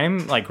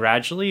crime, like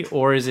gradually,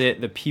 or is it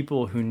the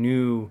people who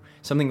knew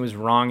something was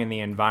wrong in the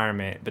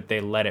environment, but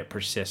they let it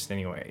persist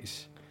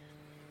anyways?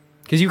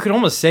 Because you could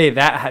almost say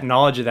that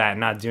knowledge of that and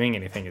not doing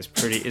anything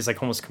is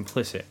like almost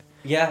complicit.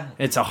 Yeah.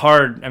 It's a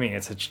hard,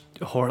 it's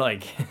a hard,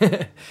 like...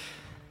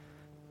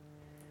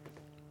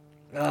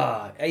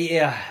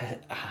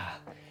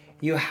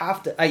 You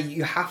have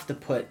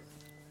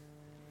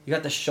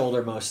to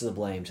shoulder most of the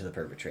blame to the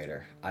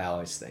perpetrator, I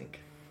always think.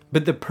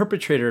 But the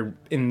perpetrator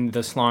in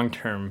this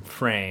long-term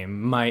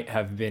frame might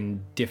have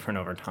been different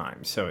over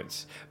time.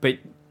 But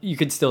you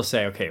could still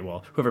say, okay,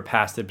 well, whoever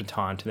passed the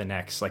baton to the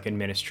next, like,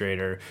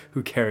 administrator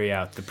who carry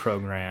out the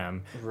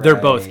program, they're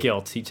both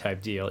guilty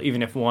type deal,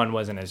 even if one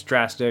wasn't as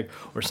drastic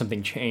or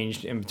something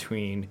changed in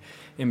between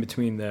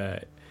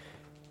the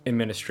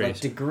administration. Like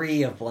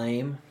degree of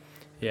blame.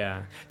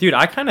 Yeah. Dude,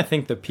 I kind of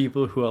think the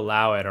people who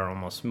allow it are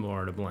almost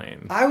more to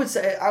blame. I would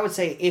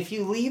say if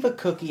you leave a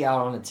cookie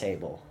out on a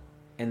table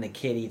and the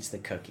kid eats the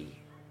cookie,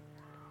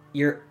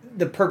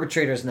 the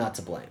perpetrator is not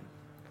to blame.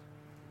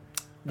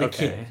 The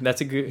kid.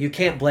 That's a good... You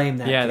can't blame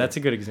that kid. That's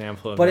a good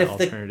example of an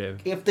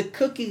alternative. If the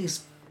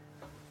cookie's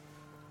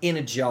in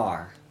a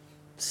jar,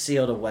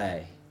 sealed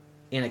away,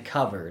 in a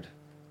cupboard,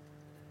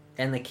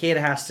 and the kid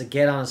has to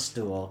get on a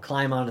stool,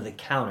 climb onto the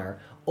counter,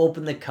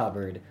 open the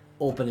cupboard,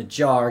 open a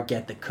jar,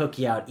 get the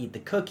cookie out, eat the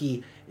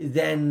cookie,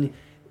 then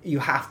you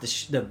have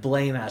to the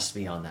blame has to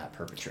be on that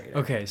perpetrator.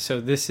 Okay,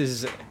 so this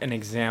is an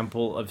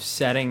example of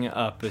setting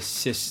up a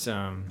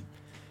system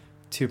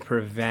to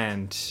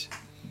prevent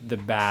the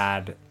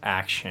bad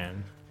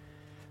action,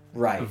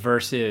 right?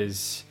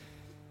 Versus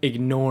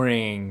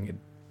ignoring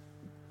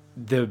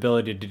the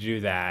ability to do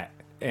that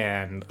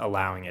and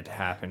allowing it to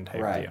happen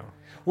type deal.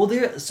 Well,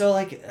 this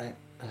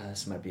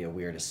might be a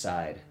weird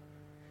aside.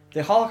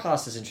 The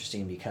Holocaust is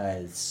interesting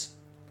because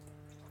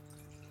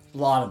a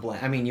lot of blame.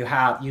 I mean,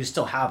 you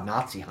still have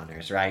Nazi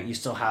hunters, right? You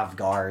still have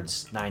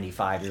guards,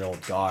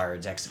 95-year-old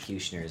guards,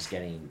 executioners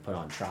getting put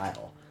on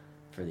trial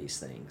for these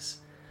things.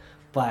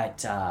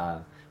 But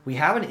we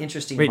have an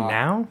interesting... Wait,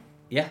 now?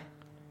 Yeah.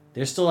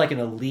 There's still like an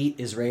elite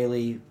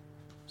Israeli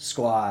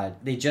squad.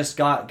 They just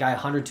got a guy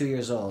 102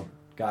 years old,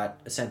 got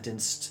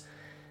sentenced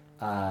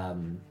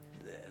 100.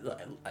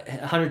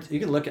 You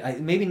can look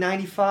at maybe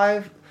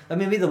 95.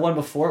 Maybe the one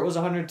before it was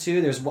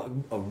 102. There's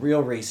a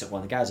real recent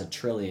one. The guy's 1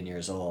 trillion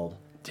years old.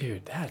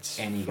 Dude, that's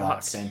and he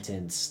got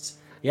sentenced.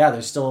 Yeah,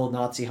 there's still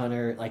Nazi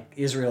hunter. Like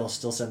Israel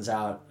still sends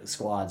out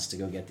squads to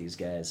go get these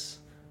guys.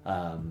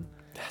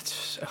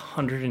 That's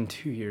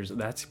 102 years.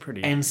 That's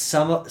pretty. And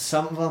some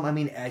of them, I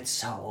mean, it's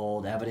so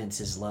old. Evidence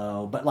is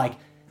low, but like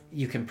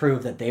you can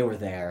prove that they were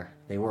there.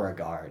 They were a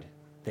guard.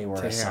 They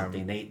were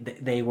something.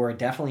 They were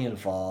definitely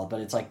involved.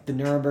 But it's like the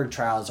Nuremberg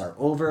trials are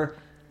over.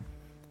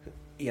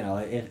 You know,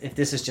 if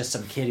this is just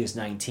some kid who's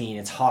 19,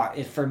 it's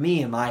hard. For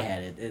me, in my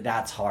head,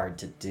 that's hard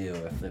to do.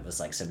 If it was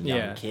like some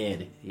young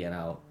kid, you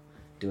know,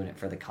 doing it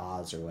for the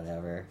cause or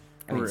whatever.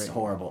 I mean, It's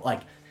horrible.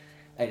 Like,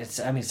 it's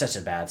such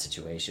a bad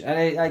situation.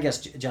 And I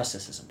guess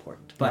justice is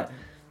important. But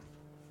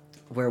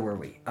where were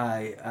we?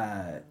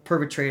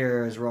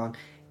 Perpetrator is wrong.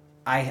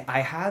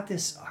 I had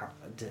this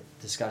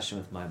discussion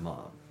with my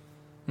mom.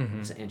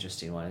 Mm-hmm. It's an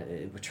interesting one.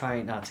 We're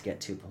trying not to get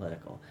too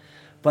political,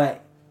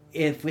 but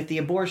if with the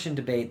abortion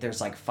debate,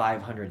 there's like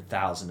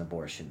 500,000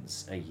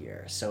 abortions a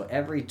year. So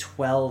every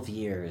 12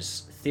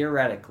 years,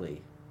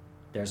 theoretically,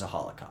 there's a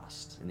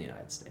Holocaust in the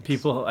United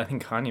States. I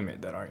think Kanye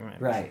made that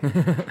argument. Right.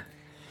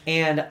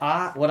 And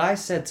what I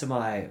said to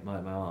my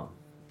mom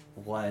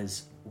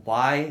was,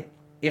 why,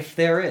 if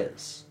there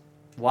is,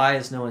 why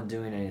is no one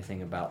doing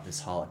anything about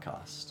this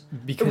Holocaust?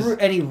 Because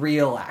any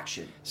real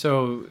action.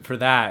 So for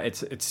that,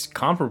 it's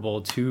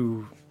comparable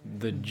to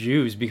the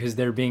Jews because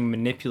they're being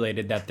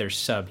manipulated that they're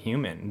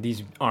subhuman.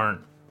 These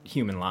aren't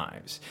human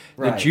lives.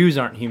 Right. The Jews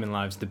aren't human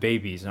lives. The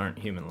babies aren't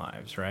human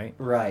lives, right?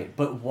 Right.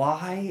 But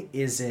why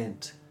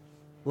isn't,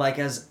 like,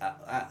 as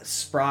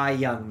spry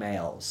young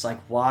males,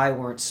 like, why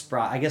weren't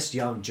spry... I guess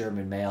young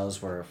German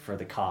males were for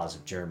the cause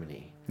of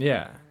Germany.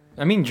 Yeah.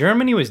 I mean,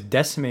 Germany was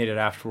decimated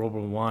after World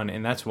War I,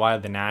 and that's why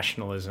the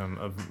nationalism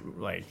of,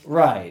 like...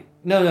 Right.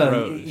 No,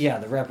 rose. Yeah,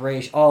 the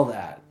reparation, all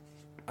that.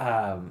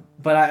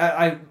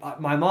 But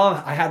my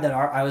mom, I had that.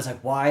 I was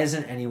like, why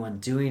isn't anyone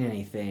doing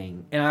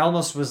anything? And I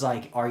almost was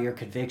like, are your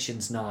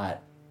convictions not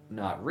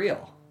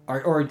real?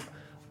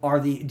 Or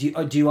do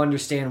you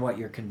understand what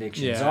your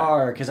convictions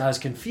are? Because I was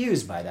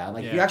confused by that.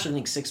 Like, if you actually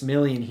think 6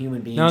 million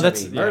human beings are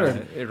being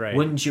murdered, right.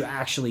 Wouldn't you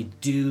actually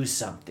do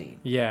something?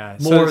 Yeah,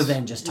 more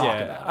than just talk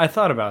about it. I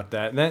thought about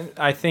that. Then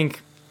I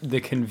think the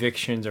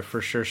convictions are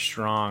for sure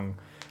strong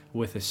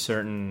with a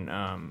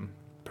certain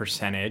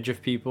percentage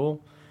of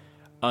people.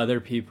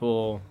 Other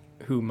people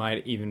who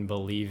might even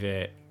believe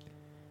it,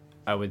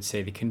 I would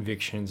say the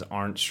convictions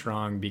aren't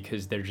strong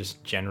because they're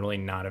just generally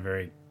not a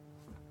very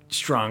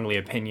strongly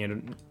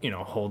opinion,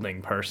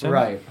 holding person.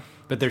 Right.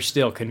 But they're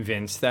still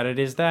convinced that it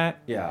is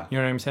that. Yeah. You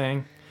know what I'm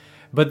saying?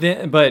 But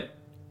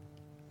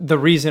the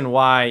reason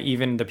why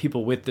even the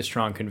people with the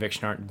strong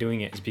conviction aren't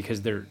doing it is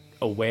because they're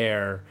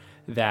aware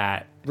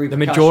that the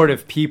majority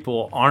of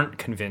people aren't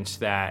convinced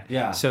that.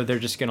 Yeah. So they're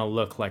just going to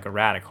look like a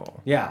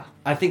radical. Yeah.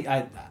 I think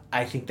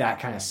that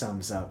kind of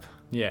sums up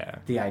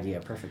the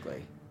idea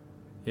perfectly.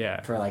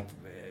 Yeah. For like,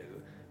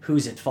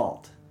 who's at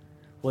fault?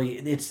 Well,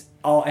 it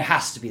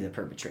has to be the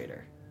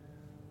perpetrator.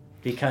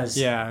 Because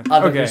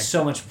there's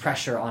so much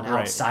pressure on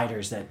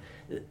outsiders that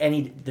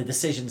the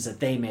decisions that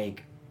they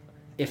make,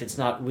 if it's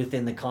not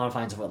within the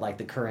confines of what like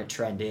the current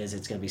trend is,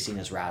 it's going to be seen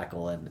as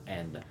radical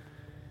and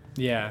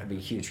there'd be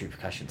huge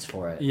repercussions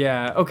for it.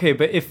 Yeah. Okay,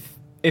 but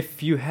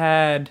if you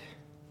had,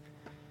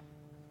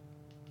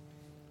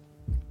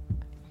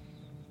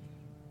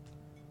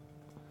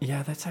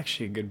 that's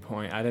actually a good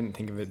point. I didn't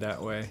think of it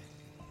that way.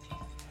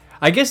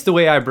 I guess the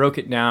way I broke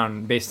it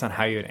down based on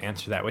how you would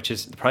answer that, which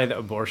is probably the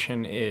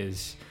abortion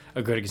is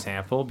a good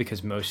example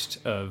because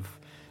most of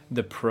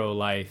the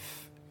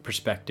pro-life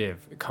perspective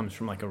comes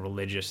from like a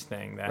religious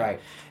thing.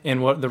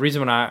 And the reason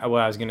what I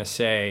was going to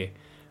say,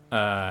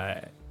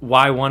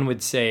 why one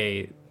would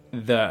say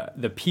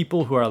the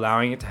people who are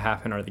allowing it to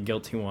happen are the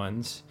guilty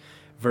ones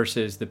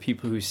versus the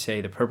people who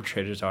say the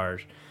perpetrators are,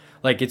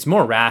 like, it's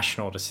more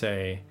rational to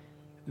say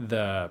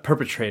the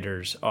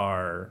perpetrators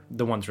are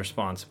the ones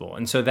responsible.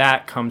 And so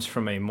that comes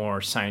from a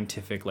more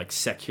scientific, like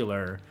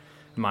secular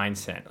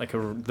mindset, like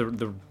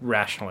the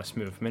rationalist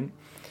movement.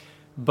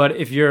 But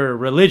if you're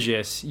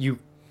religious, you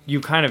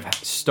kind of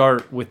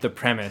start with the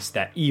premise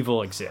that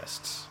evil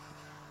exists,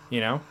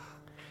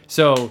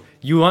 So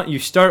you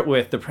start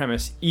with the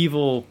premise: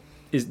 evil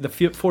is the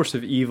force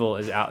of evil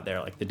is out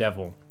there, like the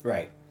devil.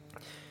 Right.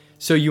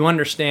 So you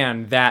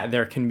understand that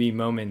there can be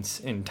moments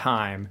in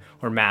time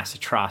where mass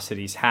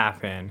atrocities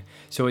happen.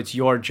 So it's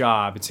your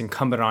job, it's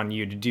incumbent on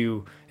you to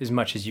do as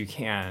much as you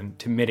can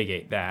to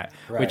mitigate that.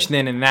 Right. Which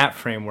then in that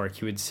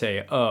framework you would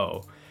say,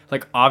 oh,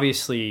 like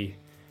obviously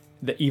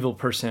the evil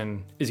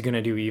person is going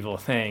to do evil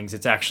things.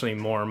 It's actually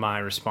more my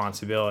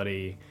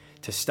responsibility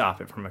to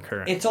stop it from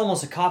occurring. It's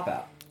almost a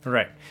cop-out.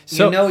 Right.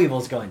 So, you know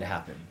evil's going to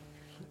happen.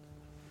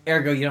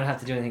 Ergo, you don't have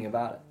to do anything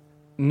about it.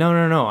 No.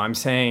 I'm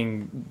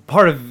saying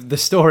part of the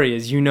story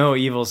is you know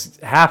evil's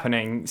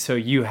happening, so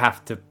you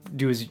have to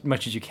do as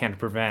much as you can to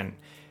prevent,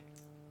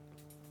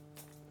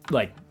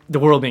 like, the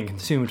world being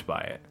consumed by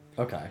it.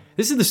 Okay.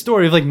 This is the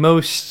story of, like,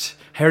 most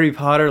Harry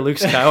Potter, Luke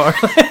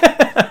Skywalker.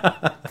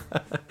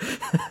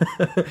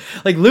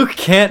 Like, Luke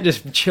can't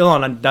just chill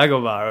on a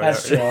Dagobah.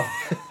 That's true.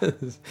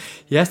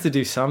 He has to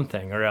do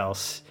something, or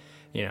else,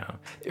 you know.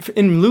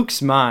 In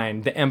Luke's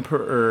mind, the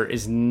Emperor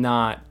is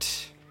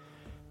not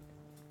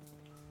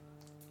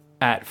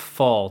at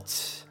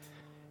fault.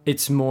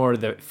 It's more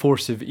the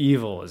force of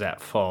evil is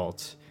at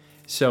fault.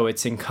 So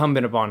it's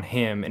incumbent upon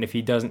him, and if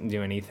he doesn't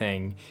do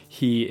anything,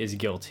 he is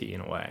guilty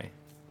in a way,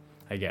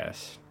 I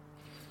guess.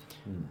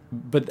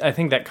 But I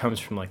think that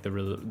comes from like the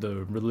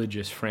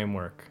religious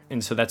framework,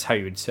 and so that's how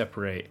you would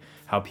separate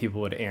how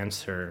people would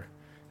answer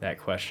that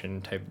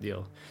question type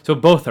deal. So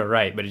both are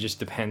right, but it just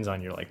depends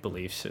on your like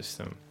belief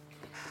system.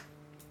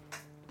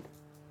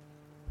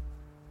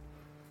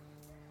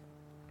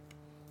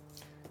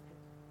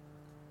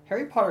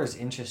 Harry Potter is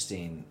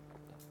interesting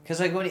because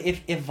like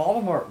if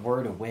Voldemort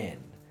were to win,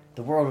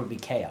 the world would be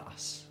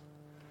chaos.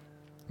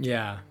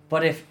 Yeah.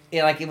 But if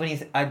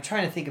I'm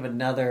trying to think of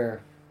another.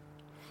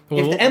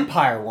 If the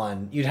Empire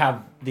won, you'd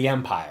have the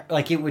Empire.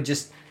 Like it would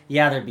just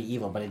there'd be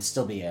evil, but it'd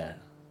still be a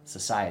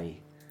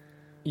society.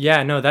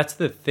 Yeah, no, that's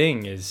the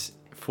thing is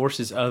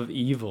forces of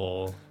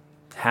evil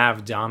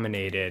have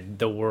dominated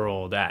the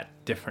world at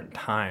different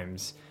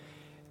times.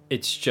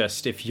 It's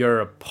just if you're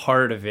a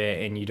part of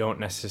it and you don't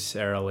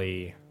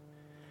necessarily,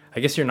 I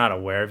guess you're not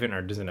aware of it or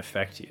it doesn't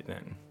affect you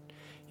then.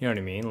 You know what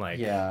I mean? Like,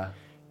 yeah.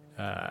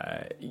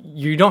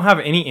 You don't have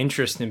any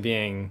interest in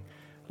being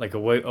like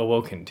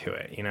awoken to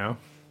it, you know?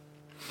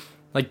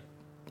 Like,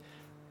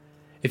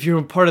 if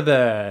you're part of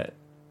the,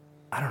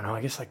 I don't know,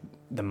 I guess like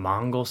the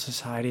Mongol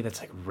society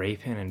that's like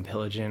raping and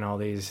pillaging all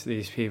these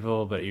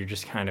people, but you're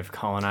just kind of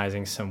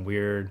colonizing some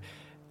weird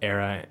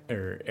area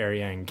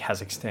in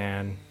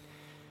Kazakhstan.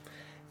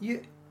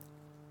 Keep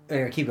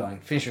going.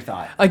 Finish your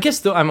thought. I guess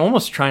though I'm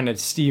almost trying to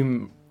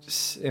steam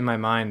in my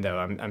mind though.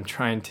 I'm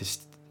trying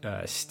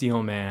to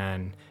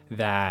steelman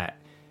that.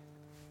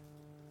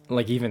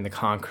 Like even the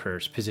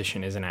Conqueror's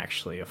position isn't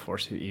actually a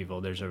force of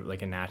evil. There's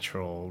a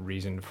natural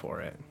reason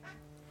for it.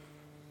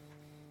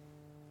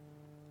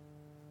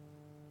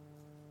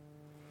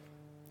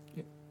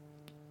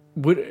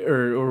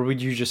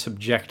 Would you just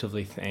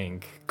subjectively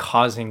think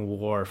causing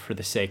war for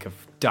the sake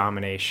of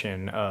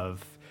domination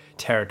of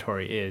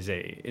territory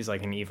is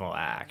like an evil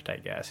act? I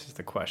guess is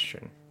the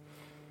question.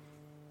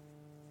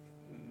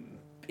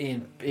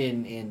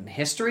 In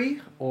history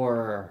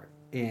or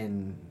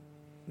in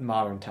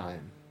modern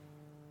time?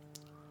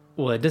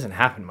 Well, it doesn't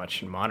happen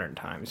much in modern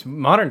times.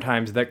 Modern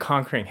times, that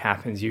conquering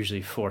happens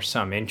usually for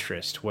some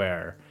interest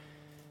where,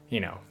 you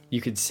know,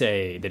 you could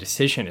say the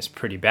decision is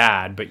pretty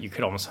bad, but you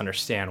could almost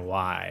understand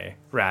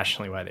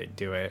rationally why they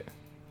do it.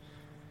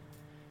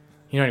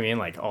 You know what I mean?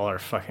 Like all our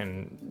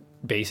fucking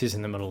bases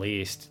in the Middle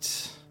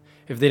East,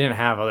 if they didn't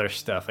have other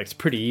stuff, like it's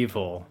pretty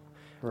evil.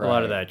 Right. A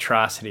lot of the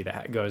atrocity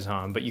that goes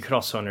on, but you could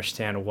also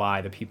understand why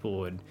the people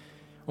would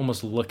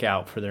almost look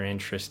out for their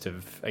interest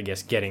of, I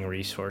guess, getting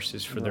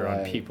resources for their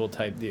own people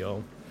type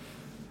deal.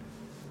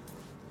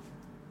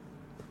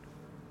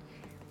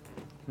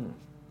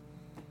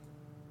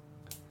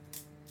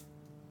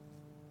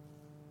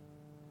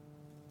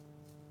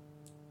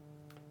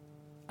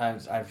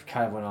 I've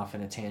kind of went off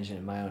in a tangent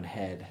in my own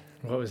head.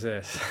 What was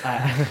this?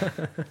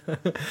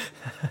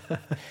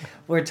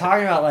 We're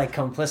talking about like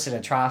complicit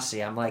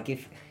atrocity. I'm like,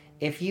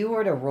 if you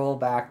were to roll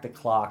back the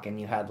clock and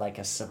you had like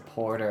a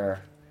supporter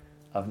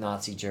of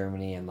Nazi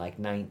Germany in like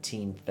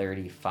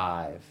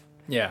 1935.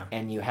 Yeah.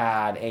 And you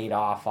had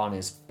Adolf on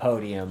his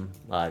podium.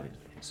 Well, he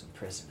was in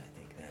prison, I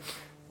think, then.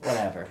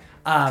 Whatever.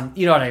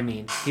 You know what I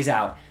mean? He's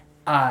out.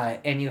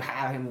 And you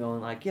have him going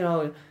like, you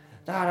know,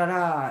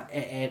 da-da-da.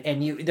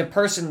 And you, the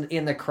person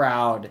in the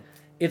crowd,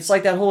 it's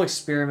like that whole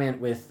experiment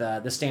with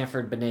the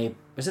Stanford Binet.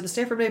 Was it the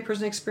Stanford Binet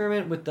prison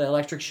experiment with the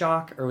electric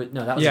shock? Or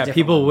no, that was a different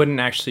people one. Wouldn't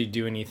actually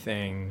do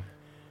anything.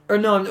 Or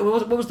no,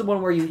 what was the one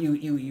where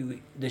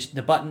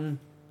the button...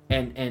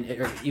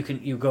 And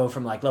you go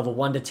from like level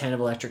 1 to 10 of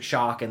electric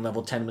shock, and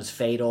level 10 was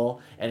fatal.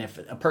 And if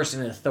a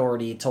person in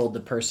authority told the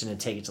person to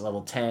take it to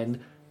level 10,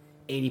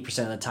 80%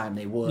 of the time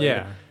they would.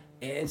 Yeah.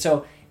 And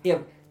so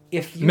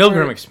if you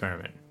Milgram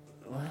experiment.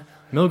 What?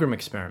 Milgram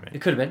experiment.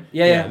 It could have been.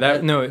 Yeah.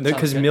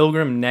 Because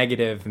Milgram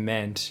negative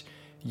meant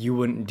you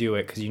wouldn't do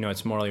it because you know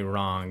it's morally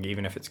wrong,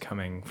 even if it's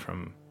coming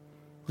from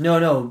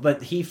No,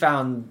 but he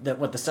found that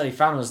what the study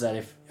found was that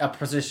if a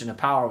position of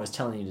power was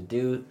telling you to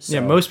do so...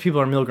 Yeah, most people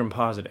are Milgram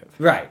positive.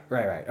 Right.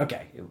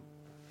 Okay. I get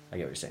what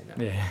you're saying now.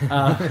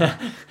 Yeah.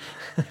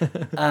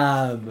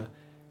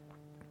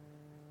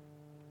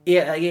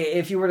 Yeah,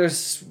 if you were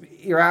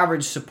your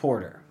average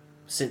supporter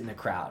sit in the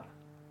crowd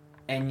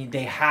and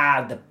they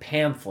had the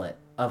pamphlet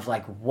of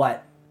like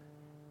what,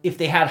 if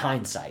they had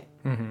hindsight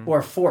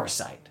or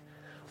foresight,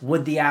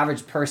 would the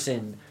average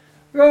person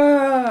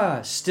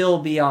still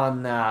be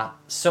on the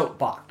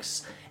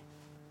soapbox?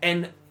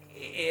 And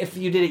if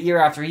you did it year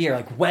after year,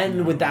 like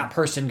when would that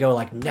person go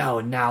like, no,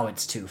 now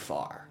it's too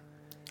far?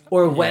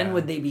 Or when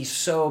would they be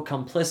so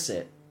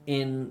complicit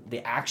in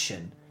the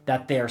action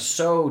that they're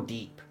so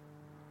deep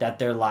that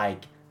they're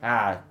like,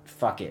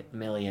 fuck it,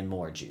 million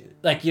more Jews.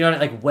 Like, you know,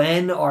 like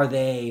when are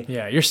they...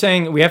 Yeah, you're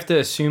saying we have to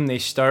assume they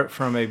start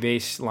from a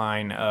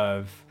baseline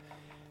of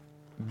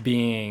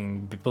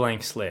being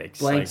blank slates.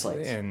 Slates.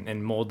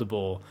 And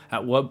moldable.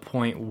 At what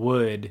point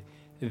would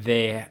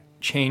they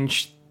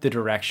change the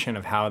direction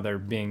of how they're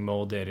being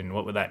molded, and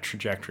what would that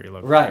trajectory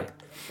look like?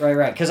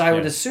 Right. Because I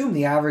would assume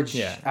the average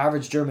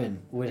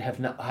German would have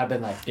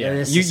been like,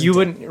 you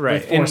wouldn't,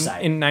 right? In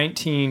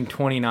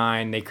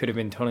 1929, they could have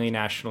been totally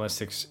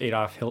nationalistic,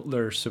 Adolf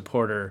Hitler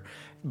supporter.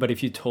 But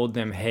if you told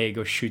them, hey,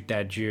 go shoot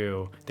that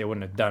Jew, they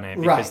wouldn't have done it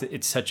because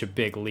it's such a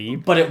big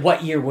leap. But at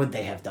what year would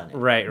they have done it?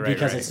 Right.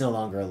 Because it's no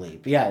longer a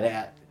leap.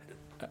 Yeah.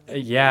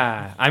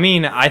 Yeah. I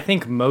mean, I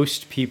think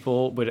most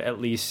people would at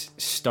least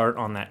start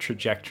on that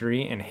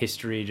trajectory, and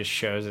history just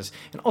shows us.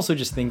 And also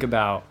just think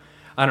about,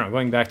 I don't know,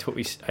 going back to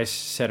what I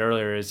said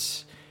earlier,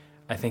 is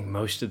I think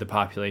most of the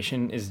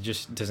population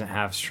doesn't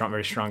have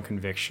very strong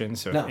conviction.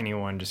 So if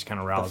anyone just kind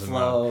of riles them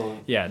up.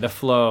 Yeah, the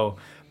flow.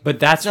 But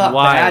that's it's not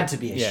why... bad to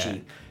be a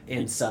sheep.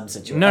 In some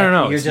situations.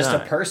 No. You're just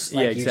not a person.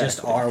 Like, you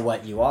just are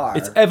what you are.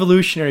 It's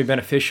evolutionary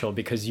beneficial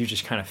because you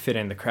just kind of fit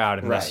in the crowd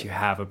unless you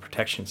have a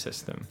protection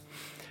system.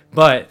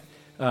 But,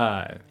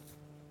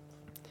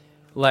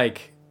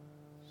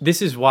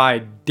 this is why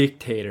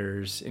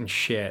dictators and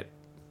shit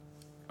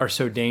are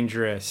so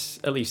dangerous,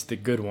 at least the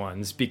good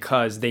ones,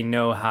 because they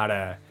know how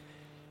to,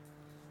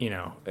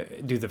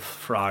 do the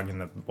frog in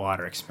the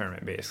water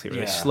experiment, basically,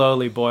 where they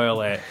slowly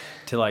boil it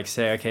to,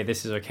 say, okay,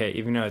 this is okay,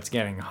 even though it's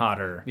getting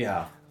hotter.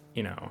 Yeah.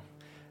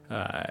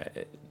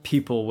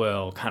 People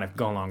will kind of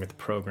go along with the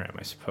program,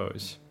 I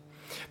suppose.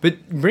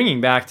 But bringing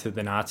back to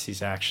the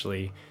Nazis,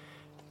 actually,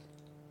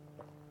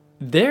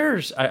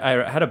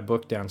 I had a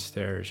book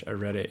downstairs. I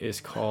read it. It's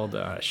called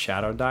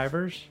Shadow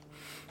Divers,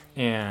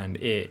 and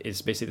it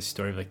is basically the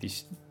story of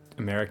these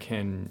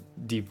American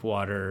deep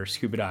water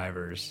scuba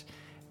divers,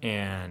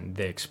 and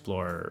they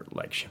explore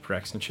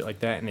shipwrecks and shit like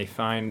that, and they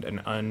find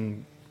an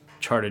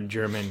uncharted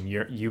German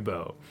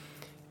U-boat.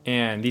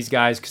 And these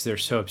guys, because they're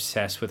so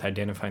obsessed with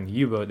identifying the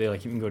U-boat, they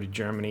even go to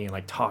Germany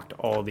and talk to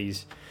all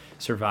these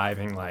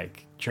surviving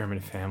German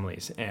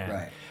families.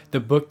 And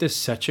the book does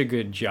such a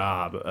good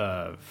job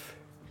of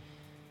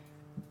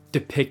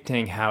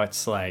depicting how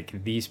it's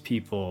these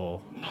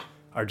people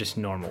are just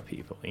normal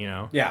people,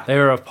 Yeah. They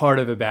were a part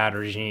of a bad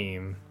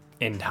regime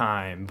in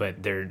time,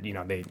 but they're,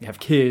 they have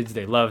kids,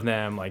 they love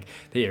them,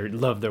 they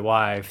love their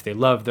wife, they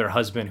love their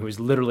husband who was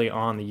literally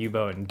on the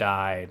U-boat and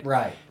died.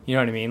 Right. You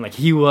know what I mean?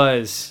 He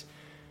was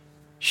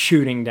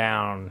shooting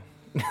down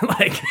he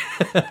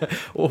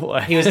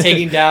was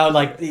taking down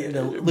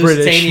the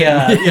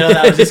Lusitania,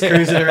 that was just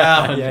cruising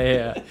around.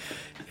 Yeah.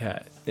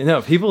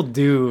 No, people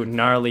do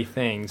gnarly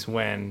things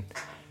when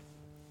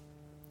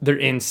they're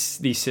in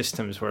these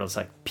systems where it's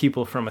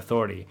people from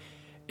authority.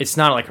 It's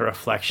not a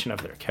reflection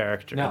of their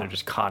character. No. They're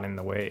just caught in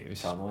the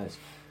waves.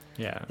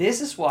 Yeah. This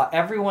is why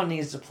everyone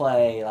needs to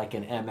play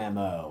an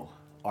MMO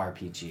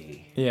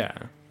RPG. Yeah.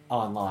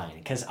 Online,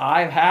 because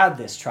I've had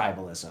this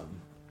tribalism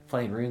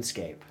playing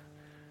RuneScape.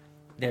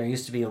 There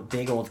used to be a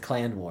big old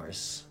clan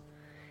wars,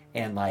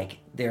 and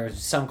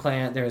there's some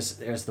clan. There's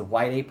the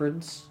white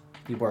aprons.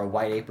 You wore a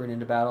white apron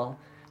into battle.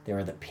 There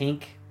were the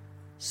pink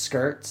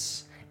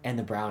skirts and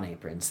the brown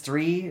aprons.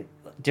 3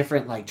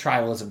 different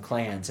tribalism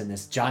clans in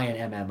this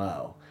giant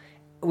MMO.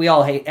 We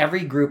all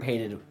every group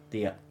hated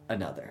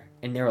another,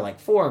 and there were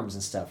forums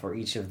and stuff where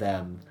each of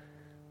them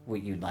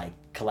you'd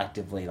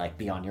collectively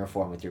be on your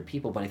forum with your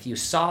people. But if you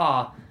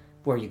saw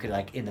where you could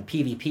in the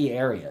PvP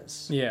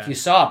areas, if you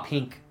saw a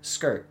pink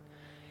skirt,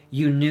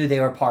 you knew they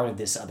were part of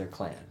this other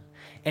clan.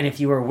 And if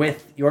you were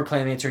with your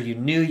clanmates or you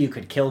knew you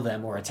could kill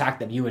them or attack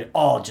them, you would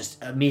all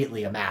just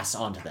immediately amass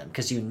onto them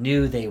because you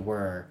knew they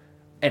were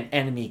an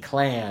enemy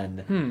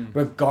clan,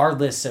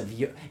 regardless of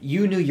you.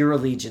 You knew your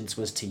allegiance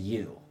was to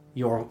you.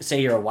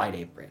 Say you're a white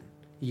apron.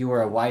 You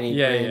were a white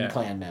apron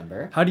clan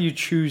member. How do you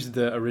choose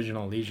the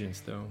original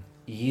allegiance, though?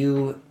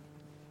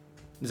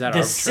 Is that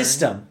the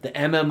system, the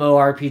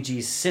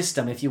MMORPG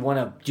system, if you want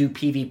to do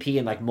PvP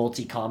and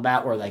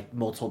multi-combat where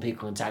multiple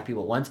people can attack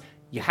people at once,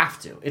 you have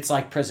to. It's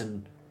like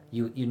prison.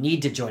 You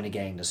need to join a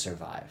gang to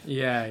survive.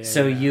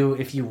 So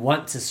if you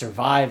want to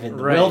survive in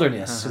the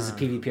wilderness, as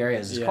the PvP area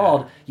is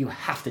called, you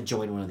have to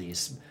join one of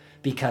these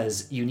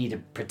because you need a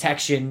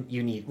protection.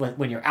 You need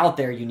when you're out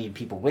there, you need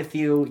people with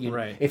you.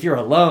 Right. If you're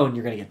alone,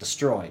 you're going to get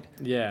destroyed.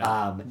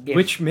 Yeah.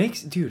 Which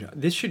makes, dude,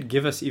 this should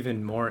give us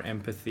even more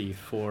empathy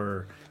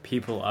for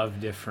people of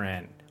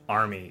different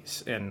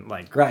armies and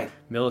like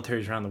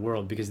militaries around the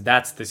world, because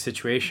that's the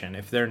situation.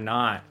 If they're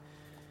not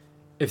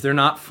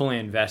fully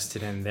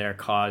invested in their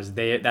cause,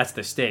 that's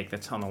the stake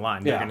that's on the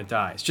line. They're going to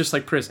die. It's just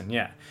like prison.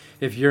 Yeah.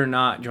 If you're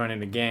not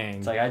joining a gang,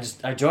 it's like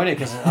I joined it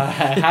because I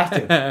have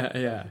to.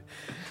 Yeah.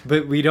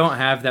 But we don't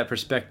have that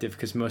perspective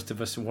because most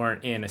of us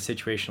weren't in a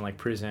situation like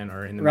prison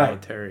or in the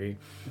military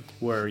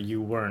where you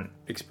weren't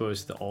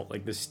exposed to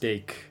the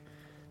stake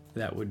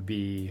that would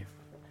be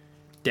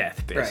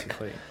death,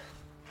 basically. Right.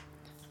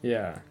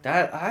 Yeah.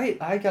 That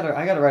I gotta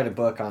write a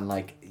book on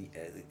like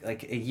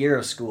a year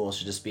of school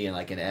should just be in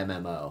like an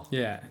MMO.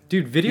 Yeah,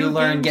 dude. Video. You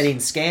learn getting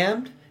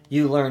scammed.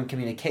 You learn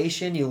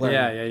communication. You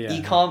learn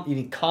e-com. You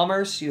need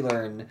commerce. You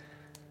learn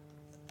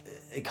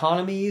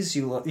economies.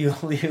 You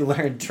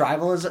learn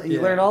tribalism.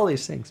 You learn all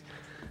these things.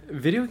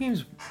 Video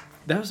games.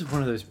 That was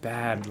one of those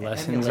bad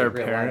lessons our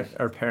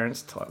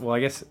parents taught. Well, I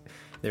guess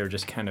they were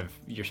just kind of,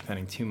 you're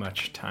spending too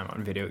much time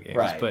on video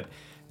games, but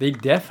they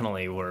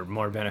definitely were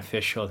more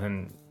beneficial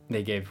than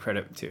they gave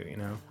credit to, you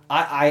know?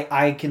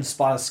 I can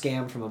spot a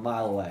scam from a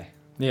mile away.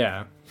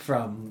 Yeah.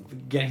 From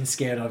getting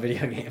scammed on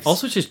video games.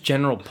 Also just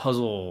general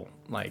puzzle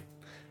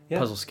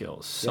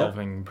skills,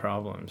 solving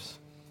problems.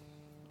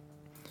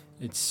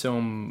 It's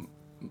so...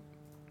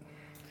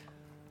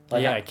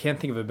 I can't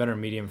think of a better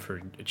medium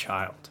for a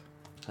child.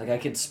 Like, I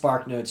could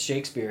spark notes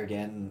Shakespeare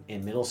again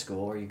in middle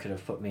school, or you could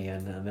have put me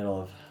in the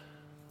middle of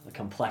a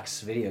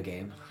complex video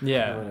game.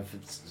 Yeah. Even if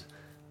it's...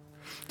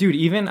 Dude,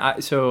 even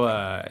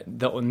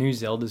the new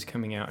Zelda's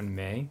coming out in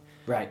May,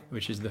 right?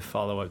 Which is the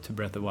follow-up to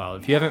Breath of the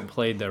Wild. If you haven't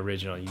played the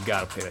original, you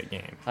gotta play that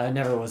game. I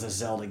never was a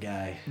Zelda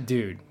guy,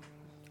 dude.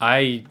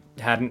 I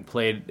hadn't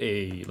played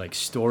a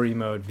story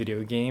mode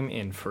video game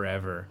in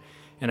forever,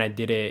 and I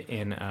did it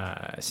in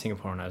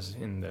Singapore when I was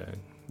in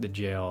the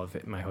jail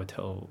of my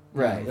hotel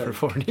for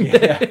 14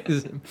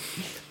 days.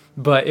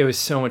 But it was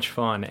so much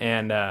fun,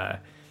 and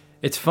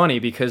it's funny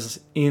because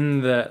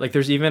in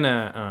there's even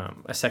a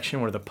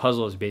section where the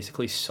puzzle is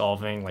basically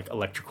solving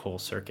electrical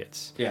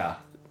circuits. Yeah.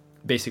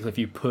 Basically, if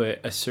you put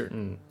a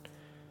certain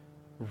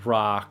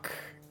rock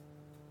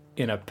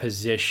in a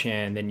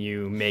position, then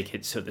you make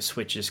it so the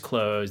switch is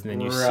closed, and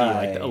then you see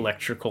the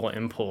electrical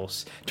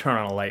impulse turn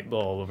on a light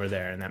bulb over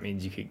there, and that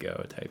means you could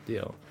go type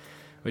deal,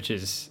 which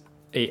is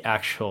a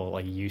actual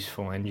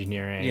useful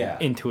engineering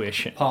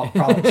intuition.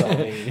 Problem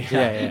solving.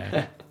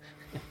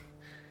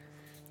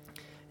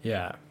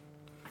 Yeah.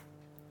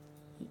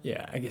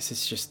 Yeah, I guess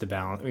it's just the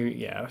balance.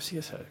 We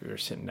were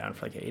sitting down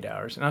for 8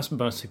 hours, and I was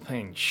mostly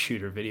playing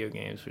shooter video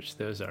games, which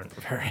those aren't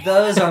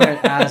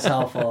as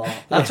helpful.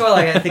 That's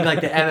why I think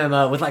the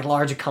MMO with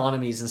large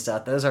economies and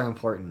stuff, those are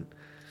important.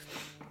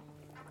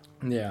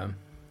 Yeah.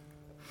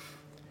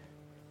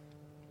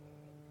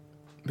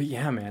 But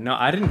yeah, man, no,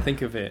 I didn't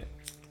think of it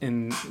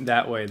in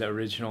that way. The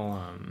original,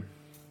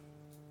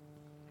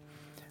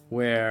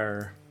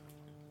 where,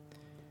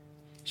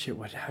 shit,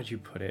 how'd you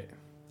put it?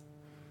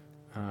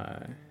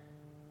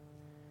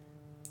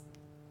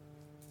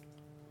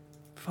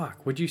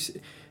 Fuck, would you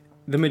say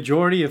the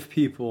majority of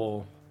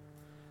people,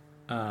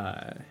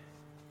 fuck,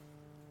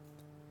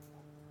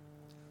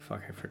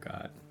 I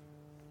forgot.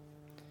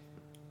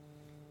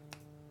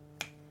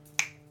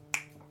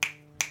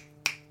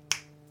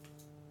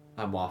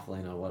 I'm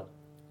waffling on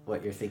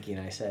what you're thinking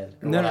I said.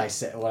 Or no, I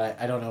said.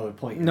 I don't know what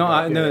point.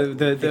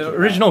 The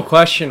original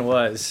question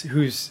was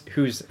who's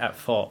at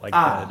fault,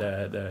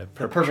 the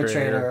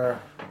perpetrator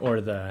or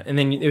and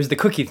then it was the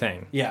cookie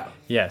thing. Yeah.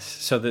 Yes.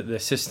 So the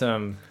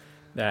system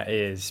that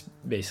is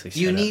basically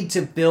you need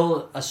to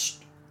build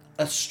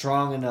a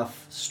strong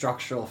enough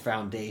structural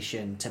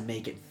foundation to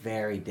make it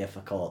very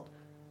difficult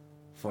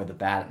for the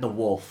bad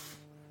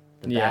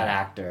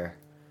actor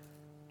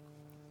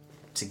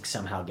to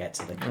somehow get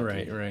to the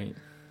cookie. Right.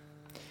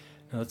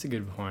 No, that's a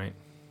good point.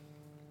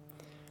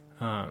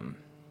 But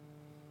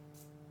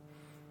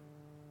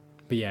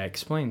yeah, it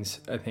explains,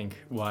 I think,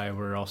 why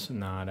we're also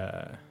not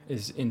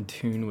is in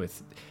tune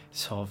with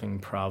solving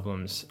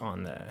problems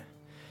on the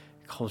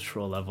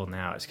cultural level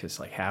now. Is because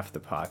half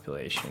the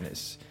population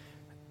is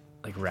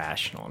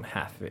rational and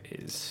half of it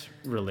is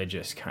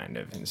religious, kind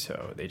of, and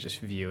so they just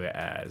view it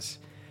as,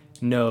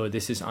 no,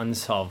 this is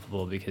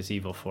unsolvable because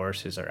evil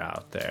forces are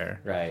out there.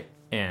 Right.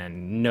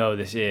 And no,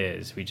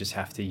 we just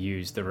have to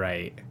use the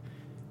right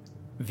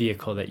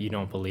vehicle that you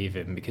don't believe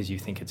in because you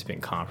think it's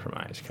been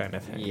compromised, kind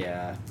of thing.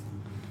 Yeah.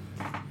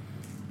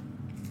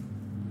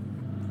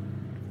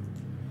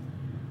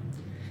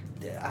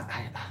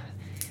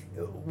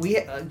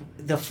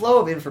 The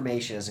flow of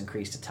information has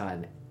increased a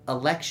ton.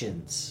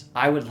 Elections,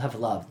 I would have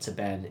loved to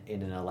been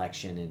in an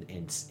election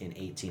in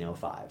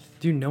 1805.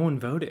 Dude, no one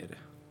voted.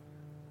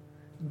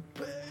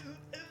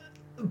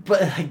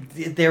 But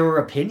there were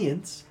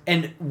opinions,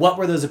 and what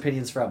were those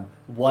opinions from?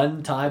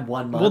 One time,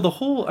 1 month. Well, the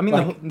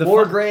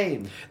more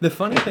grain. The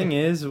funny thing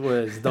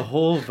was the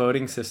whole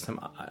voting system.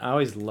 I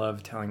always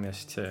loved telling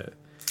this to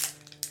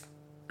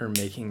are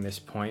making this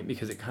point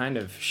because it kind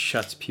of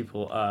shuts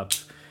people up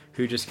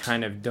who just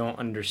kind of don't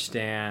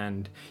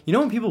understand. You know,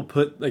 when people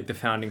put like the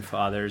founding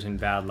fathers in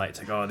bad lights,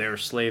 like, oh, they were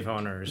slave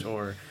owners,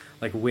 or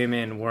like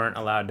women weren't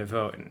allowed to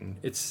vote. And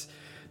it's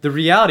the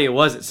reality.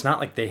 It's not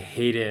like they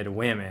hated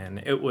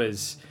women. It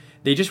was,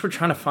 they just were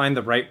trying to find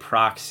the right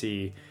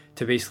proxy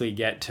to basically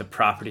get to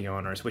property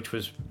owners, which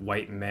was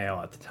white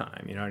male at the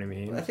time. You know what I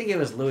mean? I think it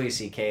was Louis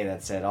C.K.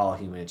 that said all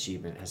human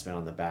achievement has been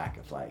on the back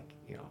of like,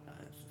 you know,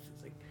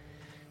 like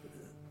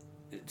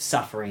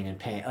suffering and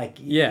pain. Like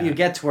you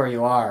get to where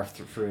you are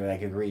through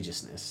like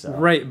egregiousness. So.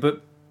 Right,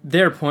 but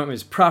their point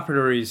was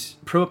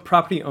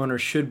property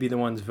owners should be the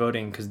ones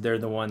voting because they're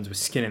the ones with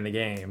skin in the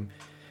game.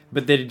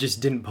 But they just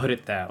didn't put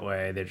it that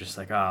way. They're just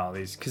like, oh,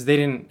 these, because they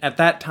didn't, at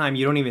that time,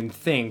 you don't even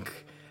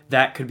think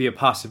that could be a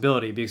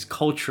possibility because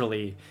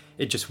culturally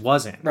it just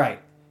wasn't. Right.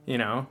 You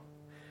know?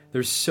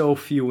 There's so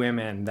few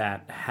women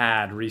that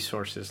had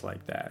resources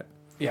like that.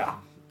 Yeah.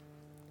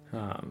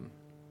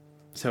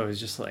 So it was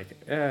just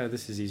like,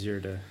 this is easier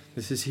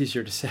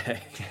to say.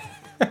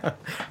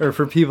 Or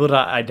for people to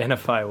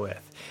identify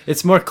with.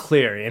 It's more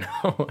clear, you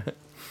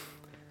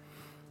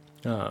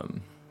know?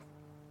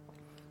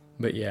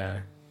 But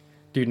yeah.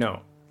 Dude,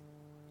 no.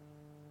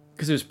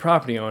 Because it was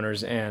property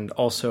owners, and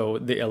also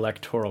the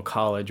electoral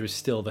college was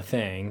still the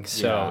thing.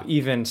 So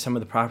even some of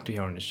the property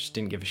owners just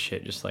didn't give a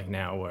shit, just like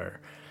now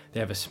where they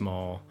have a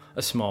small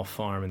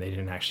farm and they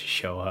didn't actually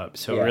show up.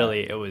 So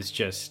really it was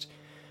just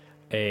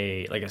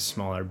a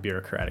smaller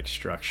bureaucratic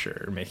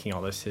structure making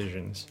all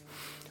decisions,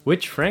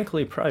 which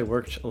frankly probably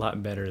worked a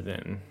lot better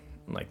than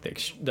like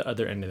the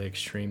other end of the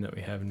extreme that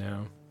we have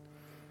now.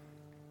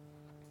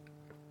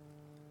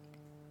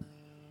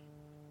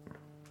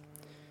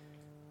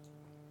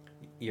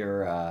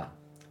 Your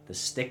the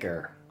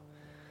sticker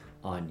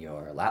on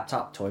your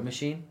laptop toy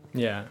machine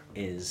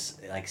is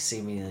like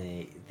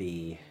seemingly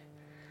the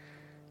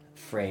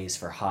phrase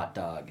for hot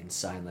dog in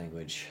sign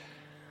language.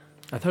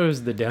 I thought it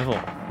was the devil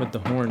with the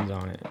horns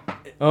on it.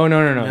 Oh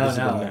no!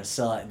 No.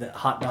 So the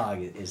hot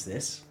dog is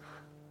this.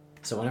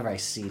 So whenever I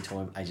see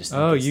toy, I just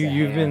think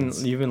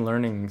you've been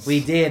learning. We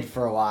did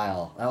for a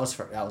while. That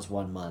was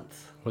 1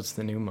 month. What's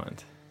the new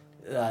month?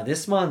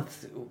 This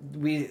month I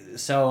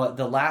don't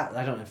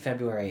know,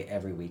 February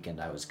every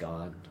weekend I was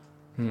gone.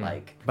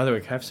 Like, by the way,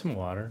 can I have some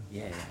water?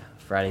 Yeah.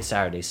 Friday,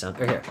 Saturday,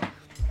 Sunday. Here.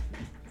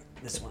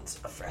 This one's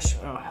a fresh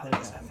one. Oh,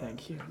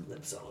 thank you.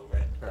 Lips all over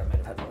it. Or I might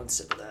have had one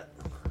sip of that.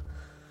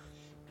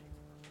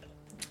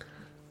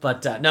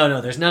 But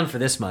no, there's none for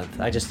this month.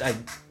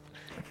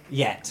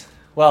 Yet.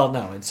 Well,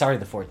 no, it's already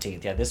the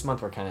 14th. Yeah, this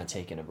month we're kind of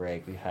taking a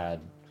break. We had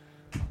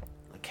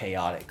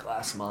chaotic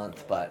last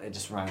month, but it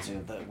just reminds me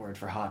of the word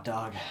for hot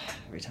dog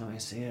every time I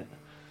see it.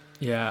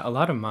 Yeah, a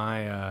lot of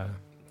my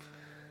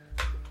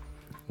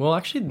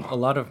a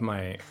lot of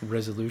my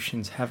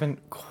resolutions haven't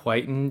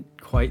quite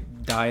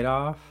died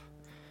off,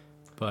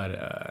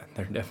 but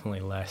they're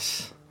definitely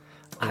less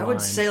aligned. I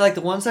would say like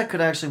the ones that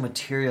could actually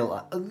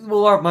materialize.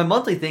 Well, my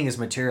monthly thing is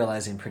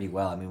materializing pretty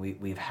well. I mean,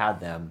 we've had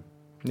them.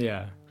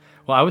 Yeah.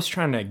 Well, I was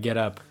trying to get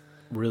up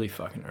really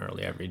fucking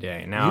early every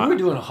day. Now you were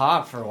doing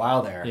hot for a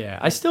while there. Yeah,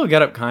 I still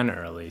get up kind of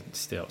early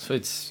still, so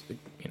it's,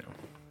 you know,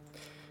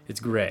 it's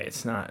great.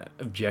 It's not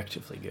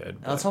objectively good.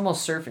 Well, it's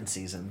almost surfing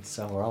season,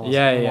 so we're almost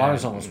the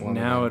water's almost warm.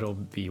 Now it'll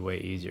be way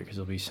easier because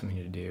there'll be something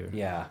to do.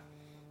 Yeah.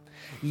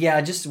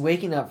 Just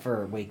waking up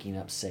for waking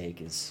up's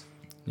sake is.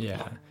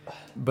 Yeah,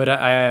 but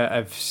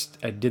I'm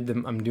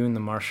doing the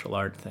martial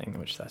art thing,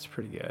 which that's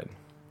pretty good.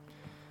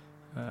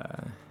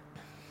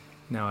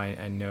 Now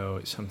I know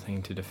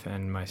something to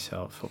defend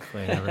myself.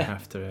 Hopefully, I never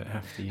have to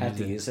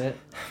use it.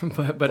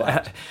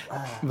 but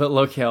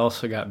Loki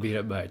also got beat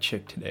up by a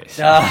chick today.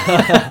 So.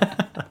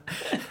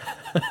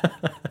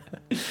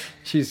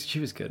 She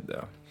was good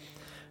though.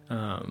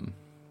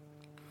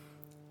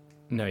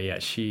 No, yeah,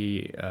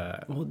 she.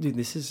 Well, dude,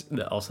 this is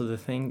also the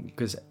thing,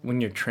 because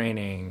when you're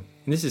training,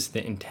 and this is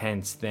the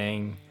intense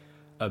thing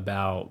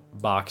about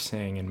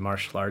boxing and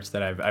martial arts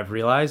that I've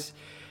realized.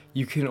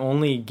 You can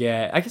only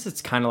get, I guess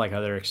it's kind of like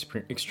other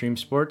extreme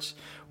sports,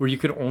 where you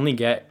could only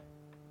get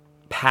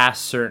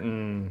past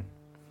certain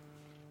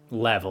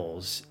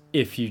levels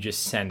if you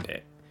just send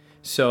it.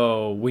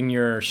 So when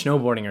you're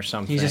snowboarding or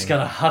something, you just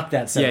gotta huck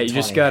that 720. Yeah, you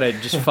just gotta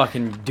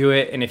fucking do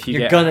it, and if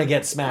you're gonna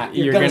get smacked,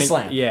 you're gonna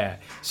slam. Yeah.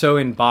 So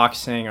in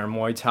boxing or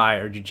Muay Thai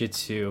or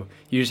Jiu-Jitsu,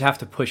 you just have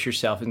to push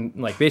yourself and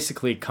like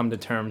basically come to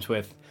terms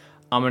with,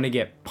 I'm gonna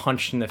get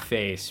punched in the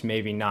face,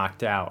 maybe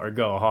knocked out, or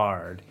go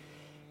hard.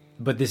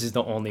 But this is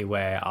the only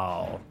way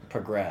I'll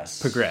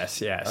progress.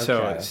 Yeah.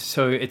 Okay.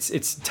 So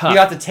it's tough. You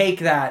have to take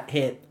that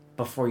hit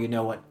before you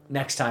know what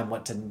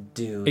to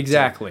do.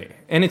 Exactly.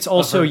 And it's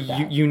also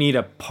you need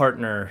a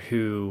partner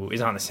who is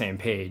on the same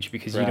page,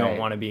 because you don't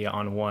want to be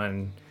on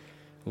one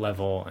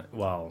level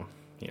while,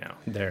 you know,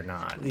 they're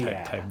not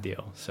type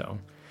deal. So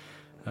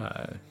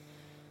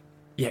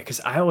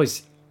because I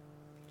always,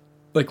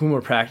 like when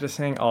we're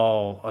practicing,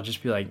 I'll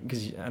just be like,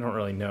 because I don't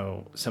really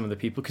know some of the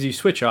people, because you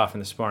switch off in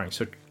the sparring.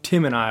 So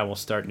Tim and I will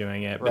start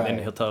doing it, but then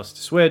he'll tell us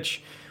to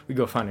switch. we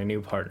go find a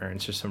new partner, and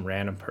it's just some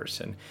random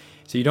person.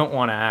 So you don't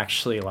want to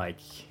actually like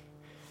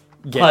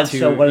get punch to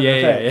someone in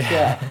the face.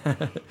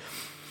 Yeah.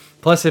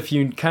 Plus, if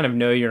you kind of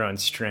know your own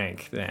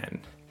strength,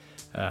 then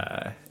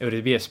it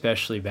would be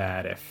especially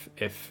bad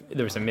if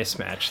there was a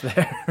mismatch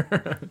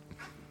there.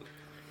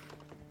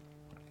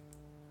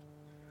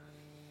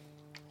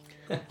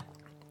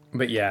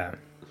 But yeah,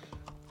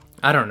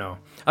 I don't know.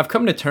 I've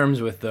come to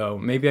terms with, though,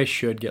 maybe I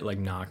should get like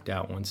knocked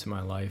out once in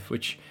my life,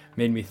 which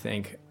made me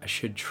think I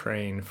should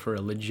train for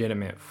a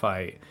legitimate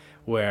fight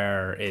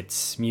where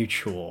it's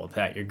mutual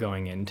that you're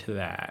going into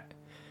that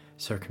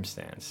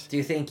circumstance. Do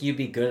you think you'd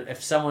be good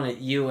if someone at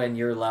you and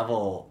your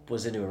level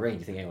was into a ring? Do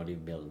you think anyone would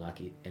even be able to knock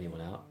anyone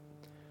out?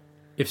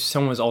 If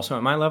someone was also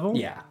at my level?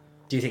 Yeah.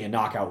 Do you think a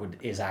knockout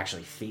is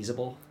actually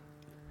feasible?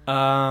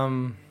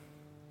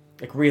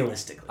 Like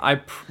realistically,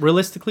 I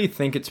realistically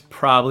think it's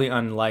probably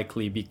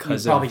unlikely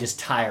because you'd probably just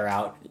tire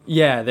out.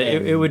 Yeah,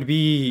 it would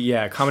be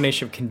a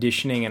combination of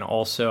conditioning and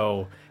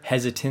also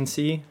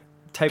hesitancy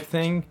type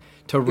thing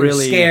to You're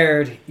really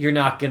scared. You're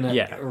not gonna.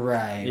 Yeah.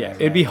 Right. Yeah, right,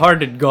 it'd be right.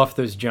 hard to go off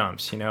those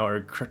jumps, or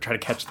try to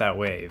catch that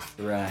wave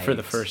Right. for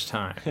the first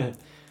time.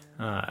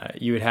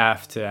 You would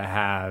have to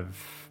have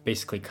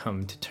basically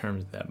come to terms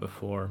with that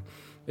before.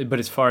 But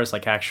as far as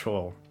like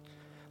actual.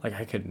 Like,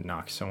 I could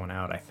knock someone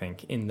out, I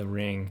think, in the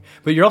ring.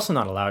 But you're also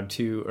not allowed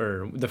to,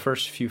 or the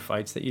first few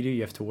fights that you do,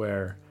 you have to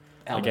wear,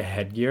 like, a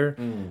headgear.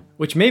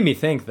 Which made me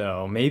think,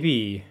 though,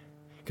 maybe...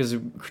 Because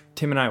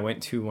Tim and I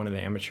went to one of the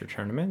amateur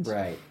tournaments.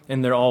 Right.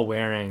 And they're all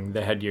wearing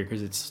the headgear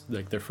because it's,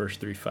 like, their first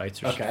 3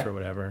 fights or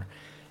whatever.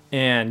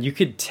 And you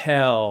could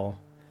tell...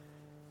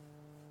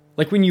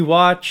 Like, when you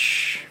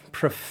watch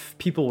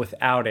people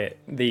without it,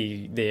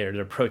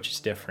 their approach is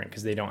different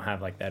because they don't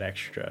have, like, that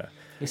extra...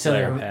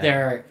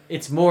 So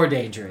it's more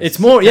dangerous. It's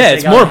more,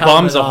 it's more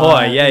bums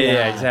ahoy.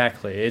 Yeah,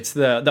 exactly. It's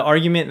the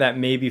argument that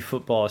maybe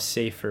football is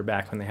safer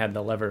back when they had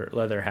the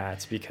leather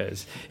hats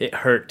because it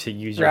hurt to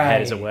use your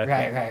head as a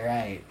weapon.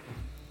 Right.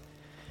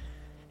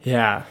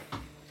 Yeah,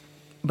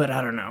 but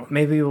I don't know.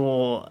 Maybe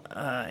we'll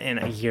in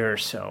a year or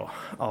so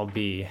I'll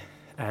be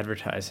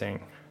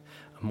advertising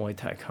a Muay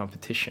Thai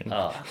competition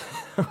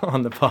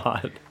on the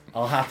pod.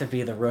 I'll have to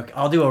be the rookie.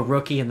 I'll do a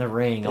rookie in the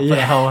ring. I'll put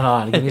a helmet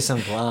on. Give me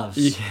some gloves.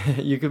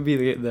 You could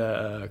be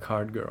the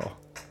card girl.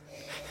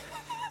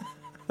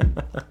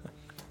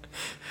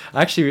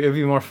 Actually, it would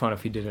be more fun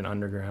if you did an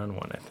underground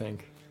one, I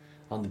think.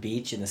 On the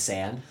beach, in the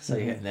sand, so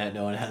that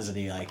no one has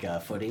any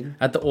footing.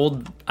 At the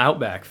old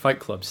Outback, Fight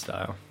Club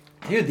style.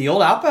 Dude, the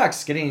old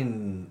Outback's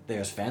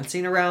there's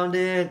fencing around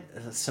it.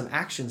 Some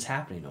action's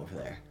happening over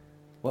there.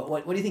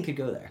 What do you think could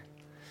go there?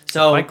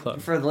 So, Fight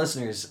Club. For the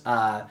listeners,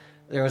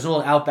 there was an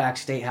old Outback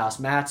Steakhouse,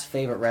 Matt's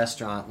favorite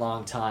restaurant,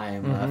 long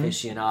time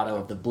aficionado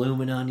of the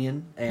Bloomin'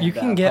 Onion and you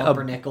can get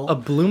pumpernickel. a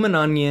Bloomin'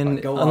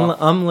 Onion,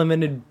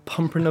 unlimited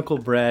pumpernickel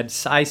bread,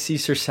 size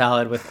Caesar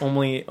salad with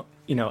only,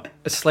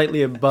 a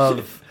slightly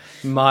above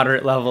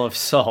moderate level of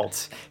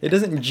salt. It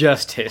doesn't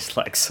just taste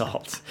like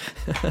salt.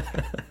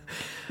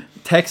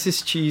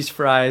 Texas cheese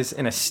fries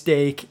and a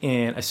steak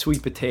and a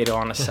sweet potato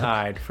on the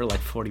side for like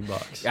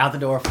 $40. Out the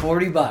door,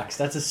 $40.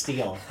 That's a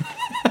steal.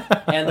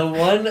 And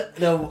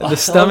the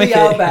stomach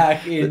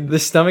Outback the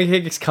stomach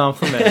ache is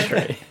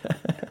complimentary.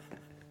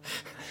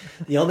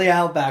 The only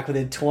Outback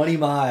within 20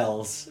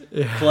 miles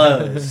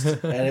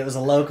closed, and it was a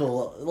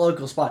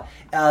local spot.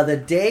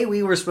 The day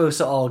we were supposed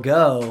to all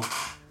go,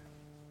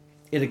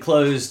 it had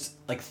closed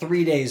like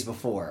 3 days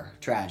before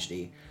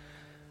tragedy.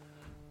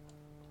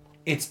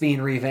 It's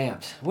being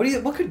revamped.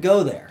 What could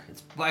go there? It's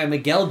by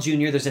Miguel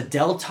Jr. There's a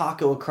Del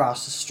Taco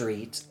across the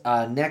street.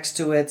 Next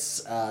to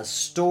it's a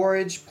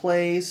storage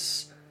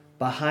place.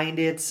 Behind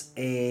it's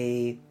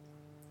a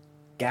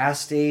gas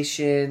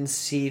station,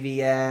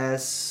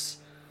 CVS.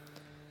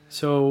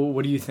 So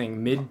what do you think?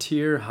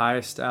 Mid-tier, high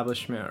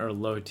establishment, or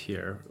low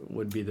tier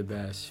would be the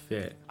best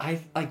fit?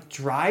 I like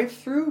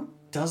drive-through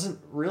doesn't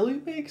really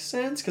make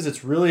sense because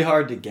it's really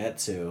hard to get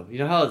to. You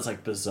know how it's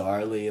like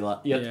bizarrely...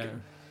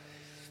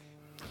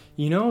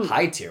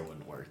 high tier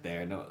wouldn't work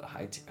there. No,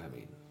 high tier,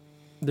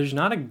 there's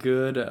not a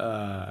good...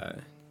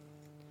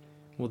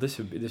 Well, this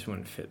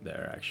wouldn't fit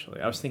there, actually.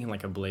 I was thinking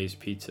like a Blaze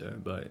Pizza,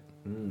 but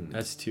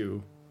that's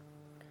too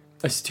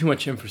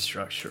much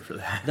infrastructure for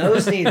that.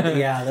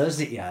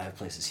 That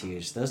place is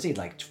huge. Those need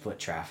like foot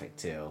traffic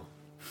too.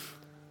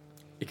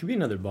 It could be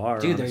another bar.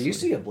 Dude, honestly. there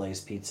used to be a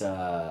Blaze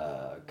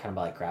Pizza kind of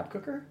by like Crab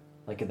Cooker,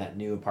 like in that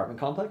new apartment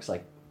complex,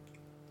 like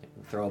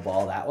throw a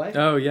ball that way.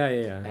 Oh, yeah.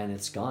 And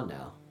it's gone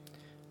now.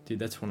 Dude,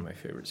 that's one of my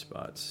favorite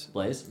spots.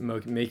 Blaze?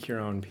 Make your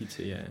own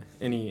pizza, yeah.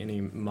 Any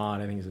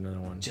mod, I think, is another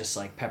one. Just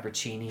like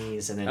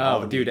pepperoncinis and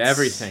then dude, meats.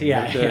 everything.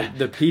 Yeah,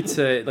 the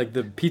pizza, like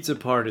the pizza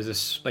part is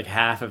just like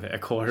half of it, a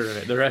quarter of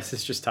it. The rest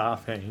is just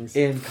toppings.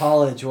 In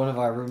college, one of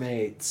our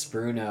roommates,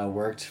 Bruno,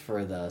 worked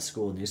for the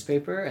school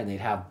newspaper, and they'd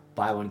have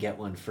buy one, get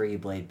one free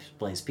Blaze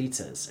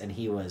pizzas. And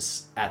he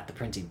was at the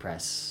printing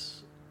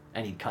press,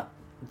 and he'd cut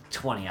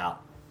 20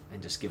 out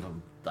and just give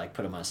them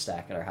put them on a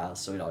stack at our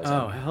house. So we'd always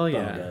hell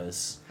yeah,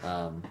 BOGOs.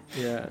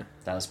 Yeah,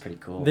 that was pretty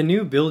cool. The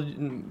new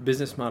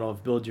business model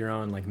of build your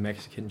own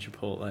Mexican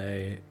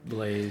Chipotle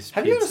Blaze.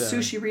 Have pizza. you had a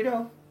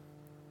Sushirito?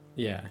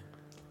 Yeah.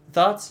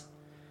 Thoughts?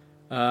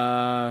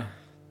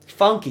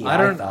 Funky. I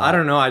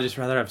don't know. I just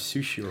rather have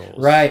sushi rolls.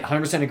 Right,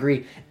 100%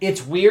 agree.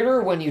 It's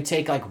weirder when you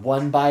take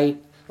one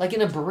bite. Like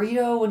in a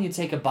burrito, when you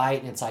take a bite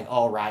and it's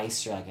all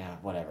rice, you're yeah,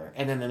 whatever.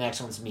 And then the next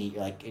one's meat,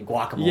 you're in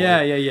guacamole.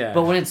 Yeah.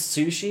 But when it's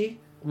sushi,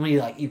 when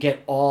you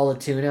get all the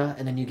tuna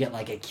and then you get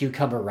a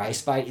cucumber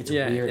rice bite, it's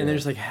weird. And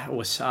there's a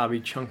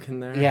wasabi chunk in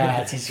there.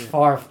 Yeah, it's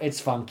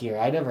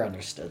funkier. I never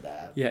understood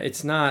that. Yeah,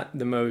 it's not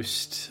the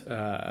most.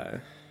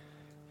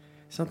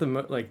 It's not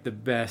the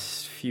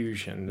best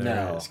fusion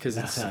there is, because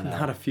it's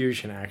not a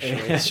fusion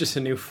actually. It's just a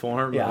new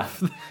form. Yeah,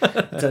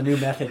 it's a new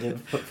method to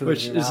put food.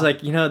 Which in your is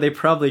mouth. they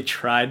probably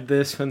tried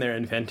this when they're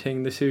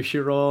inventing the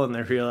sushi roll, and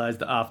they realized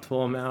the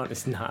optimal amount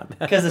is not that.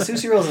 Because the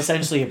sushi roll is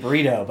essentially a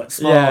burrito, but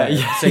smaller,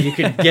 so you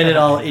could get it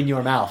all in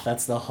your mouth.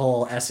 That's the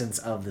whole essence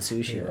of the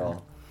sushi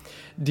roll.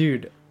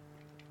 Dude,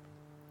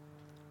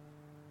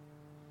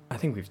 I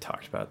think we've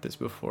talked about this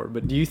before,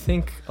 but do you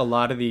think a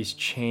lot of these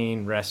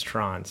chain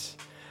restaurants?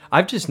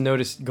 I've just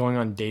noticed going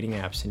on dating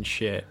apps and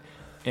shit,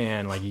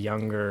 and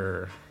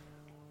younger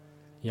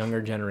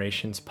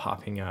generations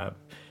popping up,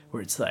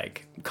 where it's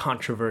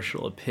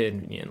controversial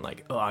opinion,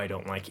 I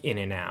don't like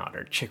In-N-Out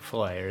or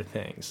Chick-fil-A or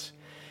things,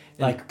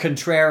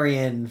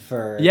 contrarian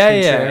for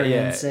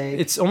contrarian's sake.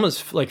 It's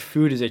almost like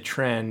food is a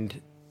trend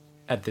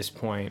at this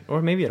point,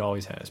 or maybe it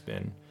always has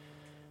been,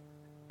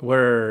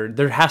 where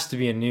there has to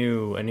be a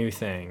new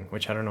thing,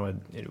 which I don't know what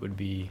it would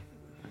be,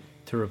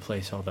 to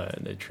replace all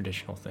the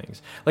traditional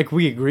things.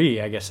 We agree,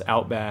 I guess,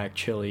 Outback,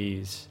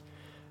 Chili's,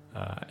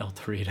 El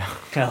Torito.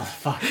 Oh,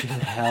 fucking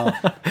hell.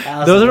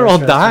 Those are all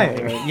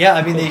dying. Yeah,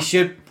 I mean, they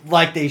should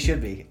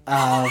be.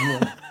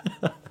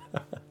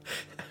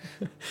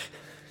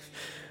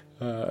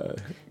 No,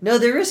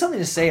 there is something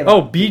to say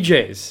about...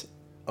 BJ's.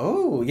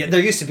 Oh, yeah,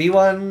 there used to be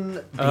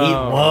one.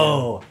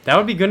 Whoa. That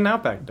would be good in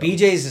Outback, though.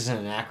 BJ's is an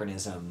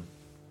anachronism.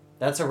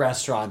 That's a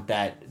restaurant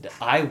that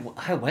I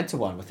went to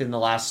one within the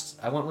last...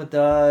 I went with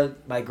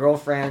my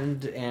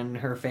girlfriend and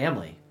her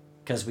family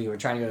because we were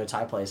trying to go to a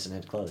Thai place and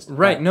it closed.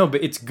 Right, no,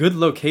 but it's good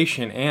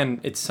location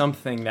and it's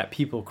something that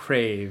people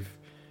crave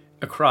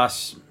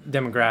across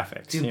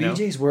demographics. Do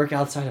BJ's work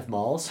outside of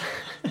malls?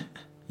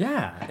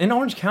 Yeah. In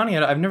Orange County,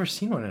 I've never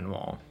seen one in a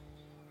mall.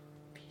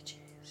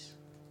 BJ's.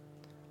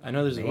 I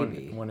know there's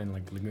one in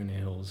Laguna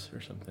Hills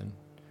or something.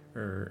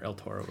 Or El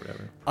Toro or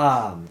whatever.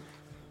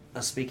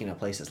 Speaking of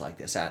places like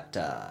this, at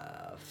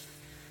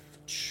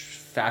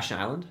Fashion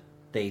Island,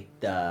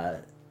 the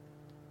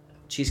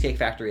Cheesecake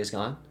Factory is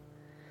gone.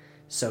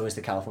 So is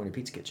the California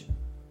Pizza Kitchen.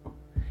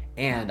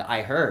 And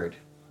I heard,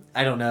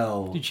 I don't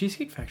know... Dude,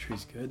 Cheesecake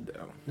Factory's good,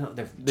 though. No,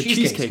 the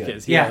cheesecake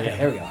is. Yeah,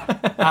 there we go.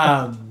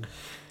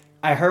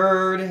 I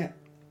heard...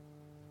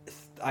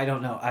 I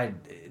don't know.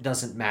 It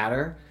doesn't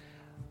matter.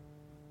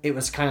 It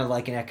was kind of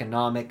like an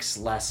economics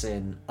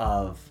lesson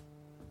of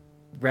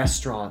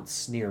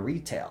restaurants near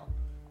retail.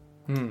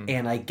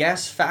 And I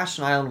guess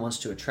Fashion Island wants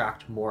to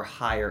attract more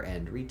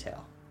higher-end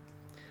retail.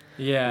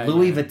 Yeah.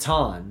 Louis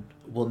Vuitton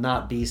will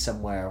not be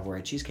somewhere where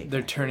a cheesecake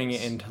They're turning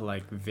it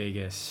into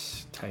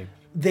Vegas type.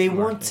 They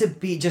want to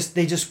be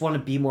they just want to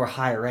be more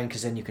higher end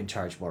because then you can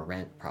charge more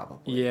rent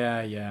probably.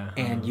 Yeah.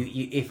 And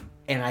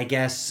and I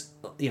guess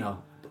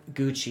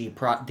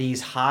Gucci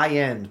these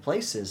high-end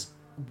places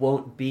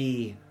won't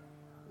be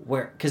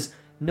where because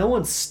no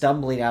one's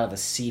stumbling out of a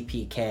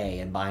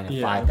CPK and buying a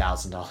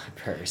 $5,000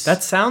 purse.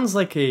 That sounds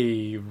like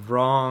a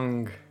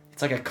wrong...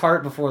 It's like a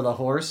cart before the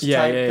horse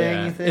type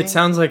thing, you think? It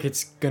sounds like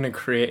it's going to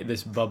create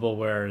this bubble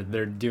where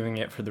they're doing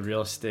it for the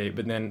real estate,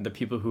 but then the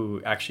people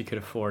who actually could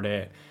afford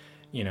it,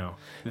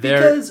 they're...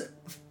 Because,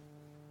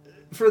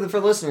 for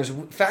listeners,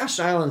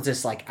 Fashion Island's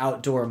this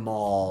outdoor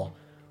mall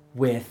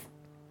with...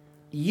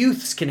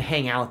 Youths can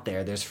hang out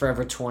there. There's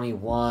Forever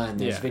 21.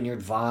 There's Vineyard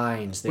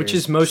Vines. Which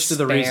is most of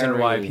the reason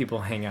why people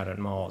hang out at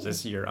malls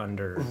is you're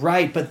under...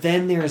 Right, but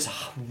then there's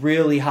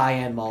really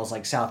high-end malls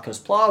like South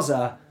Coast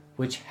Plaza,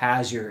 which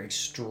has your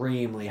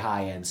extremely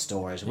high-end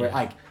stores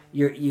where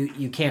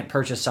you can't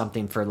purchase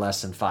something for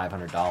less than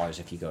 $500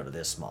 if you go to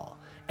this mall.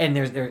 And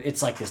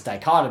it's this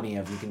dichotomy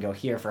of you can go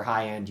here for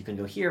high-end, you can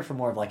go here for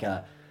more of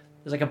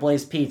there's a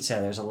Blaze Pizza,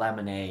 there's a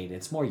Lemonade.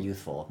 It's more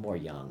youthful, more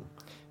young.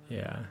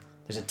 Yeah.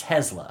 There's a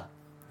Tesla.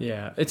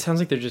 Yeah, it sounds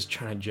like they're just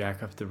trying to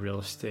jack up the real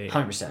estate.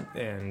 100%.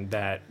 And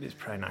that is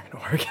probably not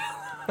going to work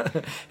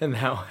out in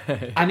that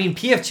way. I mean,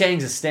 P.F.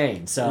 Chang's a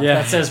stain, so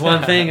that says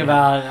one thing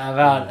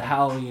about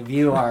how we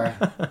view our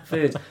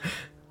foods.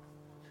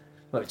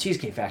 But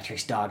Cheesecake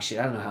Factory's dog shit.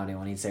 I don't know how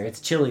anyone eats there. It's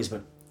Chili's,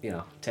 but,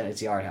 it's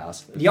the Art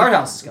House. The Art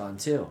House is gone,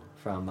 too,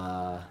 from...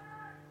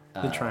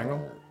 the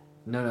Triangle?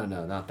 No,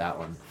 not that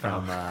one.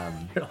 From...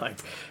 You're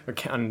we're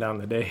counting down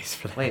the days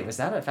for that. Wait, was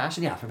that at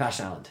Fashion? Yeah, from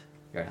Fashion Island.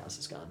 Your house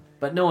is gone.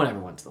 But no one ever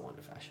went to the one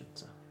to Fashion,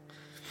 so.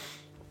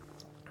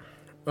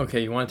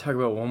 Okay, you want to talk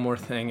about one more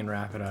thing and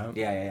wrap it up?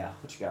 Yeah.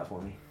 What you got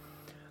for me?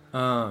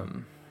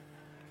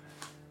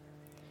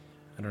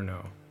 I don't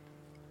know.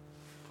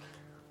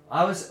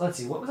 Let's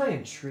see, what was I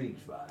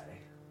intrigued by?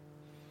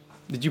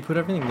 Did you put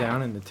everything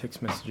down in the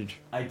text message?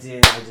 I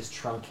did. I just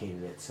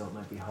truncated it, so it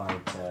might be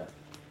hard to...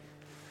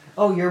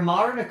 Oh, your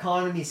modern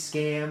economy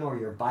scam or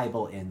your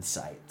Bible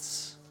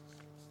insights?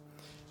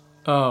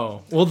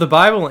 Oh, well, the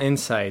Bible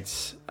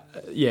insights,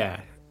 yeah.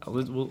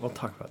 I'll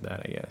talk about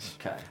that, I guess.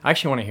 Okay. I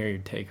actually want to hear your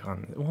take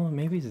on it. Well,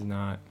 maybe it's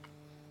not.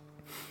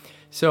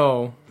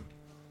 So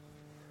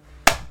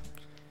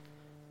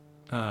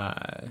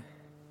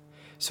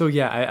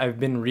yeah, I've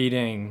been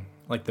reading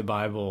like the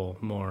Bible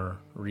more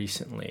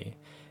recently,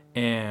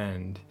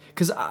 and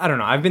because I don't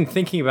know, I've been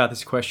thinking about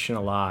this question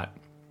a lot,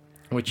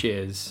 which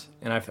is,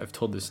 and I've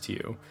told this to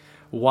you,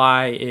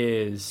 why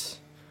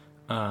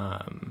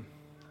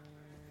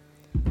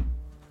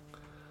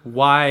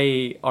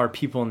are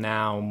people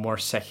now more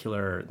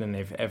secular than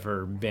they've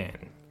ever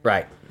been?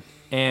 Right.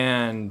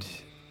 And,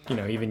 you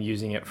know, even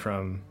using it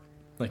from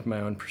like my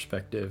own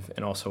perspective,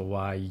 and also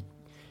why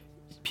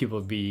people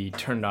would be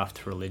turned off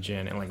to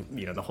religion, and like,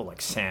 you know, the whole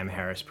like Sam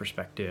Harris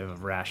perspective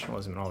of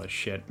rationalism and all this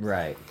shit.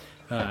 Right.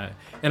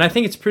 And I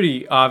think it's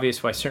pretty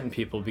obvious why certain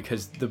people,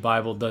 because the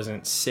Bible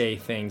doesn't say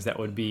things that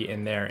would be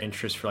in their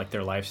interest for like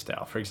their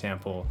lifestyle. For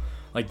example,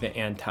 like the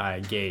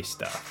anti-gay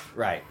stuff.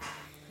 Right.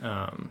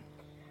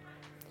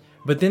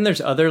 But then there's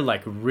other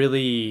like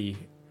really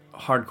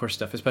hardcore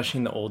stuff, especially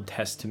in the Old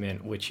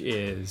Testament, which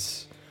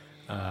is,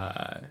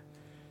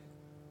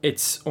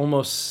 it's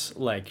almost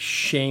like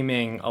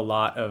shaming a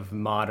lot of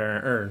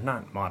modern, or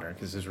not modern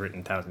because it was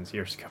written thousands of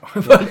years ago,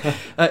 but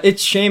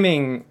it's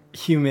shaming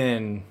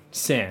human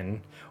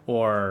sin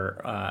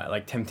or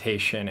like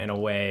temptation in a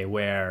way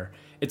where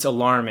it's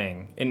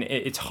alarming, and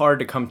it's hard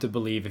to come to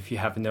believe if you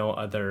have no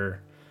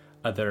other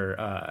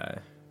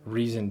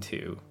reason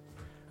to,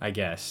 I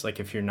guess, like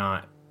if you're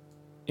not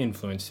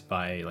influenced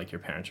by like your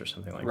parents or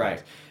something like right.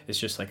 that. It's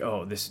just like,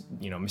 oh, this,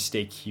 you know,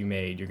 mistake you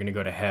made, you're gonna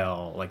go to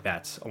hell, like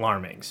that's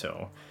alarming,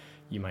 so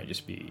you might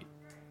just be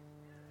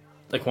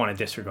like want to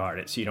disregard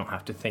it so you don't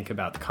have to think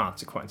about the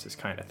consequences,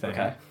 kind of thing.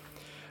 Okay.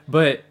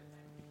 But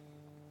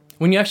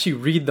when you actually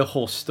read the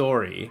whole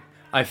story,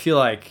 I feel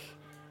like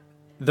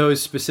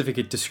those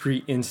specific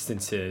discrete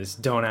instances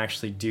don't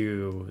actually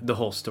do the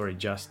whole story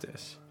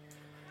justice.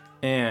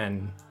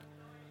 And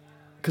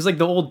because like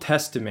the Old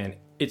Testament,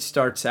 it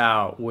starts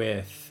out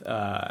with,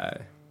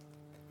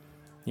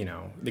 you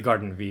know, the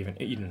Garden of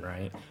Eden,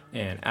 right?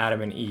 And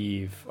Adam and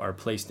Eve are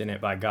placed in it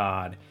by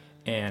God,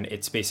 and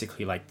it's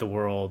basically like the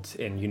world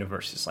and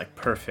universe is like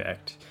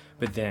perfect.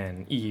 But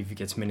then Eve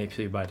gets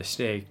manipulated by the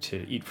snake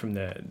to eat from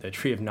the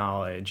tree of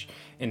knowledge,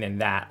 and then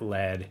that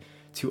led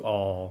to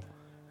all,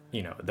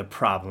 you know, the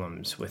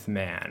problems with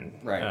man,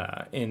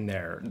 right. In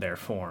their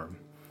form.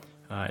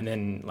 And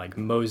then like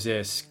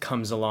Moses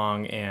comes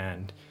along,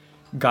 and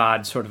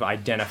God sort of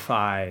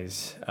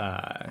identifies,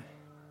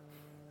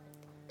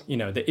 you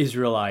know, the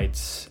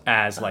Israelites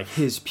as like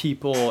his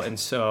people, and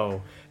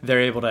so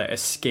they're able to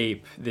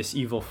escape this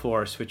evil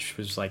force, which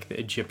was like the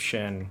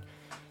Egyptian,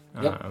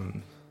 yep.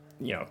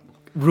 You know,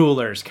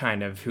 rulers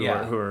kind of who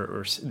yeah.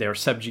 they were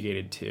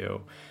subjugated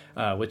to,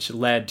 which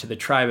led to the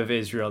tribe of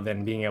Israel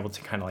then being able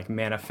to kind of like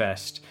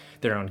manifest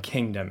their own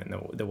kingdom in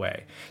the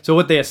way. So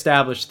what they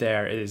established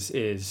there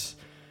is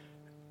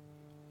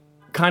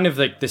kind of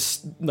like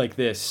this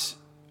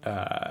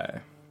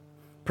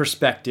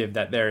perspective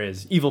that there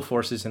is evil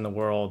forces in the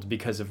world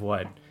because of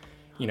what,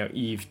 you know,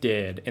 Eve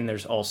did, and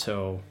there's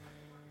also,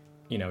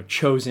 you know,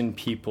 chosen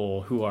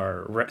people who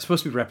are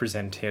supposed to be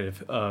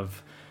representative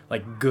of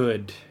like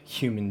good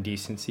human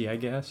decency, I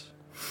guess.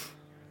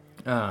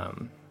 But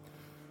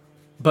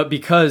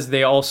because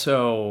they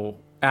also,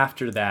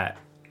 after that,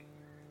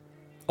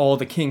 all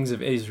the kings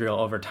of Israel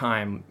over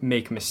time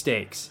make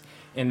mistakes,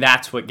 and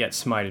that's what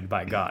gets smited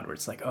by God, where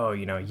it's like, oh,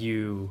 you know,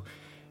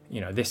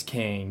 this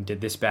king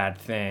did this bad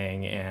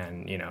thing,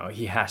 and, you know,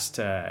 he has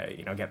to,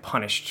 you know, get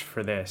punished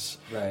for this.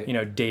 Right. You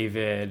know,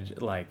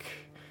 David, like,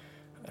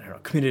 I don't know,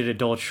 committed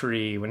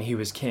adultery when he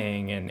was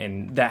king,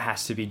 and that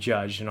has to be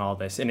judged and all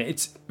this. And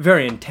it's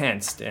very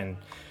intense. And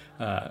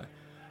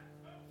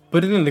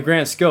but in the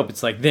grand scope,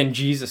 it's like then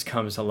Jesus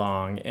comes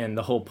along, and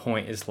the whole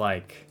point is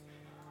like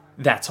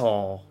that's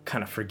all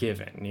kind of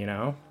forgiven, you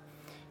know?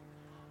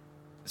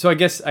 So I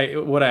guess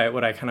what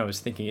I kind of was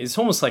thinking, it's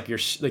almost like you're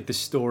like the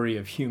story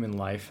of human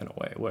life in a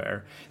way,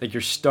 where like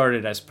you're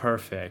started as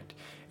perfect,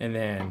 and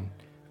then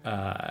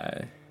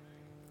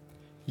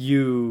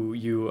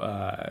you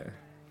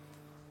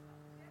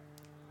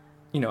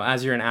know,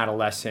 as you're an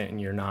adolescent and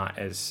you're not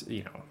as,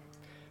 you know,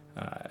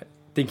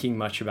 thinking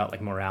much about like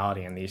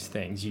morality and these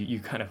things, you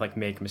kind of like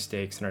make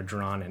mistakes and are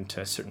drawn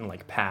into a certain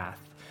like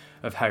path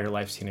of how your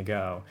life's gonna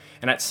go,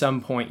 and at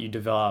some point you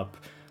develop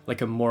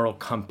like a moral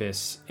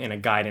compass and a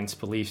guidance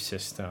belief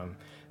system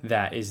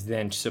that is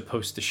then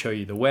supposed to show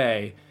you the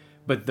way.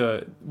 But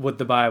what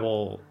the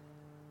Bible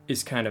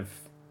is kind of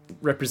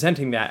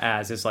representing that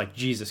as is like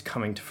Jesus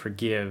coming to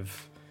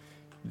forgive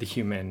the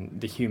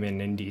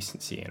human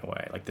indecency in a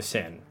way, like the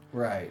sin.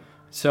 Right.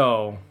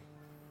 So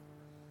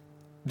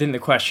then the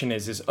question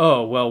is,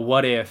 oh, well,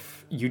 what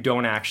if you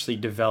don't actually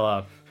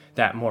develop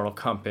that moral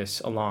compass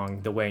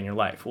along the way in your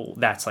life? Well,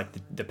 that's like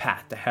the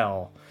path to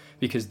hell,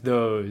 because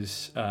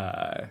those,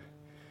 I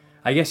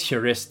guess,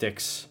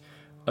 heuristics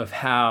of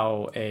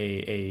how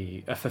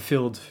a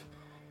fulfilled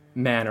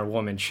man or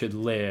woman should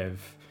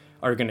live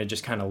are going to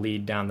just kind of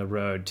lead down the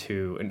road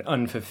to an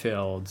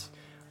unfulfilled,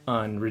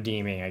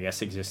 unredeeming, I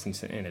guess,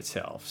 existence in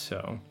itself.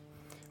 So,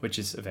 which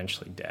is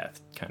eventually death,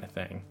 kind of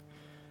thing.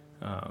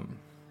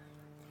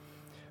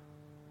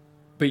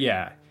 But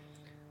yeah,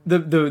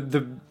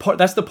 the part,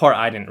 that's the part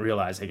I didn't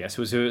realize, I guess,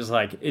 it was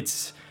like,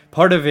 it's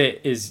part of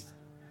it is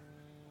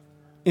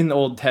in the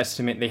Old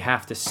Testament they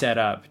have to set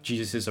up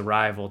Jesus'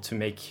 arrival to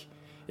make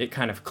it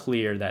kind of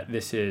clear that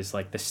this is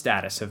like the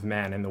status of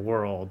man in the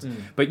world,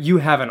 but you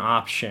have an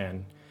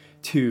option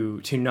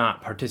to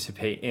not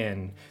participate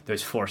in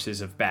those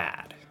forces of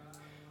bad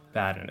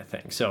and a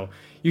thing. So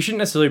you shouldn't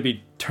necessarily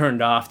be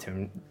turned off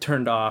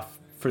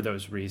for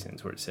those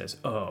reasons where it says,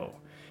 oh,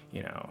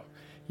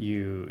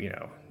 you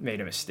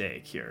made a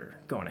mistake, you're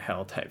going to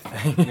hell type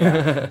thing.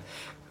 Yeah.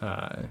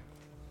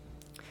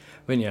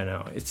 But yeah,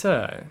 no, it's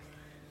I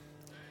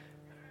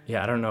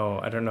don't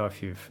know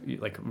if you've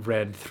like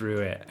read through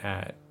it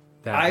at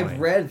that I've point.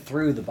 read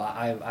through the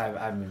Bible.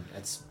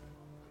 It's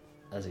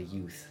as a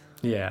youth.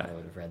 Yeah, I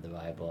would have read the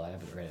Bible. I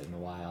haven't read it in a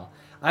while.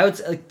 I would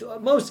say, like, the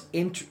most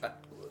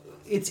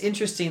it's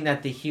interesting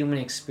that the human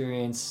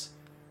experience,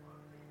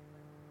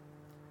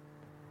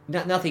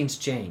 nothing's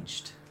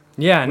changed.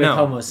 Yeah, with no.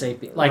 Homo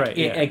sapiens, like, right,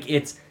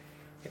 it's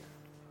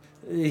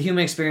the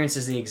human experience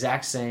is the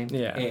exact same.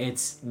 Yeah,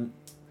 it's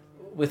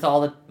with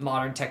all the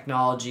modern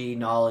technology,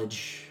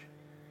 knowledge.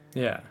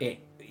 Yeah,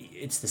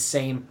 it's the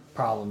same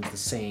problems, the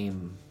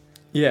same.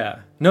 Yeah,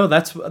 no,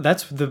 that's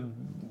the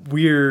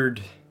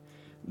weird,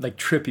 like,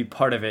 trippy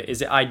part of it,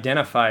 is it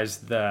identifies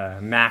the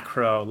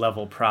macro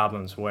level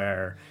problems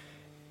where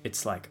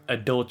it's like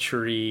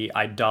adultery,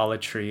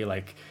 idolatry,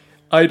 like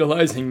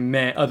idolizing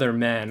other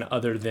men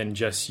other than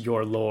just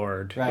your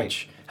Lord, right.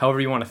 Which, however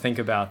you want to think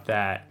about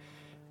that,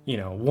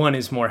 one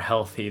is more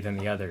healthy than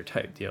the other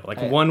type deal. Like,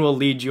 one will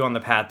lead you on the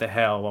path to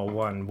hell while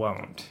one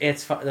won't.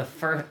 It's the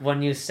first,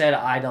 when you said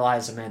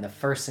idolize a man, the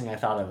first thing I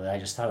thought of, I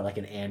just thought of like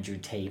an Andrew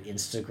Tate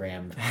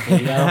Instagram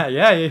video.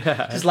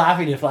 yeah. Just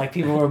laughing if like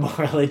people were more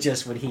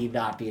religious, would he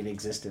not be in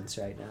existence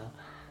right now?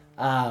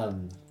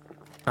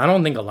 I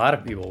don't think a lot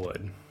of people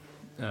would,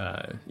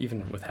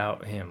 even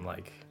without him.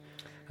 Like,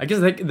 I guess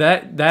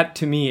that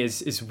to me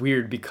is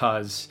weird,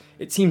 because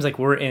it seems like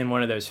we're in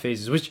one of those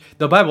phases, which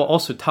the Bible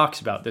also talks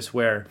about this,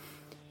 where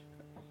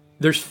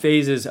there's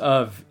phases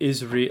of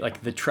Israel,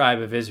 like the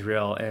tribe of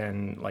Israel,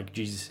 and like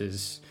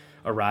Jesus's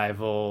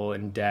arrival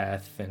and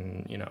death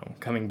and,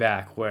 coming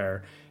back,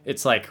 where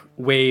it's like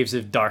waves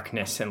of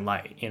darkness and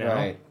light,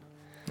 Right.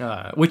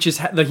 Which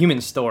is the human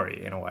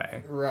story in a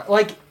way. Right.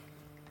 Like,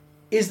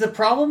 is the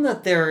problem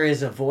that there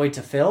is a void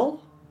to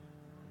fill,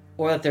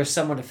 or that there's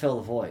someone to fill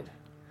the void?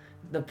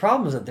 The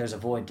problem is that there's a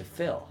void to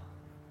fill.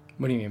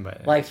 What do you mean by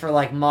that? Like, for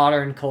like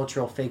modern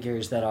cultural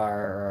figures that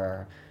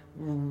are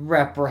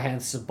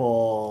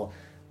reprehensible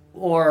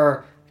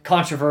or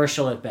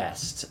controversial at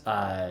best,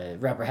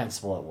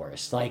 reprehensible at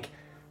worst. Like,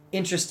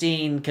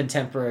 interesting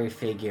contemporary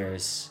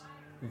figures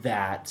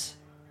that...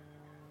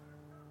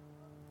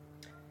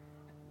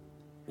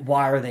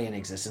 Why are they in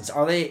existence?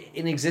 Are they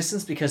in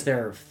existence because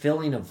they're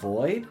filling a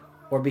void,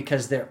 or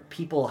because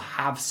people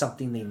have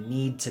something they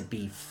need to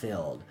be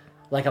filled?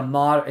 Like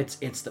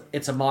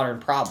it's a modern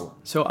problem.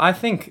 So I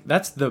think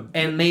that's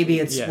and maybe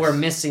it's yes. We're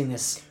missing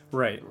this,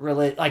 right?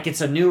 Like, it's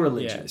a new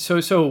religion.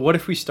 Yeah. So what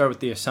if we start with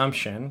the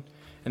assumption,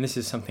 and this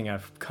is something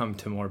I've come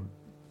to more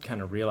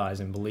kind of realize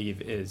and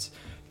believe, is,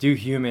 do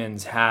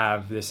humans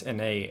have this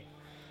innate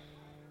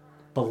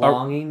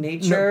belonging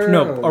nature?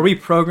 No, are we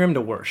programmed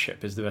to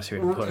worship, is the best way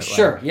to put it.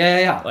 Sure. Like,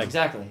 yeah. Like,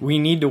 exactly. We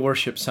need to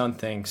worship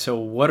something. So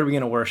what are we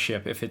going to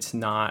worship if it's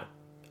not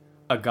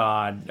a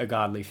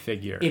godly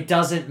figure? It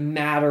doesn't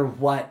matter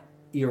what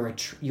you're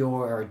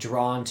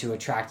drawn to,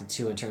 attracted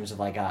to, in terms of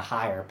like a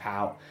higher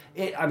power.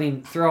 It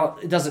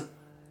doesn't.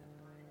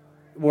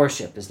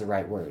 Worship is the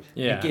right word.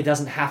 Yeah. It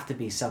doesn't have to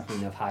be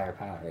something of higher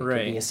power. It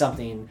right. could be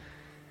something.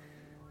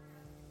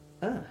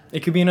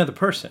 It could be another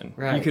person.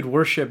 Right. You could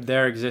worship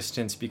their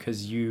existence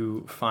because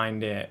you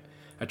find it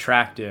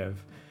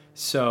attractive,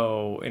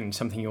 and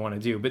something you want to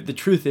do. But the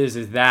truth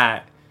is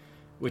that,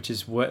 which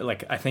is what,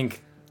 like, I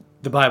think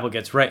the Bible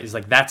gets right, is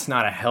like, that's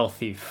not a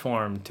healthy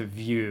form to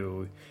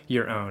view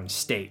your own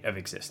state of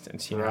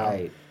existence.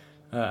 Right.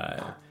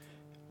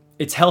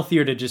 It's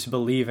healthier to just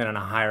believe in a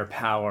higher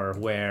power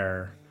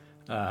where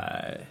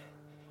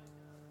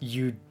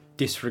you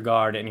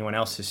disregard anyone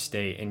else's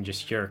state and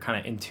just you're kind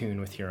of in tune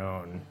with your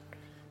own.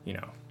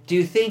 Do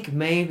you think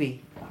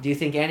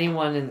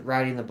anyone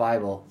writing the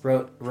Bible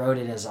wrote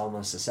it as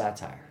almost a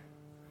satire?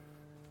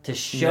 To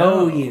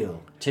show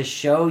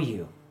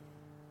you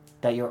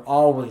that you're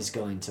always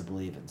going to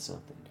believe in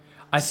something.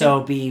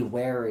 So be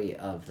wary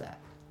of that.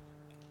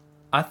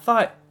 I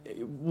thought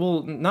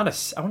well, not a.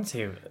 I wouldn't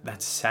say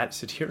that's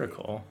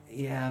satirical.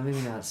 Yeah, maybe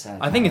not satire.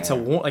 I think it's a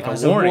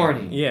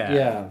warning.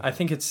 Yeah. I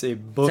think it's a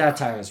book.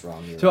 Satire is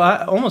wrong. So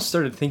right. I almost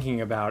started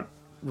thinking about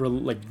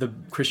like the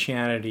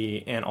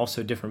Christianity and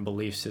also different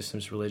belief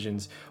systems,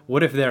 religions.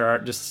 What if there are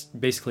just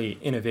basically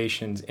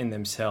innovations in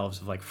themselves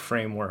of like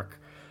frameworks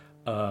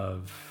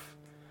of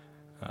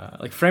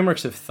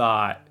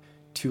thought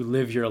to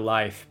live your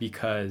life,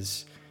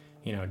 because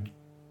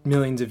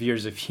millions of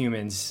years of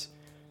humans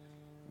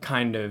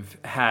kind of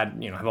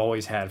have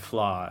always had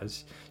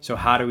flaws. So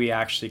how do we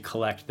actually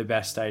collect the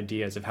best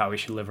ideas of how we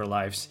should live our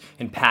lives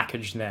and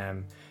package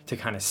them to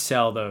kind of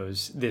sell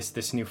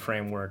this new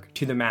framework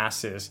to the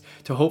masses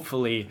to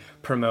hopefully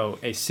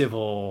promote a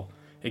civil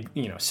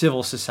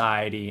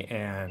society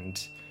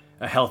and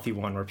a healthy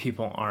one where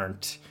people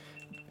aren't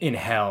in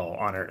hell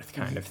on earth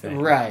kind of thing.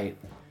 Right.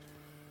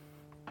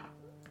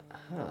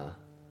 Huh.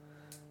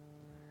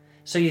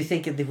 So you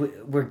think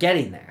we're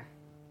getting there?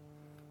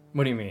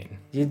 What do you mean?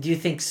 Do you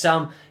think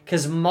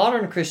because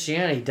modern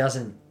Christianity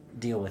doesn't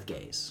deal with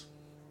gays.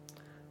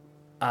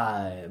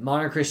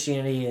 Modern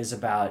Christianity is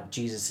about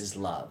Jesus'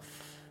 love.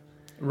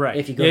 Right.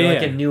 If you go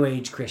to a New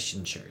Age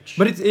Christian church.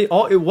 But it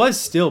was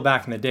still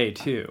back in the day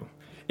too.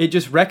 It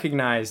just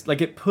recognized,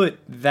 like, it put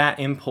that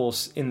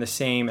impulse in the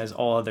same as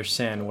all other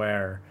sin,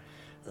 where,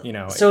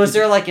 So is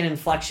there like an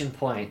inflection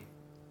point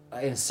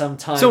in some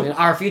time in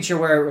our future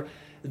where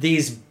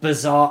these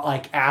bizarre,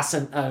 like,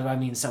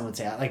 some would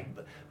say like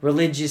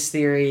religious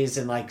theories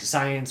and like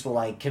science will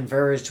like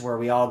converge to where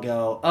we all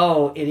go,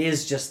 oh, it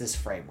is just this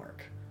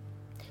framework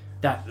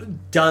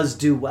that does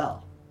do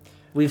well.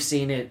 We've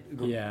seen it.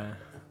 Yeah.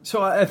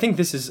 So I think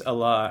this is a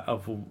lot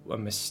of a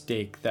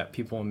mistake that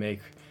people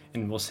make,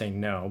 and will say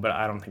no, but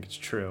I don't think it's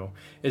true,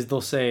 is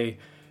they'll say,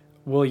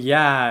 well,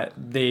 yeah,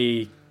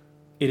 it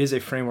is a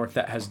framework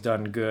that has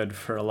done good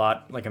for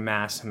a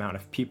mass amount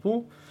of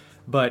people,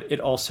 but it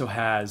also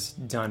has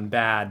done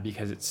bad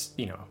because it's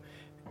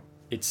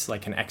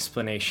like an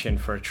explanation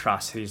for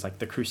atrocities like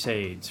the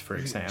Crusades, for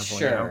example.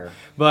 Sure.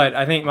 But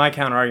I think my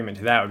counter argument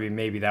to that would be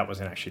maybe that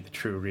wasn't actually the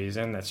true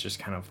reason. That's just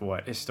kind of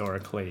what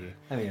historically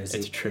it's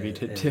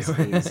attributed to. It was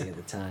easy at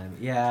the time.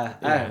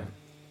 Yeah.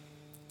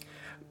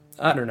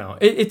 I don't know.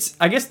 It's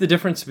I guess the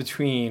difference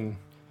between,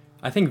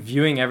 I think,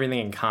 viewing everything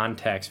in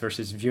context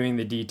versus viewing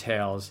the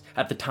details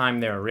at the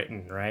time they were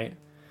written, right?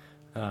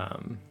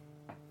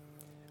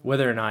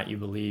 Whether or not you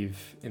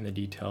believe in the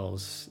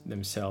details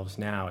themselves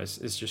now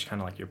is just kind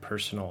of like your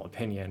personal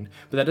opinion.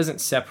 But that doesn't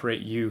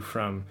separate you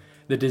from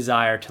the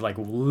desire to like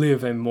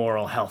live a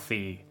moral,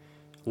 healthy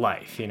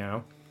life,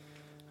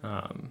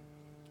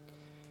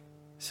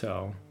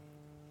 So,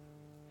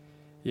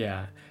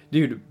 yeah.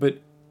 Dude,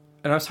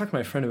 and I was talking to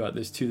my friend about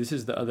this too. This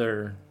is the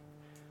other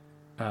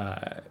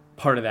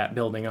part of that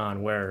building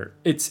on, where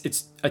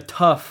it's a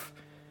tough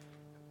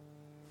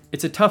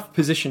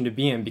position to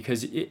be in,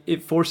 because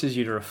it forces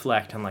you to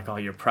reflect on like all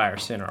your prior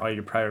sin or all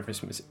your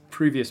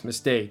previous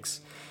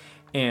mistakes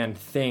and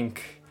feel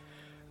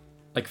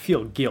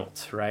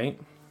guilt, right?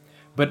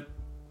 But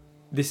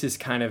this is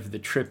kind of the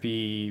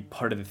trippy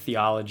part of the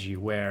theology,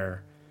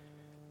 where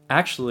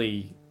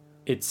actually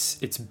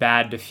it's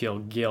bad to feel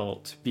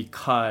guilt,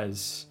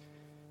 because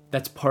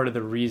that's part of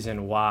the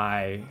reason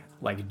why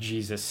like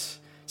Jesus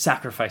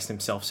sacrificed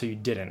himself so you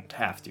didn't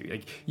have to.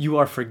 Like, you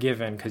are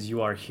forgiven because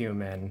you are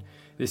human.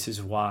 This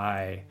is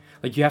why,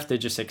 like, you have to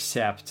just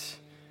accept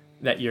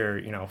that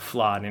you're,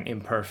 flawed and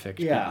imperfect.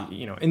 Yeah.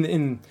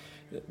 In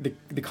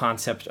the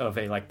concept of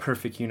a like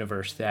perfect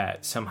universe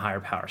that some higher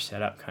power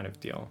set up, kind of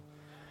deal.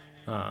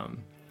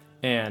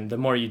 And the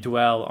more you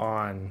dwell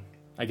on,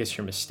 I guess,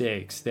 your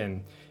mistakes,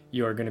 then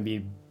you're going to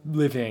be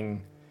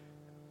living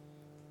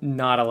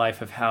not a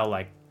life of how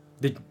like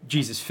the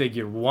Jesus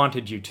figure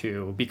wanted you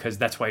to, because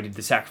that's why he did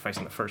the sacrifice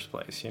in the first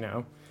place,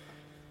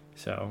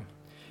 So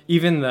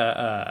even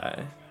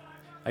I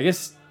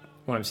guess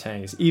what I'm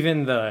saying is,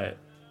 even the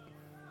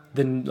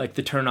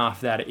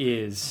turnoff that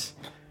is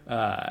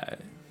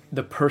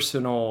the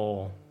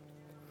personal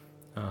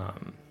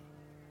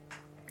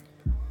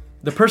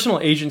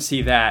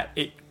agency that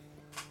it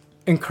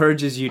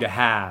encourages you to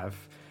have,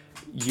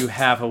 you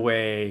have a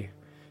way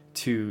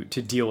to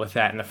deal with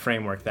that in the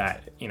framework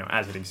that,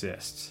 as it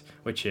exists,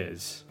 which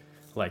is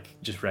like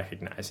just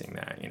recognizing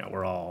that,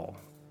 we're all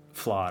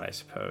flawed, I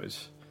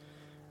suppose.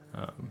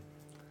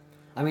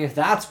 If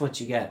that's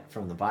what you get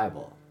from the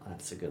Bible,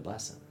 that's a good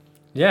lesson.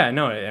 Yeah,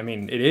 no,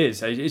 it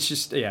is. It's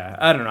just,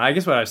 I don't know. I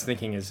guess what I was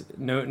thinking is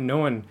no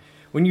one,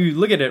 when you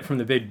look at it from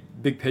the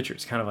big picture,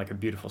 it's kind of like a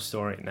beautiful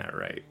story in that,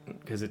 right?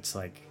 Because it's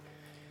like,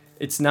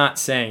 it's not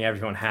saying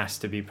everyone has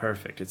to be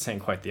perfect. It's saying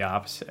quite the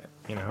opposite,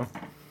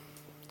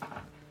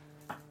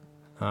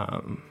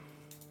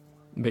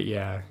 But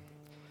yeah.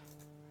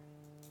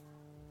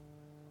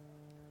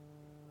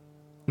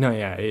 No,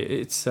 yeah,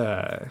 it's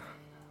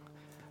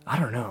I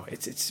don't know.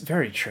 It's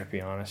very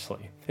trippy,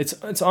 honestly.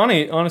 It's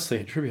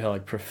honestly trippy how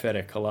like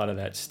prophetic a lot of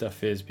that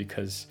stuff is,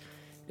 because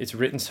it's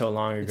written so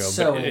long ago. It's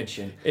so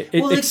ancient.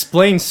 It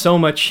explains so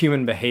much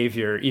human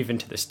behavior even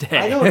to this day.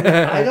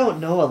 I don't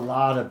know a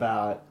lot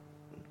about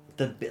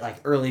the like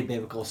early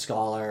biblical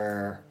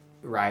scholar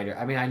writer.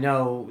 I mean, I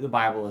know the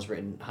Bible was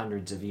written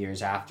hundreds of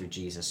years after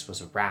Jesus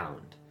was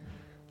around,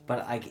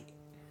 but I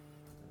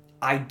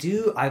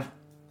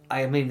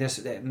mean,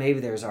 maybe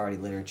there's already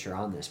literature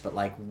on this, but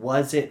like,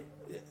 was it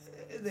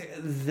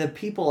the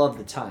people of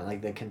the time,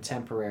 like the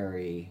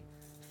contemporary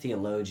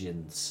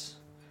theologians,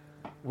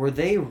 were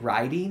they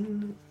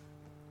writing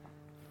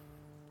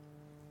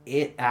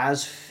it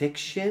as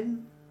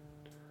fiction?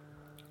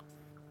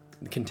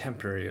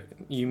 Contemporary,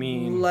 you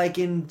mean like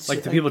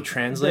the people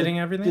translating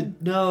everything?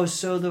 No,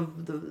 so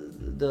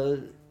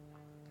the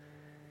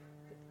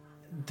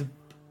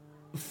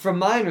from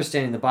my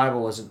understanding, the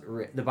Bible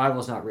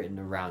was not written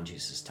around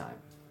Jesus' time.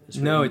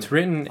 It's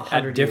written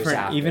at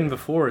different, even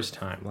before his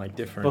time, like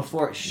different.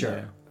 Before, sure.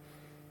 Yeah.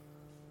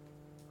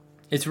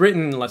 It's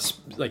written less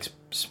like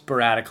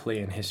sporadically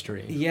in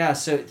history. Yeah,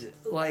 so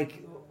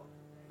like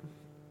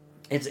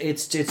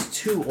it's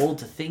too old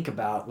to think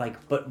about.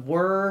 Like, but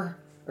or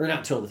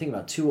not too old to think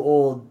about. Too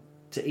old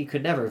to you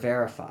could never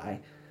verify.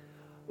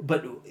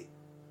 But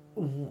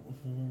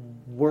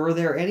were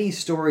there any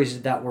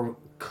stories that were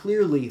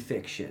clearly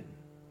fiction?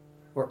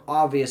 Or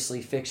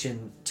obviously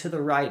fiction to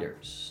the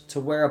writers, to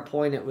where a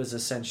point it was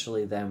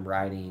essentially them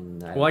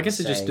writing. I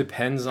guess it just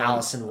depends on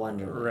Alice in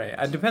Wonderland. Right,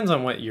 it depends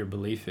on what your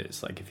belief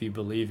is. Like if you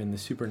believe in the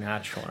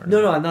supernatural or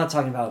No, I'm not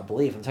talking about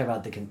belief. I'm talking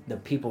about the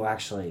people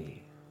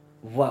actually,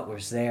 what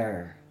was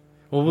their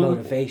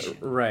motivation.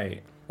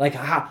 Right. Like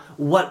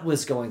what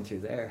was going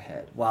through their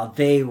head while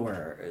they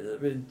were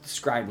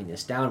scribing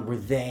this down? Were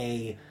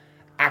they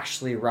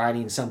actually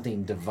writing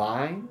something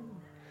divine?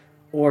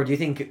 Or do you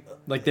think...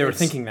 Like they were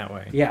thinking that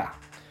way? Yeah.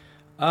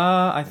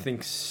 I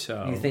think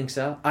so. You think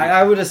so?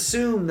 I would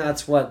assume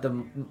that's what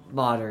the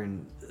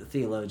modern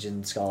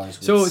theologian scholars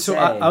would say. So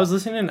I was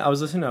listening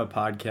to a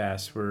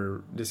podcast where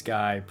this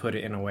guy put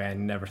it in a way I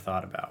never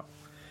thought about.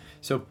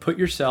 So put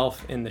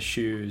yourself in the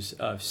shoes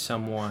of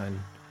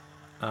someone...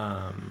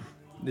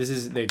 this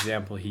is the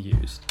example he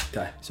used.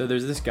 Okay. So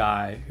there's this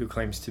guy who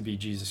claims to be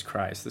Jesus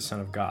Christ, the Son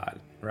of God,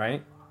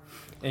 right?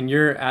 And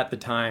you're at the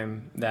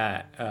time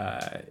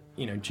that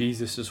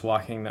Jesus is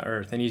walking the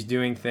earth, and he's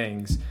doing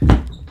things.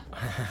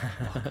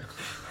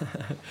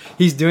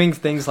 He's doing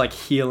things like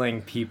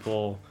healing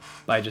people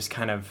by just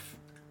kind of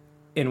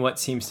in what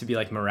seems to be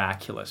like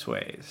miraculous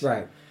ways.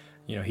 Right.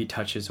 He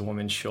touches a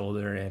woman's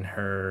shoulder, and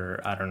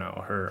her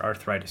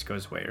arthritis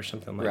goes away or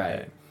something like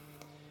that.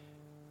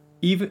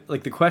 Even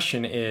like the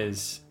question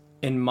is,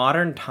 in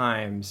modern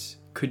times,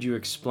 could you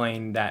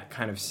explain that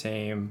kind of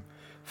same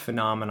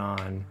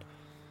phenomenon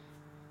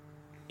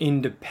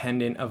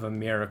independent of a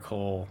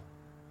miracle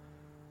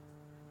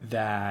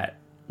that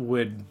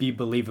would be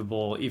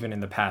believable even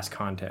in the past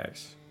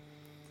context?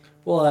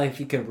 Well, if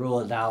you could rule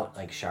it out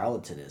like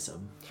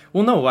charlatanism.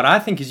 Well, no, what I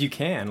think is you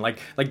can. Like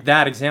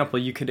that example,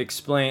 you could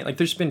explain... Like,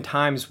 there's been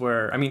times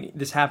where... I mean,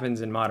 this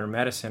happens in modern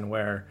medicine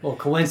where... Well,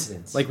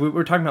 coincidence. Like,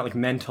 we're talking about, like,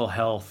 mental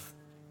health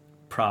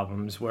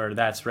problems where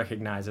that's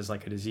recognized as,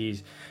 like, a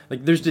disease.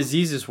 Like, there's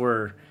diseases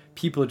where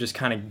people just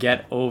kind of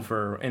get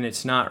over and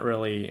it's not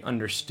really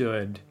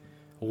understood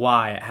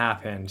why it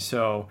happened.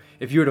 So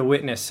if you were to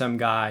witness some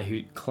guy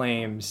who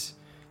claims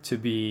to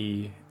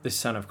be the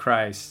Son of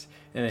Christ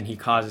and then he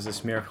causes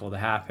this miracle to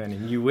happen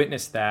and you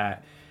witness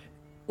that...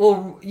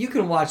 Well, you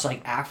can watch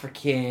like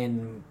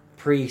African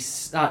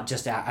priests, not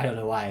just, I don't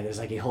know why, there's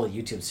like a whole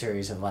YouTube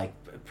series of like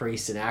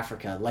priests in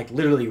Africa, like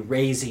literally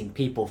raising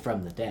people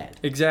from the dead.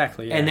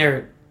 Exactly. Yeah. And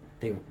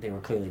they were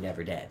clearly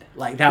never dead.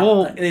 Like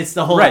that, it's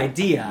the whole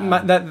idea.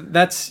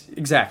 That's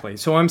exactly.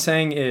 So what I'm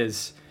saying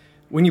is,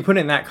 when you put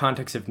it in that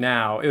context of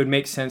now, it would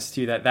make sense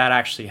to you that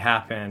actually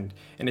happened,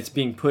 and it's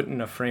being put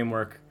in a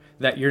framework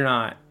that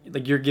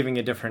you're giving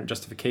a different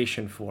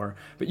justification for,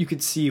 but you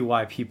could see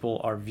why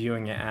people are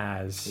viewing it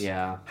as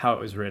how it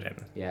was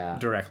written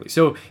directly.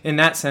 So in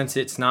that sense,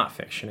 it's not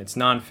fiction, it's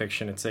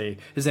nonfiction,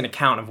 it's an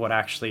account of what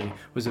actually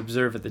was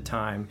observed at the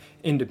time,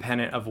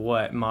 independent of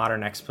what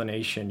modern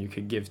explanation you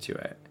could give to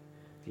it.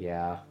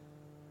 Yeah.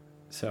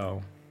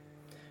 So,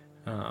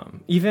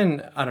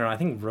 even, I don't know, I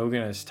think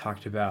Rogan has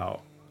talked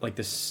about like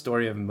the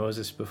story of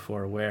Moses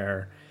before,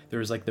 where there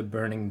was like the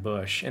burning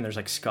bush, and there's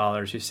like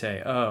scholars who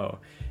say, oh,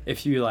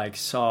 if you like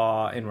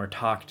saw and were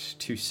talked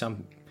to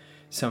some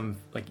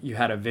like you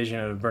had a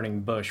vision of a burning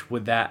bush,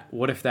 what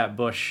if that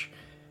bush,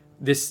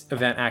 this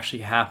event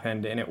actually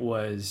happened and it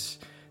was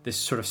this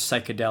sort of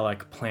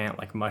psychedelic plant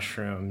like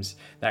mushrooms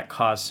that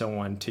caused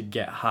someone to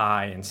get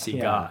high and see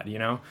God,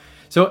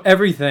 So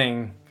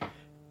everything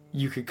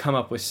you could come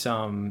up with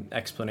some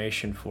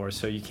explanation for.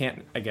 So you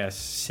can't, I guess,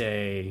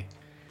 say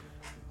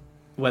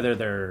whether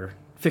they're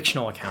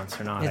fictional accounts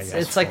or not.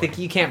 It's like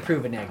you can't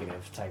prove a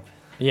negative type.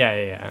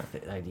 Yeah.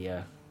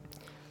 Idea.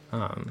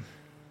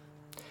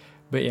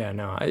 But yeah,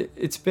 no,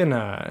 it's been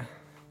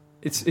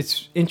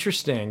it's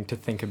interesting to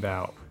think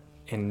about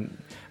in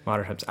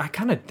modern times. I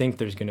kind of think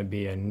there's going to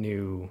be a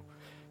new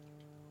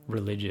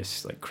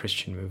religious like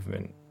Christian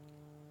movement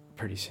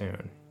pretty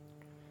soon.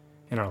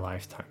 in our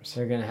lifetimes.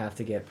 They're gonna have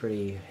to get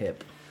pretty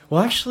hip.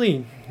 Well,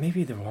 actually,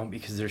 maybe there won't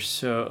because they're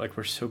so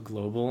we're so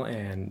global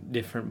and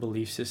different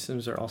belief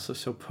systems are also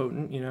so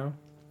potent, you know.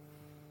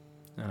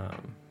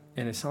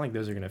 And it's not like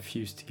those are gonna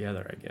fuse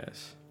together, I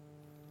guess.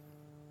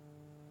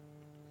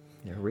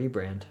 Yeah,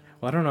 rebrand.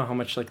 Well, I don't know how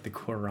much like the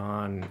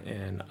Quran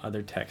and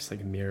other texts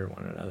like mirror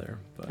one another,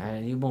 but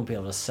And you won't be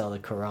able to sell the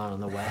Quran in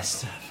the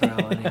West for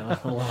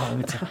a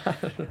long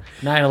time.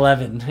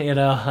 9/11, you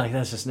know, like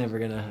that's just never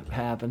gonna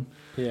happen.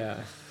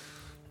 yeah.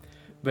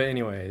 But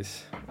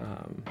anyways,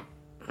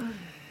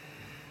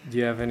 do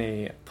you have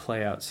any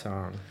play out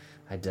song?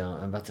 I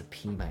don't. I'm about to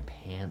pee my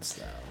pants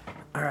though.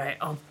 All right,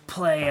 I'll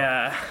play.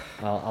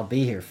 I'll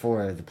be here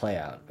for the play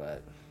out,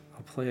 but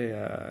I'll play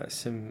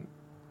some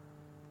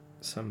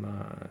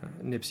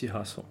Nipsey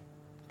Hussle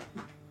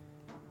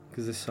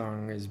because this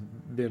song has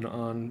been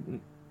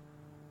on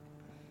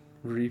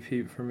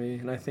repeat for me,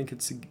 and I think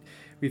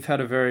we've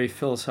had a very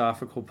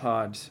philosophical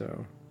pod,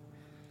 so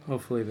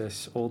hopefully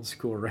this old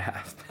school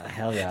rap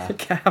hell yeah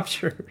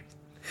captures.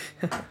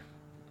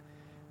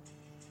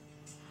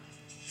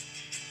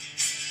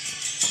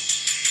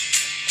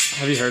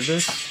 Have you heard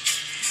this?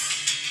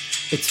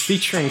 It's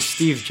featuring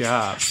Steve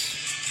Jobs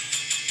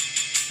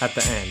at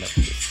the end.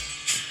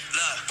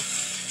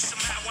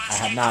 I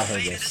have not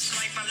heard this.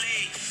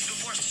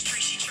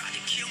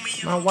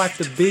 My wife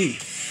to be.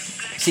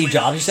 Steve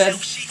Jobs, you said?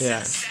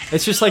 Yeah.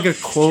 It's just like a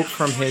quote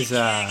from his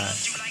I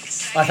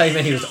thought you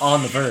meant he was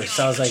on the verse.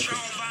 I was like,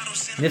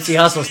 Nipsey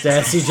Hussle's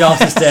dead, Steve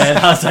Jobs is dead.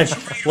 I was like,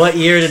 what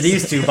year did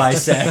these two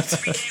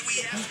bisect?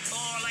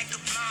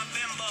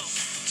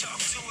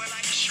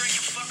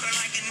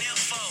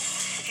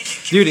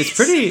 Dude, it's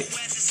pretty.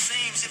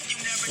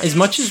 As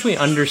much as we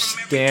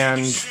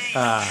understand,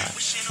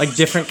 like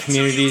different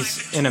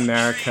communities in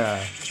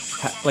America,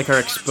 like are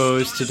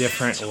exposed to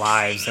different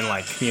lives and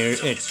like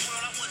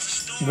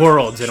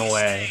worlds in a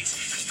way.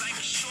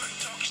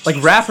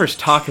 Like rappers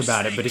talk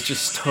about it, but it's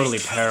just totally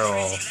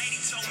parallel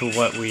to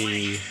what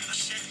we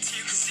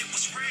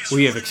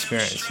have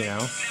experienced, you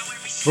know.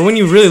 But when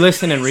you really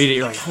listen and read it,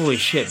 you're like, holy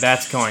shit,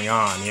 that's going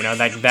on, you know.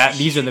 Like that,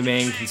 these are the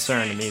main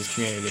concern in these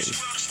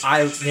communities.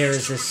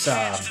 There's this.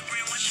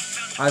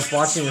 I was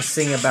watching this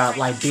thing about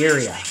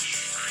Liberia.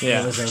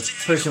 Yeah. There was a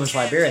person with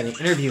Liberia, and they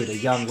interviewed a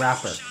young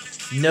rapper.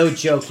 No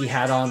joke, he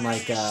had on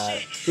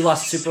who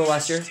lost the Super Bowl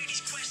last year?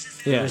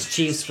 Yeah. It was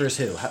Chiefs versus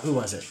who? Who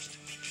was it?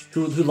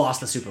 Who lost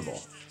the Super Bowl?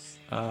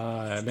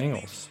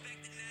 Bengals.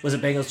 Was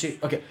it Bengals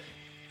Chiefs? Okay.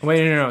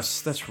 Wait, no,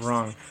 that's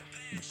wrong.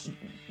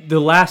 The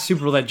last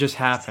Super Bowl that just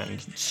happened.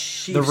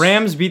 Chiefs. The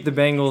Rams beat the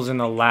Bengals in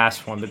the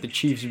last one, but the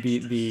Chiefs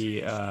beat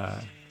the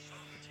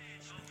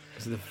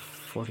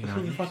 49ers.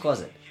 Who the fuck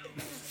was it?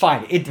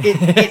 Fine.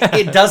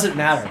 It doesn't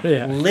matter.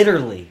 Yeah.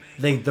 Literally,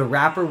 the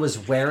rapper was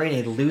wearing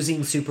a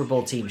losing Super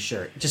Bowl team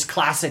shirt. Just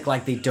classic,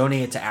 like they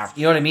donated to Africa.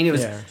 You know what I mean? It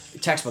was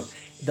textbook.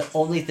 The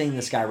only thing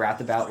this guy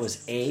rapped about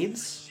was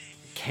AIDS,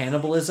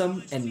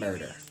 cannibalism, and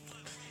murder.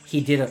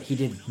 He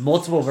did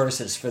multiple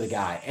verses for the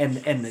guy and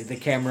the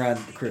camera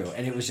and the crew,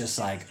 and it was just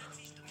like,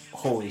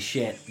 holy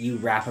shit, you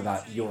rap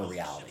about your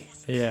reality.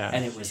 Yeah.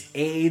 And it was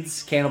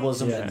AIDS,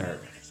 cannibalism, and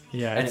murder.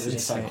 Yeah. And it was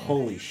just like,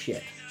 holy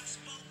shit.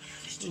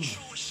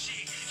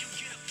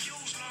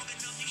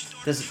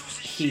 Does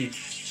he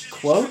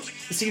quote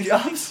Steve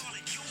Jobs?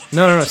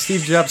 No.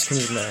 Steve Jobs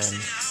comes in the end.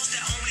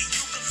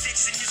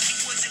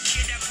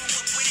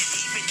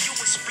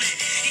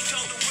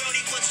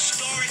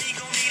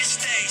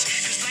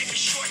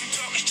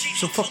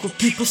 So fuck what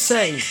people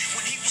say.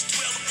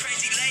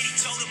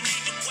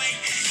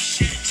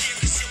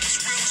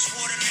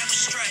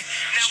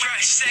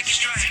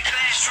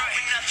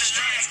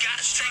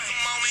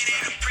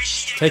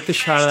 Take the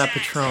shot of that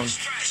Patron.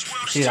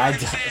 Dude,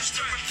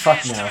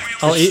 fuck no.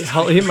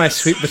 I'll eat my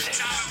sweet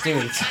potato.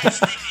 Dude,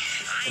 it's like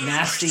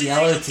nasty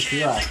yellow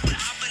tequila.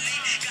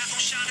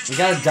 We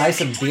gotta dye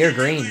some beer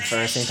green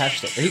for St.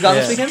 Patrick's Day. Are you gone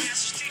this weekend?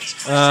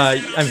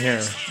 I'm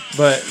here.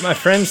 But my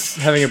friend's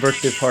having a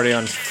birthday party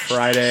on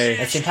Friday.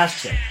 At St.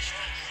 Patrick's Day.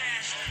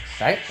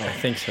 Right? I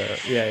think so.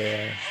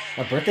 Yeah.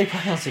 A birthday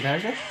party on St.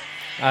 Patrick's Day?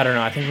 I don't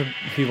know. I think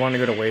he wanted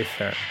to go to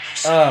Wayfair.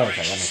 Oh,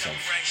 okay. That makes sense.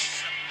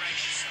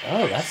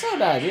 Oh, that's not a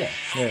bad idea.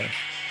 Yeah.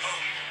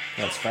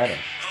 No, it's Friday. I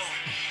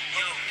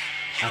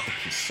have to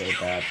pee so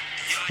bad.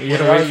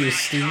 Where are you,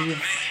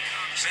 Steve?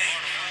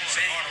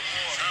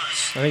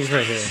 I think he's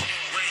right here.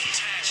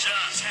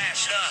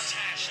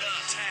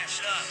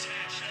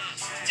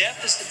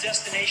 Death is the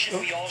destination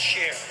we all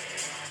share.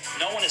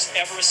 No one has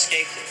ever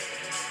escaped it.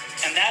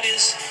 And that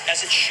is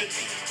as it should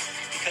be,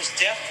 because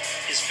death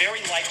is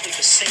very likely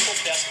the single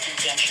best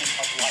invention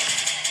of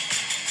life.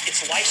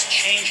 It's life's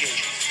change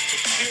agent.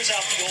 It clears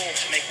out the old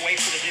to make way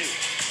for the new.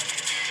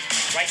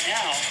 Right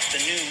now, the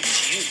new is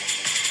you.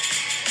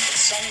 But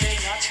someday,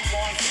 not too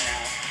long from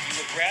now, you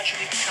will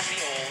gradually become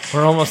the old.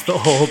 We're almost the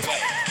old.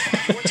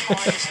 Your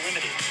time is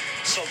limited,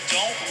 so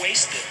don't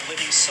waste it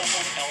living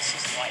someone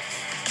else's life.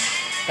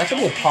 That could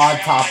be a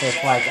pod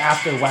topic, like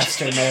after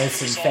Western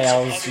medicine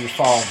fails, you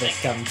fall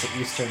victim to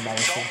Eastern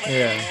medicine. Don't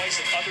let the noise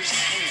of others'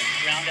 opinion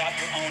drown out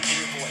your own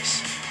inner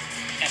voice.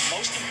 And and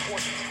most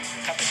important,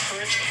 have the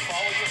courage to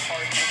follow your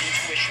heart and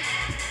intuition.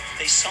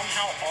 They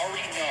somehow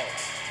already know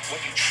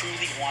what you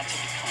truly want to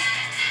become.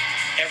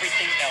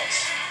 Everything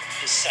else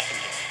is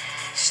secondary.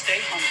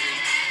 Stay hungry,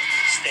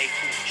 stay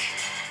foolish.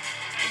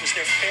 It was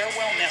their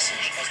farewell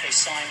message as they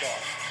signed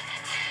off.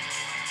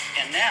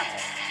 And now,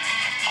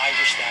 I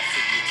wish that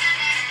for you.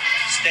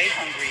 Stay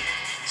hungry,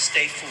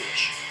 stay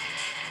foolish.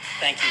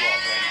 Thank you all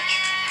very much.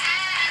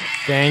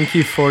 Thank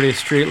you, 40th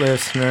Street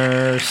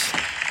listeners.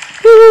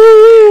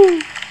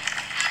 Woo!